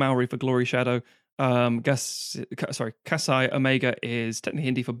Hatarangi is Maori for Glory Shadow. Kasai Omega is technically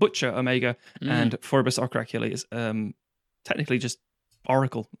Hindi for Butcher Omega, and Foribus Oraculi is technically just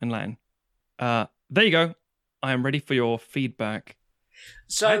Oracle in Latin. There you go. I am ready for your feedback.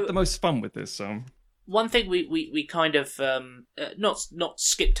 So I had the most fun with this. So one thing we kind of not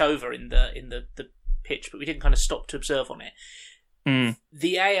skipped over in the pitch, but we didn't kind of stop to observe on it.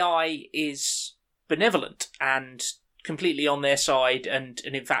 The AI is benevolent and completely on their side, and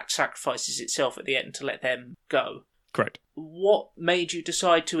in fact sacrifices itself at the end to let them go. Correct. What made you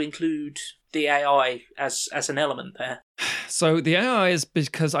decide to include the AI as an element there? So the AI is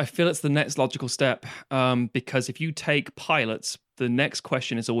because I feel it's the next logical step. Because if you take pilots, the next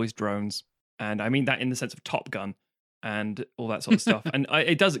question is always drones, and I mean that in the sense of Top Gun and all that sort of stuff. And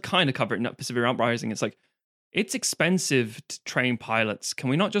it does kind of cover it in Pacific Uprising. It's like, it's expensive to train pilots. Can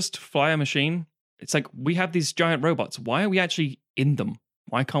we not just fly a machine? It's like, we have these giant robots. Why are we actually in them?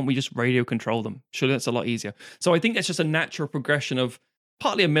 Why can't we just radio control them? Surely that's a lot easier. So I think that's just a natural progression of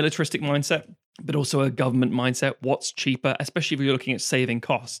partly a militaristic mindset, but also a government mindset. What's cheaper, especially if you're looking at saving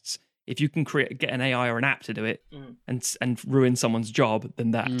costs? If you can get an AI or an app to do it and ruin someone's job,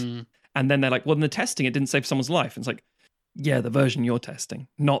 then that. And then they're like, well, in the testing, it didn't save someone's life. And it's like, yeah, the version you're testing,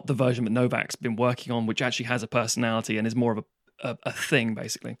 not the version that Novak's been working on, which actually has a personality and is more of a thing,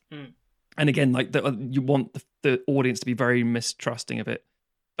 basically. And again, like you want the audience to be very mistrusting of it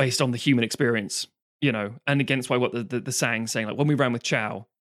based on the human experience, you know. And again, it's why what the Sang's saying, like, when we ran with Chow,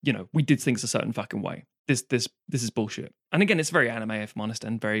 you know, we did things a certain fucking way. This is bullshit. And again, it's very anime, if I'm honest,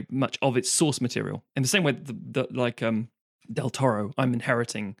 and very much of its source material. In the same way that Del Toro, I'm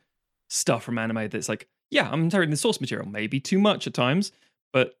inheriting stuff from anime that's like, yeah, I'm inheriting the source material, maybe too much at times,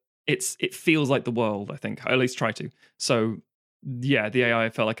 but it feels like the world, I think. I at least try to. So yeah, the AI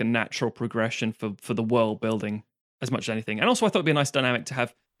felt like a natural progression for the world building as much as anything. And also I thought it'd be a nice dynamic to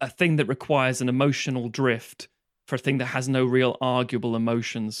have a thing that requires an emotional drift for a thing that has no real arguable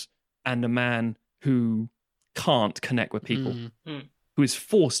emotions, and a man who can't connect with people, who is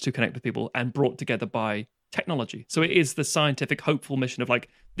forced to connect with people and brought together by technology. So it is the scientific, hopeful mission of like,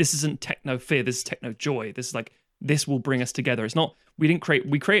 this isn't techno fear, this is techno joy. This is like, this will bring us together. It's not, we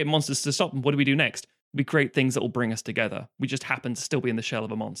created monsters to stop them. What do we do next? We create things that will bring us together. We just happen to still be in the shell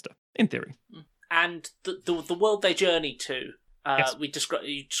of a monster, in theory. And the world they journey to, Yes. you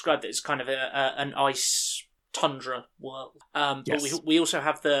described it as kind of an ice tundra world. Yes. But we also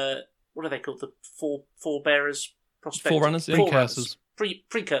have what are they called? The forebearers, prospective Forerunners, yeah. Precursors.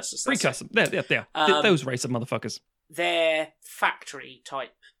 Precursors. Precursor. There. Those race of motherfuckers. Their factory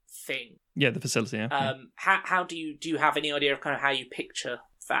type thing. Yeah, the facility, yeah. How do you have any idea of kind of how you picture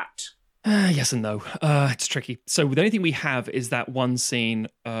that? Yes and no. It's tricky. So the only thing we have is that one scene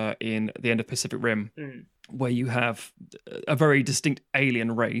in the end of Pacific Rim where you have a very distinct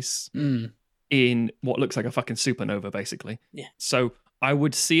alien race in what looks like a fucking supernova, basically. Yeah. So I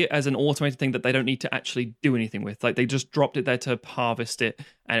would see it as an automated thing that they don't need to actually do anything with. Like, they just dropped it there to harvest it,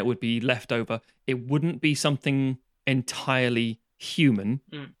 and it would be left over. It wouldn't be something entirely human.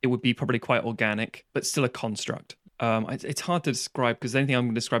 It would be probably quite organic, but still a construct. It's hard to describe, because anything I'm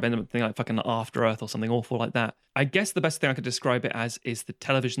going to describe ends up being like fucking After Earth or something awful like that. I guess the best thing I could describe it as is the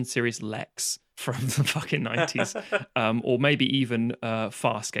television series Lex from the fucking 90s. Or maybe even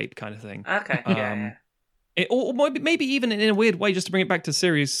Farscape kind of thing. Okay, yeah. Or maybe even in a weird way, just to bring it back to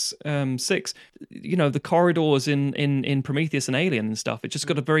Series 6, you know, the corridors in Prometheus and Alien and stuff. It just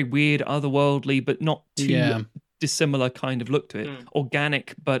got a very weird, otherworldly, but not too dissimilar kind of look to it.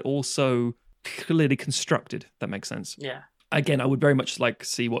 Organic, but also clearly constructed. That makes sense. Yeah. Again, I would very much like to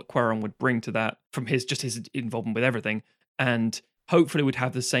see what Quaron would bring to that from his involvement with everything, and hopefully would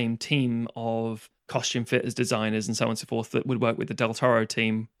have the same team of costume fitters, designers, and so on and so forth that would work with the Del Toro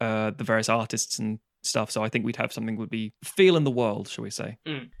team, the various artists and stuff. So I think we'd have something would be feel in the world, shall we say,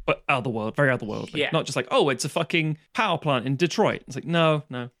 but very otherworldly. Not just like, oh, it's a fucking power plant in Detroit. It's like, no.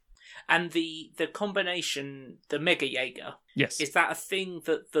 And the combination, the Mega Jaeger, yes, is that a thing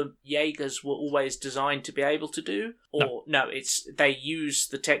that the Jaegers were always designed to be able to do? Or no, it's they use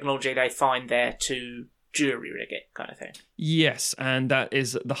the technology they find there to jury rig it, kind of thing? Yes, and that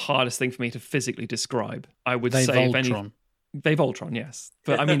is the hardest thing for me to physically describe. I would say Voltron. They Voltron, yes.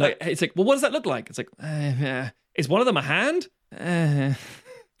 But I mean, like, it's like, well, what does that look like? It's like, is one of them a hand?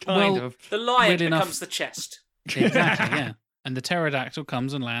 Kind of. The lion becomes the chest. Exactly, yeah. And the pterodactyl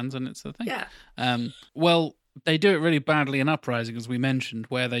comes and lands, and it's the thing. Yeah. Well, They do it really badly in Uprising, as we mentioned,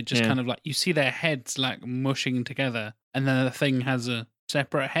 where they just kind of like, you see their heads like mushing together, and then the thing has a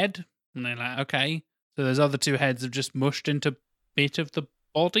separate head, and they're like, okay, so those other two heads have just mushed into bit of the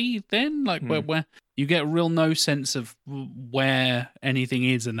body then? Like, where you get real no sense of where anything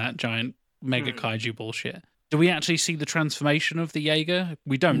is in that giant mega kaiju bullshit. Do we actually see the transformation of the Jaeger?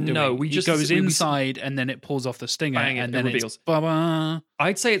 We don't, do no, we? just goes inside and then it pulls off the stinger and then reveals. It's ba-ba.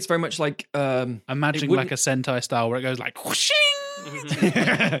 I'd say it's very much like imagine like a Sentai style where it goes like whooshing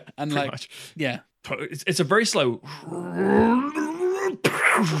and like much. Yeah. It's a very slow, and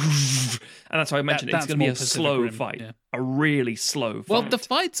that's why I mentioned it's going to be a slow fight, a really slow fight. Well, the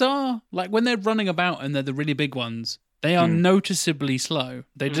fights are like when they're running about and they're the really big ones. They are noticeably slow.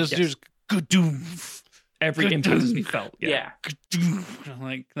 They just every impact has been felt. Yeah.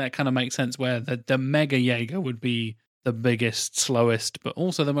 Like that kind of makes sense where the Mega Jaeger would be the biggest, slowest, but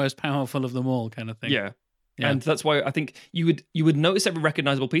also the most powerful of them all kind of thing. Yeah. And that's why I think you would notice every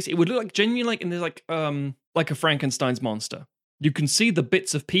recognizable piece. It would look like genuinely like in there's like a Frankenstein's monster. You can see the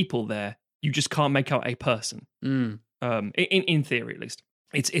bits of people there. You just can't make out a person. In theory, at least.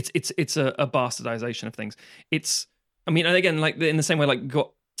 It's a bastardization of things. I mean, and again, like in the same way, like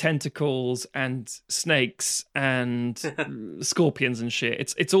got tentacles and snakes and scorpions and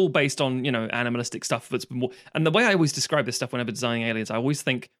shit. It's all based on, animalistic stuff that's been more. And the way I always describe this stuff whenever designing aliens, I always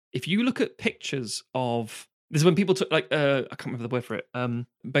think if you look at pictures of this is when people took like I can't remember the word for it,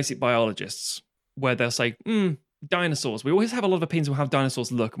 basic biologists, where they'll say, dinosaurs. We always have a lot of opinions on how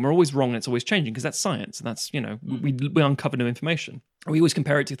dinosaurs look, and we're always wrong, and it's always changing because that's science, and that's we uncover new information. We always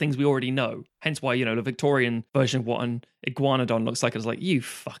compare it to things we already know. Hence why the Victorian version of what an iguanodon looks like is like, you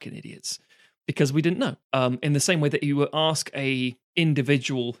fucking idiots, because we didn't know. In the same way that you would ask a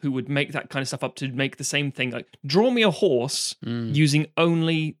individual who would make that kind of stuff up to make the same thing, like draw me a horse using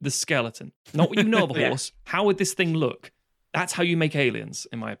only the skeleton, not what you know of a horse. How would this thing look? That's how you make aliens,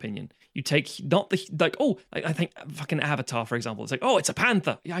 in my opinion. You take not the I think fucking Avatar, for example. It's like, oh, it's a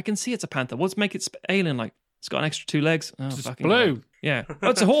panther. Yeah, I can see it's a panther. What's make it alien like? It's got an extra 2 legs. Oh, it's fucking blue. God. Yeah. Oh,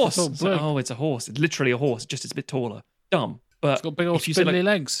 it's a horse. It's all it's a horse. It's literally a horse. Just it's a bit taller. Dumb. But it's got big old spindly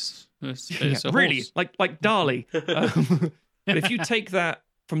legs. It's a really horse. like Dali. But if you take that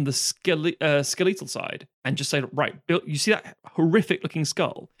from the skeletal side and just say, right, you see that horrific looking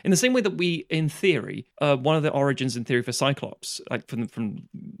skull, in the same way that we, in theory, one of the origins in theory for Cyclops, like from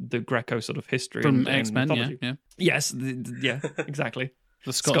the Greco sort of history from X-Men, yeah. Yes, exactly.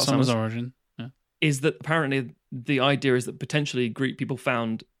 The Scott Summers origin. Is that apparently the idea is that potentially Greek people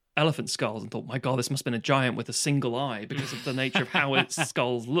found elephant skulls and thought, my God, this must have been a giant with a single eye because of the nature of how its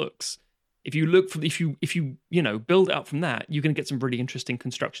skull looks. If you look if you build it up from that, you can get some really interesting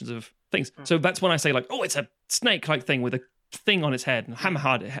constructions of things. So that's when I say like, oh, it's a snake-like thing with a thing on its head and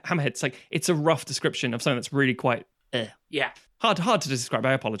hammerhead. It's like it's a rough description of something that's really quite hard to describe.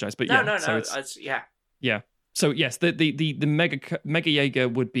 I apologize, but no. Yeah. So yes, the Mega Jaeger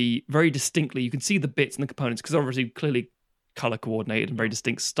would be very distinctly. You can see the bits and the components because obviously clearly color coordinated and very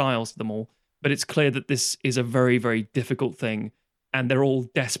distinct styles to them all. But it's clear that this is a very, very difficult thing, and they're all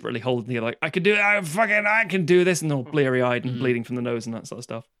desperately holding together. Like I can do this, and they're all bleary eyed and bleeding from the nose and that sort of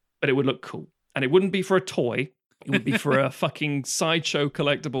stuff. But it would look cool, and it wouldn't be for a toy. It would be for a fucking Sideshow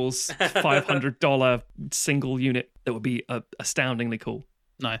Collectibles $500 single unit. That would be astoundingly cool.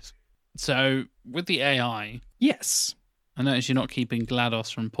 Nice. So, with the AI... Yes. I notice you're not keeping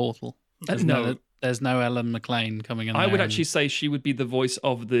GLaDOS from Portal. No. There's no Ellen McLean coming in there. I would actually say she would be the voice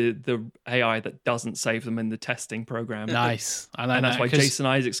of the AI that doesn't save them in the testing program. Nice. And that's why Jason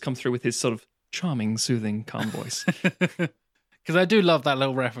Isaacs come through with his sort of charming, soothing, calm voice. Because I do love that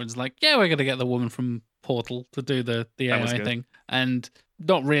little reference. Like, yeah, we're going to get the woman from Portal to do the AI thing. And...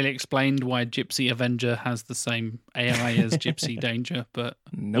 not really explained why Gypsy Avenger has the same AI as Gypsy Danger, but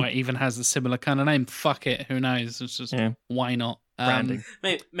why it even has a similar kind of name. Fuck it, who knows? It's just why not? Branding.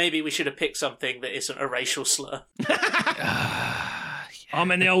 Maybe we should have picked something that isn't a racial slur.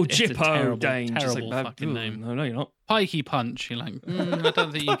 I'm in the old Gyppo Danger. Terrible like, fucking name. No, you're not. Pikey Punch. You're like, I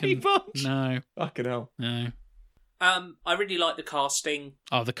don't think you can. Pikey Punch. No. Fucking hell. No. I really like the casting.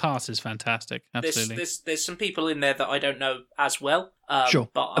 Oh, the cast is fantastic. Absolutely. There's some people in there that I don't know as well. Sure,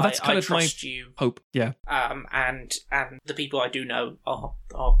 but that's kind of trust my you. Hope. Yeah. And the people I do know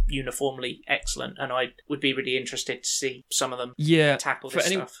are uniformly excellent, and I would be really interested to see some of them. Tackle this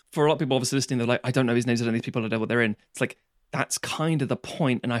stuff. For a lot of people obviously listening, they're like, I don't know these names. I don't know these people. I don't know what they're in. It's like that's kind of the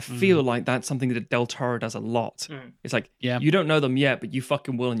point, and I feel like that's something that Del Toro does a lot. It's like, you don't know them yet, but you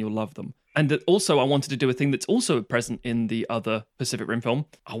fucking will, and you'll love them. And that also I wanted to do a thing that's also present in the other Pacific Rim film.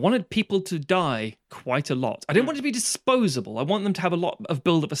 I wanted people to die quite a lot. I didn't want it to be disposable. I want them to have a lot of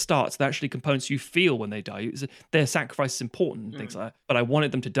build at the start, so they're actually components you feel when they die. Their sacrifice is important and things like that. But I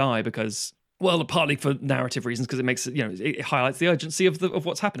wanted them to die because, well, partly for narrative reasons, because it makes it, it highlights the urgency of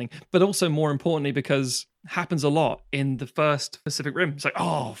what's happening. But also more importantly, because it happens a lot in the first Pacific Rim. It's like,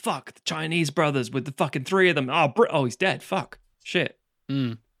 oh fuck, the Chinese brothers with the fucking 3 of them. Oh, he's dead. Fuck. Shit.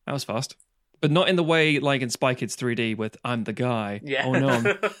 That was fast. But not in the way like in Spy Kids 3D with I'm the guy. Yeah. Oh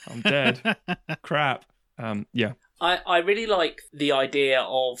no, I'm dead. Crap. Yeah. I really like the idea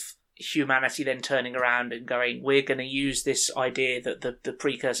of humanity then turning around and going, we're going to use this idea that the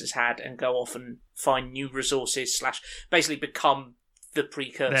precursors had and go off and find new resources / basically become the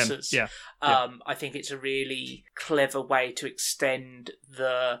precursors. Yeah. I think it's a really clever way to extend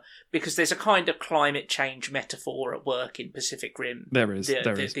because there's a kind of climate change metaphor at work in Pacific Rim. There is.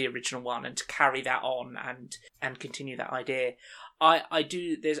 The original one, and to carry that on and continue that idea. I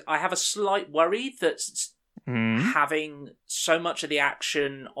have a slight worry that having so much of the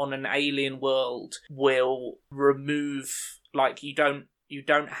action on an alien world will remove, like, you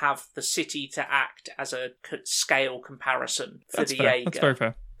don't have the city to act as a scale comparison for That's the fair. Jaeger. That's very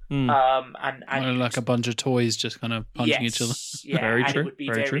fair. And like a bunch of toys just kind of punching each other. Yeah, Very and true, it would be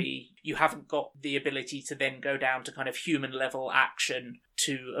very true. you haven't got the ability to then go down to kind of human level action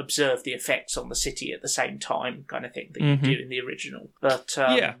to observe the effects on the city at the same time, kind of thing that you do in the original. But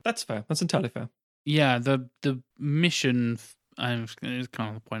yeah, that's fair. That's entirely fair. Yeah, the mission is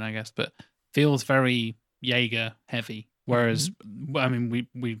kind of the point, I guess, but feels very Jaeger heavy. Whereas, I mean,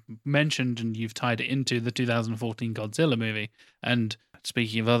 we mentioned and you've tied it into the 2014 Godzilla movie. And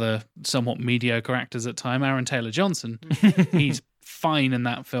speaking of other somewhat mediocre actors at time, Aaron Taylor-Johnson, he's fine in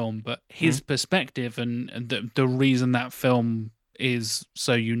that film, but his perspective and the reason that film is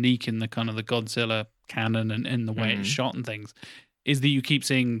so unique in the kind of the Godzilla canon and in the way it's shot and things is that you keep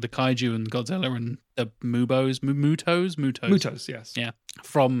seeing the kaiju and Godzilla and the Mutos, yes. Yeah,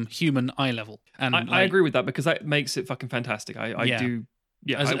 from human eye level. And I agree with that because that makes it fucking fantastic. I do.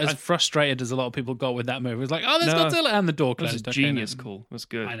 Yeah, as frustrated as a lot of people got with that movie, it was like, oh, there's Godzilla, and the door It was closed. genius, cool. It was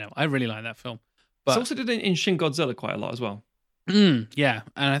good. I know, I really like that film. But It's also did in Shin Godzilla quite a lot as well. Yeah,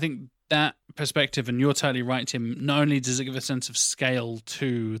 and I think that perspective, and you're totally right, Tim, not only does it give a sense of scale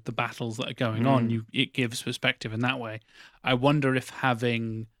to the battles that are going on, it gives perspective in that way. I wonder if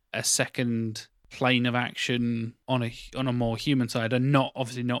having a second plane of action on a more human side, and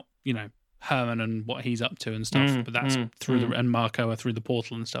obviously not Herman and what he's up to and stuff, but that's through and Marco through the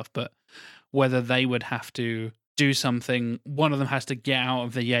portal and stuff, but whether they would have to do something, one of them has to get out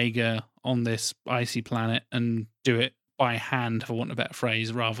of the Jaeger on this icy planet and do it by hand, for want of a better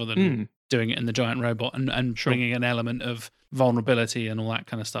phrase, rather than doing it in the giant robot and bringing an element of vulnerability and all that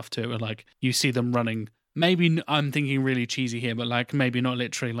kind of stuff to it. Where, like, you see them running, maybe I'm thinking really cheesy here, but like maybe not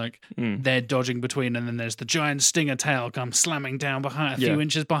literally, like they're dodging between and then there's the giant stinger tail come slamming down behind a few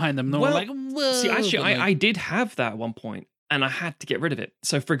inches behind them. And they're all like, whoa. See, actually, I did have that at one point. And I had to get rid of it.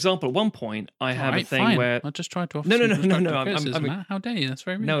 So, for example, at one point, I have a thing where I just tried to offer No. How dare you? That's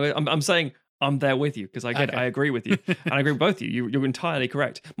very rude. No, I'm saying I'm there with you because I agree with you, and I agree with both of you. You're entirely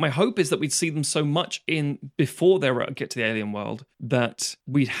correct. My hope is that we'd see them so much before they get to the alien world that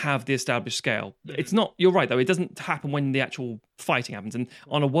we'd have the established scale. It's not. You're right though. It doesn't happen when the actual fighting happens. And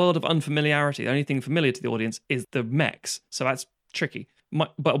on a world of unfamiliarity, the only thing familiar to the audience is the mechs. So that's tricky.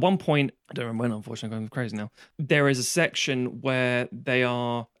 But at one point, I don't remember when, unfortunately, I'm going crazy now. There is a section where they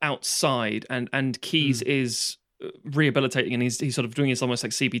are outside and Keyes is rehabilitating and he's sort of doing this almost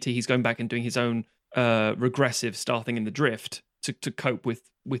like CBT. He's going back and doing his own regressive style thing in the drift to cope with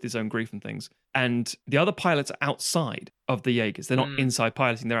his own grief and things. And the other pilots are outside of the Jaegers. They're not inside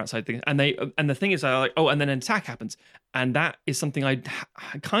piloting, they're outside things. And the thing is, like, and then an attack happens. And that is something I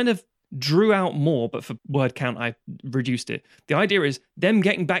kind of drew out more, but for word count, I reduced it. The idea is them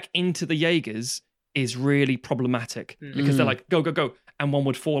getting back into the Jaegers is really problematic because they're like, go, go, go. And one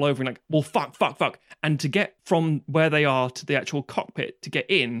would fall over and like, well, fuck. And to get from where they are to the actual cockpit to get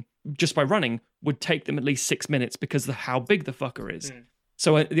in just by running would take them at least 6 minutes because of how big the fucker is.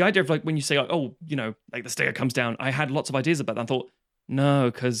 So the idea of like when you say, like, oh, like the stinger comes down, I had lots of ideas about that. I thought, no,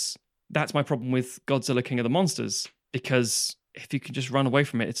 because that's my problem with Godzilla King of the Monsters, because if you can just run away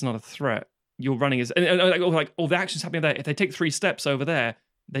from it, it's not a threat. You're running as like all the action's happening there. If they take 3 steps over there,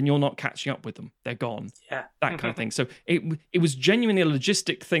 then you're not catching up with them. They're gone. Yeah, that kind of thing. So it was genuinely a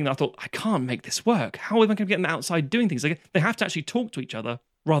logistic thing that I thought, I can't make this work. How am I going to get them outside doing things? Like, they have to actually talk to each other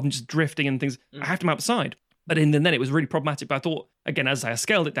rather than just drifting and things. I have them outside. But then it was really problematic. But I thought, again, as I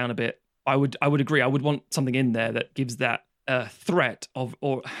scaled it down a bit, I would agree. I would want something in there that gives that threat of,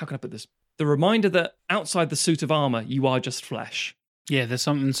 or how can I put this? the reminder that outside the suit of armor, you are just flesh. Yeah, there's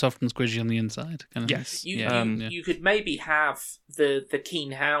something soft and squishy on the inside. Kind of Yes. thing. You could maybe have the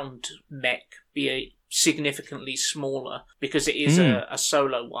Keen Hound mech be significantly smaller because it is a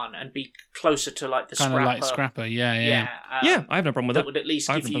solo one and be closer to like the kind Scrapper. of like Scrapper, yeah. Yeah, I have no problem with that. That would at least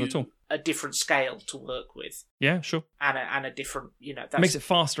I give haven't done you it at all. a different scale to work with Yeah, sure. and a different, that's, Makes it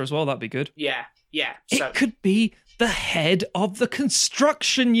faster as well. That'd be good. yeah. So It could be the head of the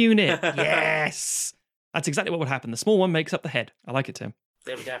construction unit. Yes. That's exactly what would happen. The small one makes up the head. I like it, Tim.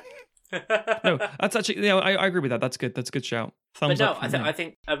 there we go. No, that's actually, I agree with that. That's good. That's a good shout. Thumbs But no, up. I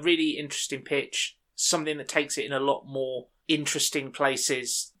think a really interesting pitch, something that takes it in a lot more interesting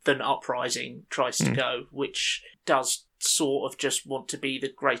places than Uprising tries to go, which does sort of just want to be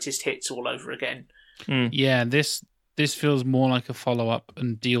the greatest hits all over again. Yeah, this feels more like a follow-up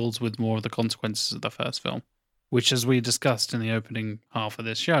and deals with more of the consequences of the first film, which, as we discussed in the opening half of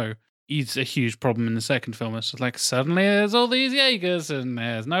this show, is a huge problem in the second film. It's just like, suddenly there's all these Jaegers and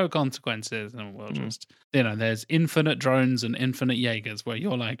there's no consequences, and we'll just, there's infinite drones and infinite Jaegers, where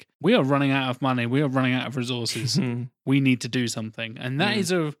you're like, we are running out of money, we are running out of resources, we need to do something. And that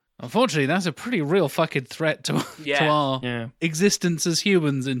is unfortunately, that's a pretty real fucking threat to our existence as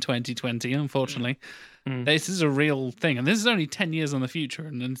humans in 2020, unfortunately. This is a real thing. And this is only 10 years on the future.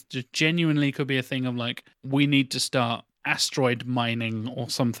 And then just genuinely could be a thing of like, we need to start asteroid mining or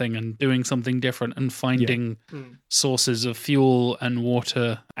something and doing something different and finding sources of fuel and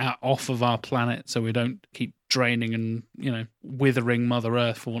water off of our planet so we don't keep draining and, withering Mother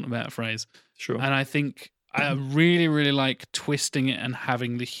Earth, for want of a better phrase. Sure. And I think I really, really like twisting it and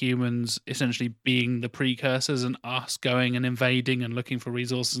having the humans essentially being the precursors and us going and invading and looking for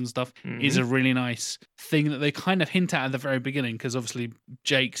resources and stuff is a really nice thing that they kind of hint at the very beginning, because obviously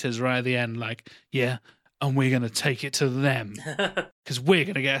Jake says right at the end, like, yeah, and we're going to take it to them because we're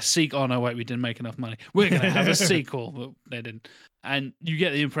going to get a sequel. Oh, no, wait, we didn't make enough money. We're going to have a sequel, but they didn't. And you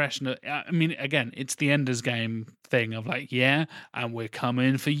get the impression that, I mean, again, it's the Ender's Game thing of like, yeah, and we're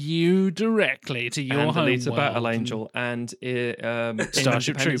coming for you directly to your home Alita world. Battle Angel and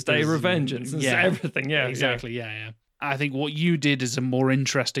Starship Independence Day Troopers. Revengeance and Yeah. everything. Yeah, Exactly, yeah. I think what you did is a more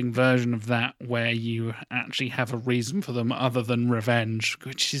interesting version of that, where you actually have a reason for them other than revenge,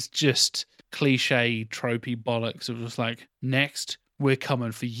 which is just cliche, tropey bollocks of just like, next, we're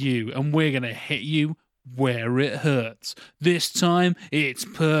coming for you, and we're going to hit you where it hurts. This time, it's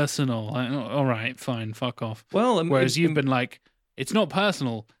personal. Like, all right, fine, fuck off. Well, whereas you've been like, it's not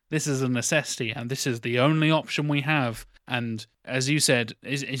personal. This is a necessity, and this is the only option we have. And as you said,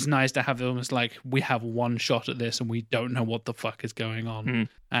 it's nice to have almost like, we have one shot at this, and we don't know what the fuck is going on.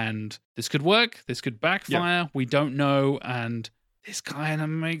 And this could work. This could backfire. We don't know. And this kind of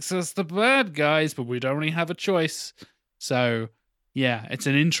makes us the bad guys, but we don't really have a choice. So yeah, it's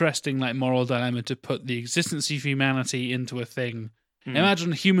an interesting like moral dilemma to put the existence of humanity into a thing.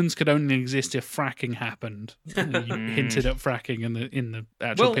 Imagine humans could only exist if fracking happened. You hinted at fracking in the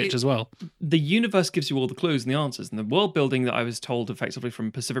actual pitch as well. The universe gives you all the clues and the answers, and the world building that I was told effectively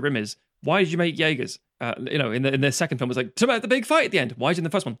from Pacific Rim is, why did you make Jaegers? In the second film was like, to about the big fight at the end. Why did you in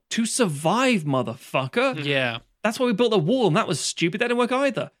the first one? To survive, motherfucker. Yeah. That's why we built a wall, and that was stupid. That didn't work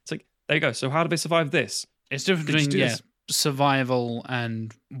either. It's like, there you go. So how do they survive this? It's different between survival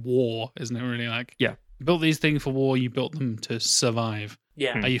and war, isn't it? Really, like, yeah, you built these things for war. You built them to survive.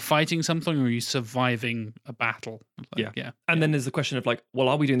 Yeah. Are you fighting something, or are you surviving a battle? Like, yeah. And then there's the question of like, well,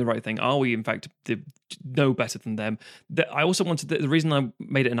 are we doing the right thing? Are we in fact no better than them? I also wanted the reason I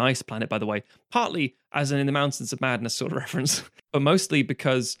made it an ice planet, by the way, partly as in the Mountains of Madness sort of reference, but mostly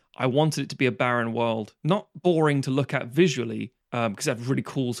because I wanted it to be a barren world, not boring to look at visually. Because they have really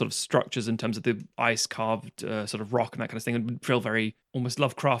cool sort of structures in terms of the ice carved sort of rock and that kind of thing, and feel very almost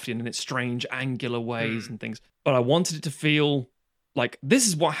Lovecraftian in its strange angular ways and things. But I wanted it to feel like this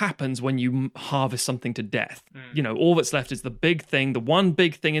is what happens when you harvest something to death. All that's left is the big thing, the one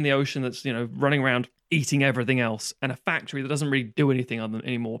big thing in the ocean that's running around eating everything else, and a factory that doesn't really do anything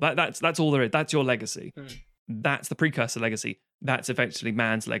anymore. That's all there is. That's your legacy. That's the precursor legacy. That's effectively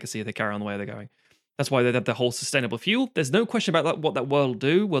man's legacy if they carry on the way they're going. That's why they have the whole sustainable fuel. There's no question about what that world will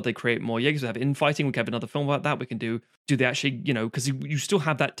do. Will they create more Jaegers? We have infighting. We can have another film about that. We can do they actually, because you still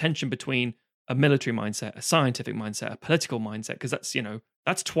have that tension between a military mindset, a scientific mindset, a political mindset, because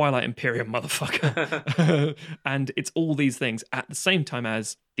that's Twilight Imperium, motherfucker. And it's all these things at the same time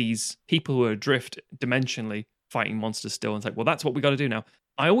as these people who are adrift dimensionally fighting monsters still. And it's like, well, that's what we got to do now.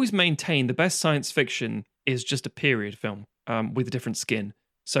 I always maintain the best science fiction is just a period film with a different skin.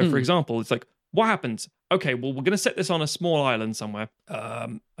 So, for example, it's like, what happens? Okay, well, we're going to set this on a small island somewhere.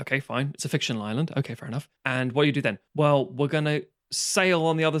 Okay, fine. It's a fictional island. Okay, fair enough. And what do you do then? Well, we're going to sail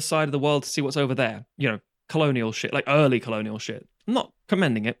on the other side of the world to see what's over there. Colonial shit, like early colonial shit. I'm not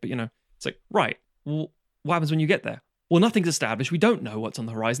commending it, but it's like, right, well, what happens when you get there? Well, nothing's established. We don't know what's on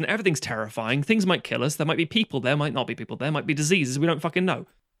the horizon. Everything's terrifying. Things might kill us. There might be people there, might not be people there, might be diseases. We don't fucking know.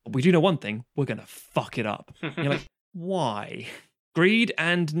 But we do know one thing. We're going to fuck it up. You're like, why? Greed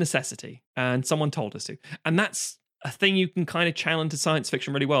and necessity. And someone told us to. And that's a thing you can kind of channel into science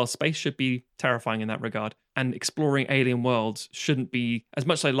fiction really well. Space should be terrifying in that regard. And exploring alien worlds shouldn't be, as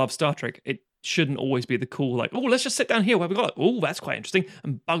much as I love Star Trek, it shouldn't always be the cool, like, oh, let's just sit down here where we got it. Oh, that's quite interesting.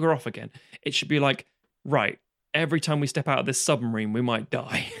 And bugger off again. It should be like, right, every time we step out of this submarine, we might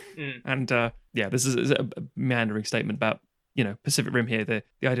die. And this is a meandering statement about, Pacific Rim here. The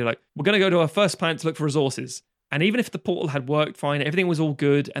idea like, we're going to go to our first planet to look for resources. And even if the portal had worked fine, everything was all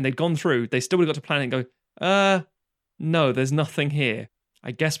good, and they'd gone through, they still would have got to planet and go, no, there's nothing here.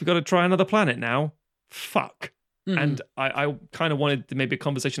 I guess we got to try another planet now. Fuck. And I kind of wanted to maybe a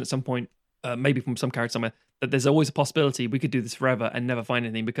conversation at some point, maybe from some character somewhere, that there's always a possibility we could do this forever and never find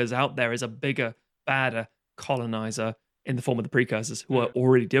anything, because out there is a bigger, badder colonizer in the form of the precursors who are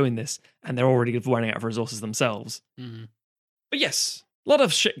already doing this, and they're already running out of resources themselves. But yes, a lot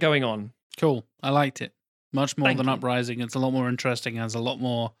of shit going on. Cool. I liked it. Much more than Uprising. It's a lot more interesting, has a lot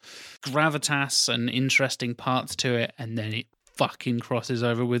more gravitas and interesting parts to it, and then it fucking crosses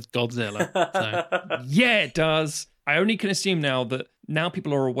over with Godzilla. So. Yeah, it does. I only can assume now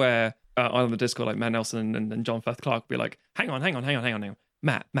people are aware on the Discord, like Matt Nelson and John Firth Clark will be like, hang on.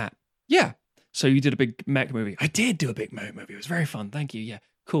 Matt. Yeah. So you did a big mech movie. I did do a big mech movie. It was very fun. Thank you. Yeah.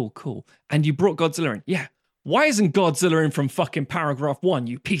 Cool. And you brought Godzilla in. Yeah. Why isn't Godzilla in from fucking paragraph 1,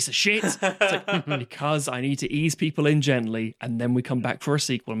 you piece of shit? It's like, because I need to ease people in gently, and then we come back for a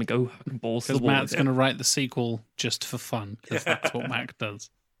sequel and we go balls to the wall. Because Matt's going to write the sequel just for fun, because that's what Matt does.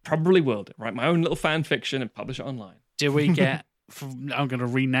 Probably will do. Write my own little fan fiction and publish it online. Do we get, I'm going to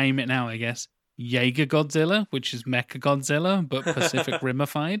rename it now, I guess, Jaeger Godzilla, which is Mecha Godzilla, but Pacific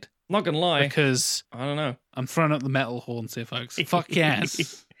Rimified? Not going to lie. Because, I don't know. I'm throwing up the metal horns here, folks. Fuck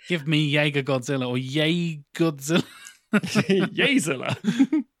yes. Give me Jaeger Godzilla or Yay Godzilla. Yayzilla.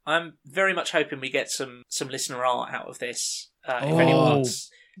 I'm very much hoping we get some listener art out of this. If anyone's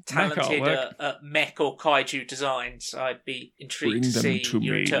talented at mech or kaiju designs, I'd be intrigued to see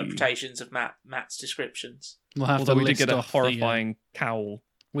your interpretations of Matt's descriptions. We'll have Although we did get a horrifying cowl.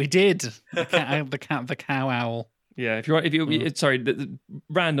 We did. The cow owl. Yeah, if you sorry, the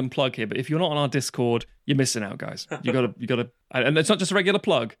random plug here, but if you're not on our Discord, you're missing out, guys. You gotta, and it's not just a regular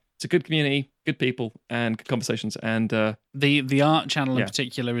plug. It's a good community, good people, and good conversations. And the art channel in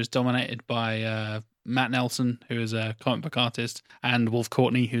particular is dominated by Matt Nelson, who is a comic book artist, and Wolf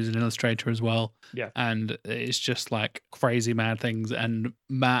Courtney, who's an illustrator as well. Yeah, and it's just like crazy mad things. And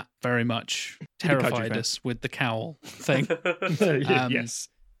Matt very much terrified us with the cowl thing. Yes.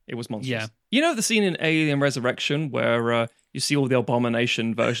 It was monstrous. Yeah. You know the scene in Alien Resurrection where you see all the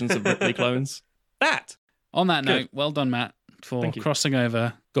Abomination versions of Ripley clones? That. On that note, well done, Matt, for crossing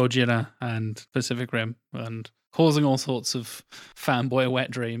over Godzilla and Pacific Rim and causing all sorts of fanboy wet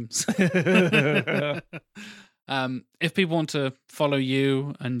dreams. If people want to follow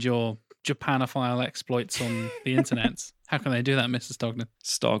you and your Japanophile exploits on the internet, how can they do that, Mr. Stognan?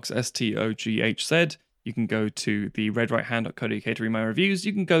 Stogs, STOGH. You can go to the redrighthand.co.uk to read my reviews.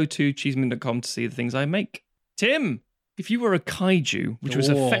 You can go to cheeseman.com to see the things I make. Tim, if you were a kaiju, which was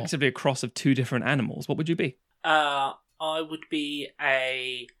effectively a cross of two different animals, what would you be? I would be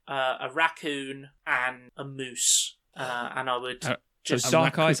a raccoon and a moose, and I would just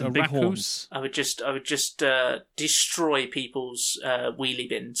dark eyes and big horns. I would just destroy people's wheelie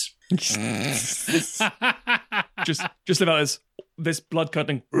bins. just about this blood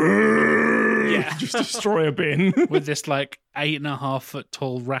cutting. Yeah, just destroy a bin with this like 8.5 foot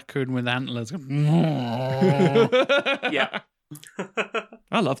tall raccoon with antlers. Yeah,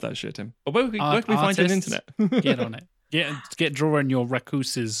 I love that shit, Tim. Where can we find it on the internet? Get on it. Get drawing your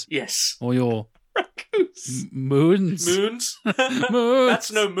raccooses. Yes, or your raccoons. Moons. Moons. That's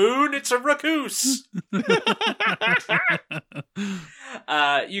no moon. It's a raccoose. You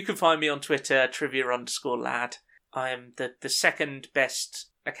can find me on Twitter, trivia_lad. I am the second best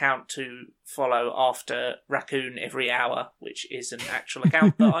account to follow after Raccoon Every Hour, which is an actual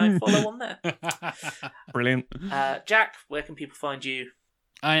account that I follow on there. Brilliant. Jack, where can people find you?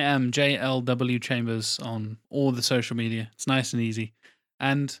 I am JLW Chambers on all the social media. It's nice and easy.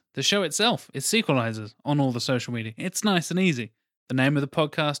 And the show itself is Sequelizers on all the social media. It's nice and easy. The name of the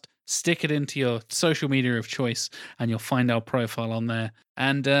podcast, stick it into your social media of choice, and you'll find our profile on there.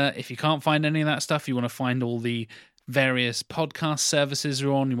 And if you can't find any of that stuff, you want to find all the various podcast services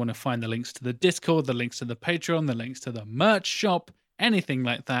you're on, you want to find the links to the Discord, the links to the Patreon, the links to the merch shop, anything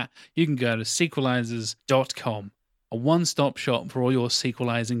like that, you can go to sequelizers.com. A one-stop shop for all your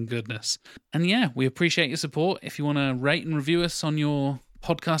sequelizing goodness. And yeah, we appreciate your support. If you want to rate and review us on your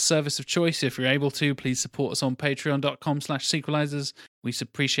podcast service of choice, if you're able to, please support us on patreon.com/sequelizers. We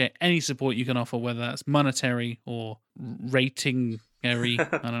appreciate any support you can offer, whether that's monetary or rating-ary. I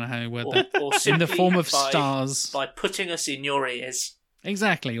don't know how you word that. Or in the form of by, stars. By putting us in your ears.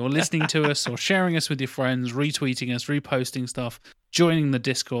 Exactly. Or listening to us, or sharing us with your friends, retweeting us, reposting stuff, joining the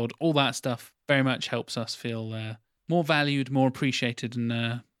Discord. All that stuff very much helps us feel more valued, more appreciated,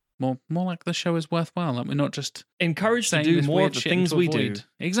 and more like the show is worthwhile. Like we're not just encouraged to saying do this more weird of the shit things to we avoid. do.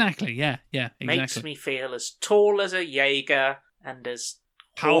 Exactly. Yeah. Exactly. Makes me feel as tall as a Jaeger and as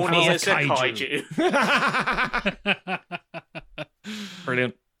Powerful horny as as a a kaiju.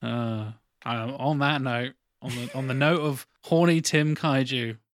 Brilliant. On that note, on the note of horny Tim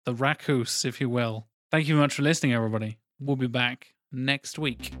Kaiju, the Raccoose, if you will. Thank you very much for listening, everybody. We'll be back next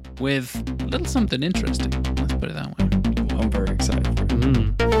week with a little something interesting. Let's put it that way. I'm very excited for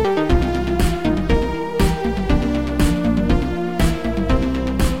it.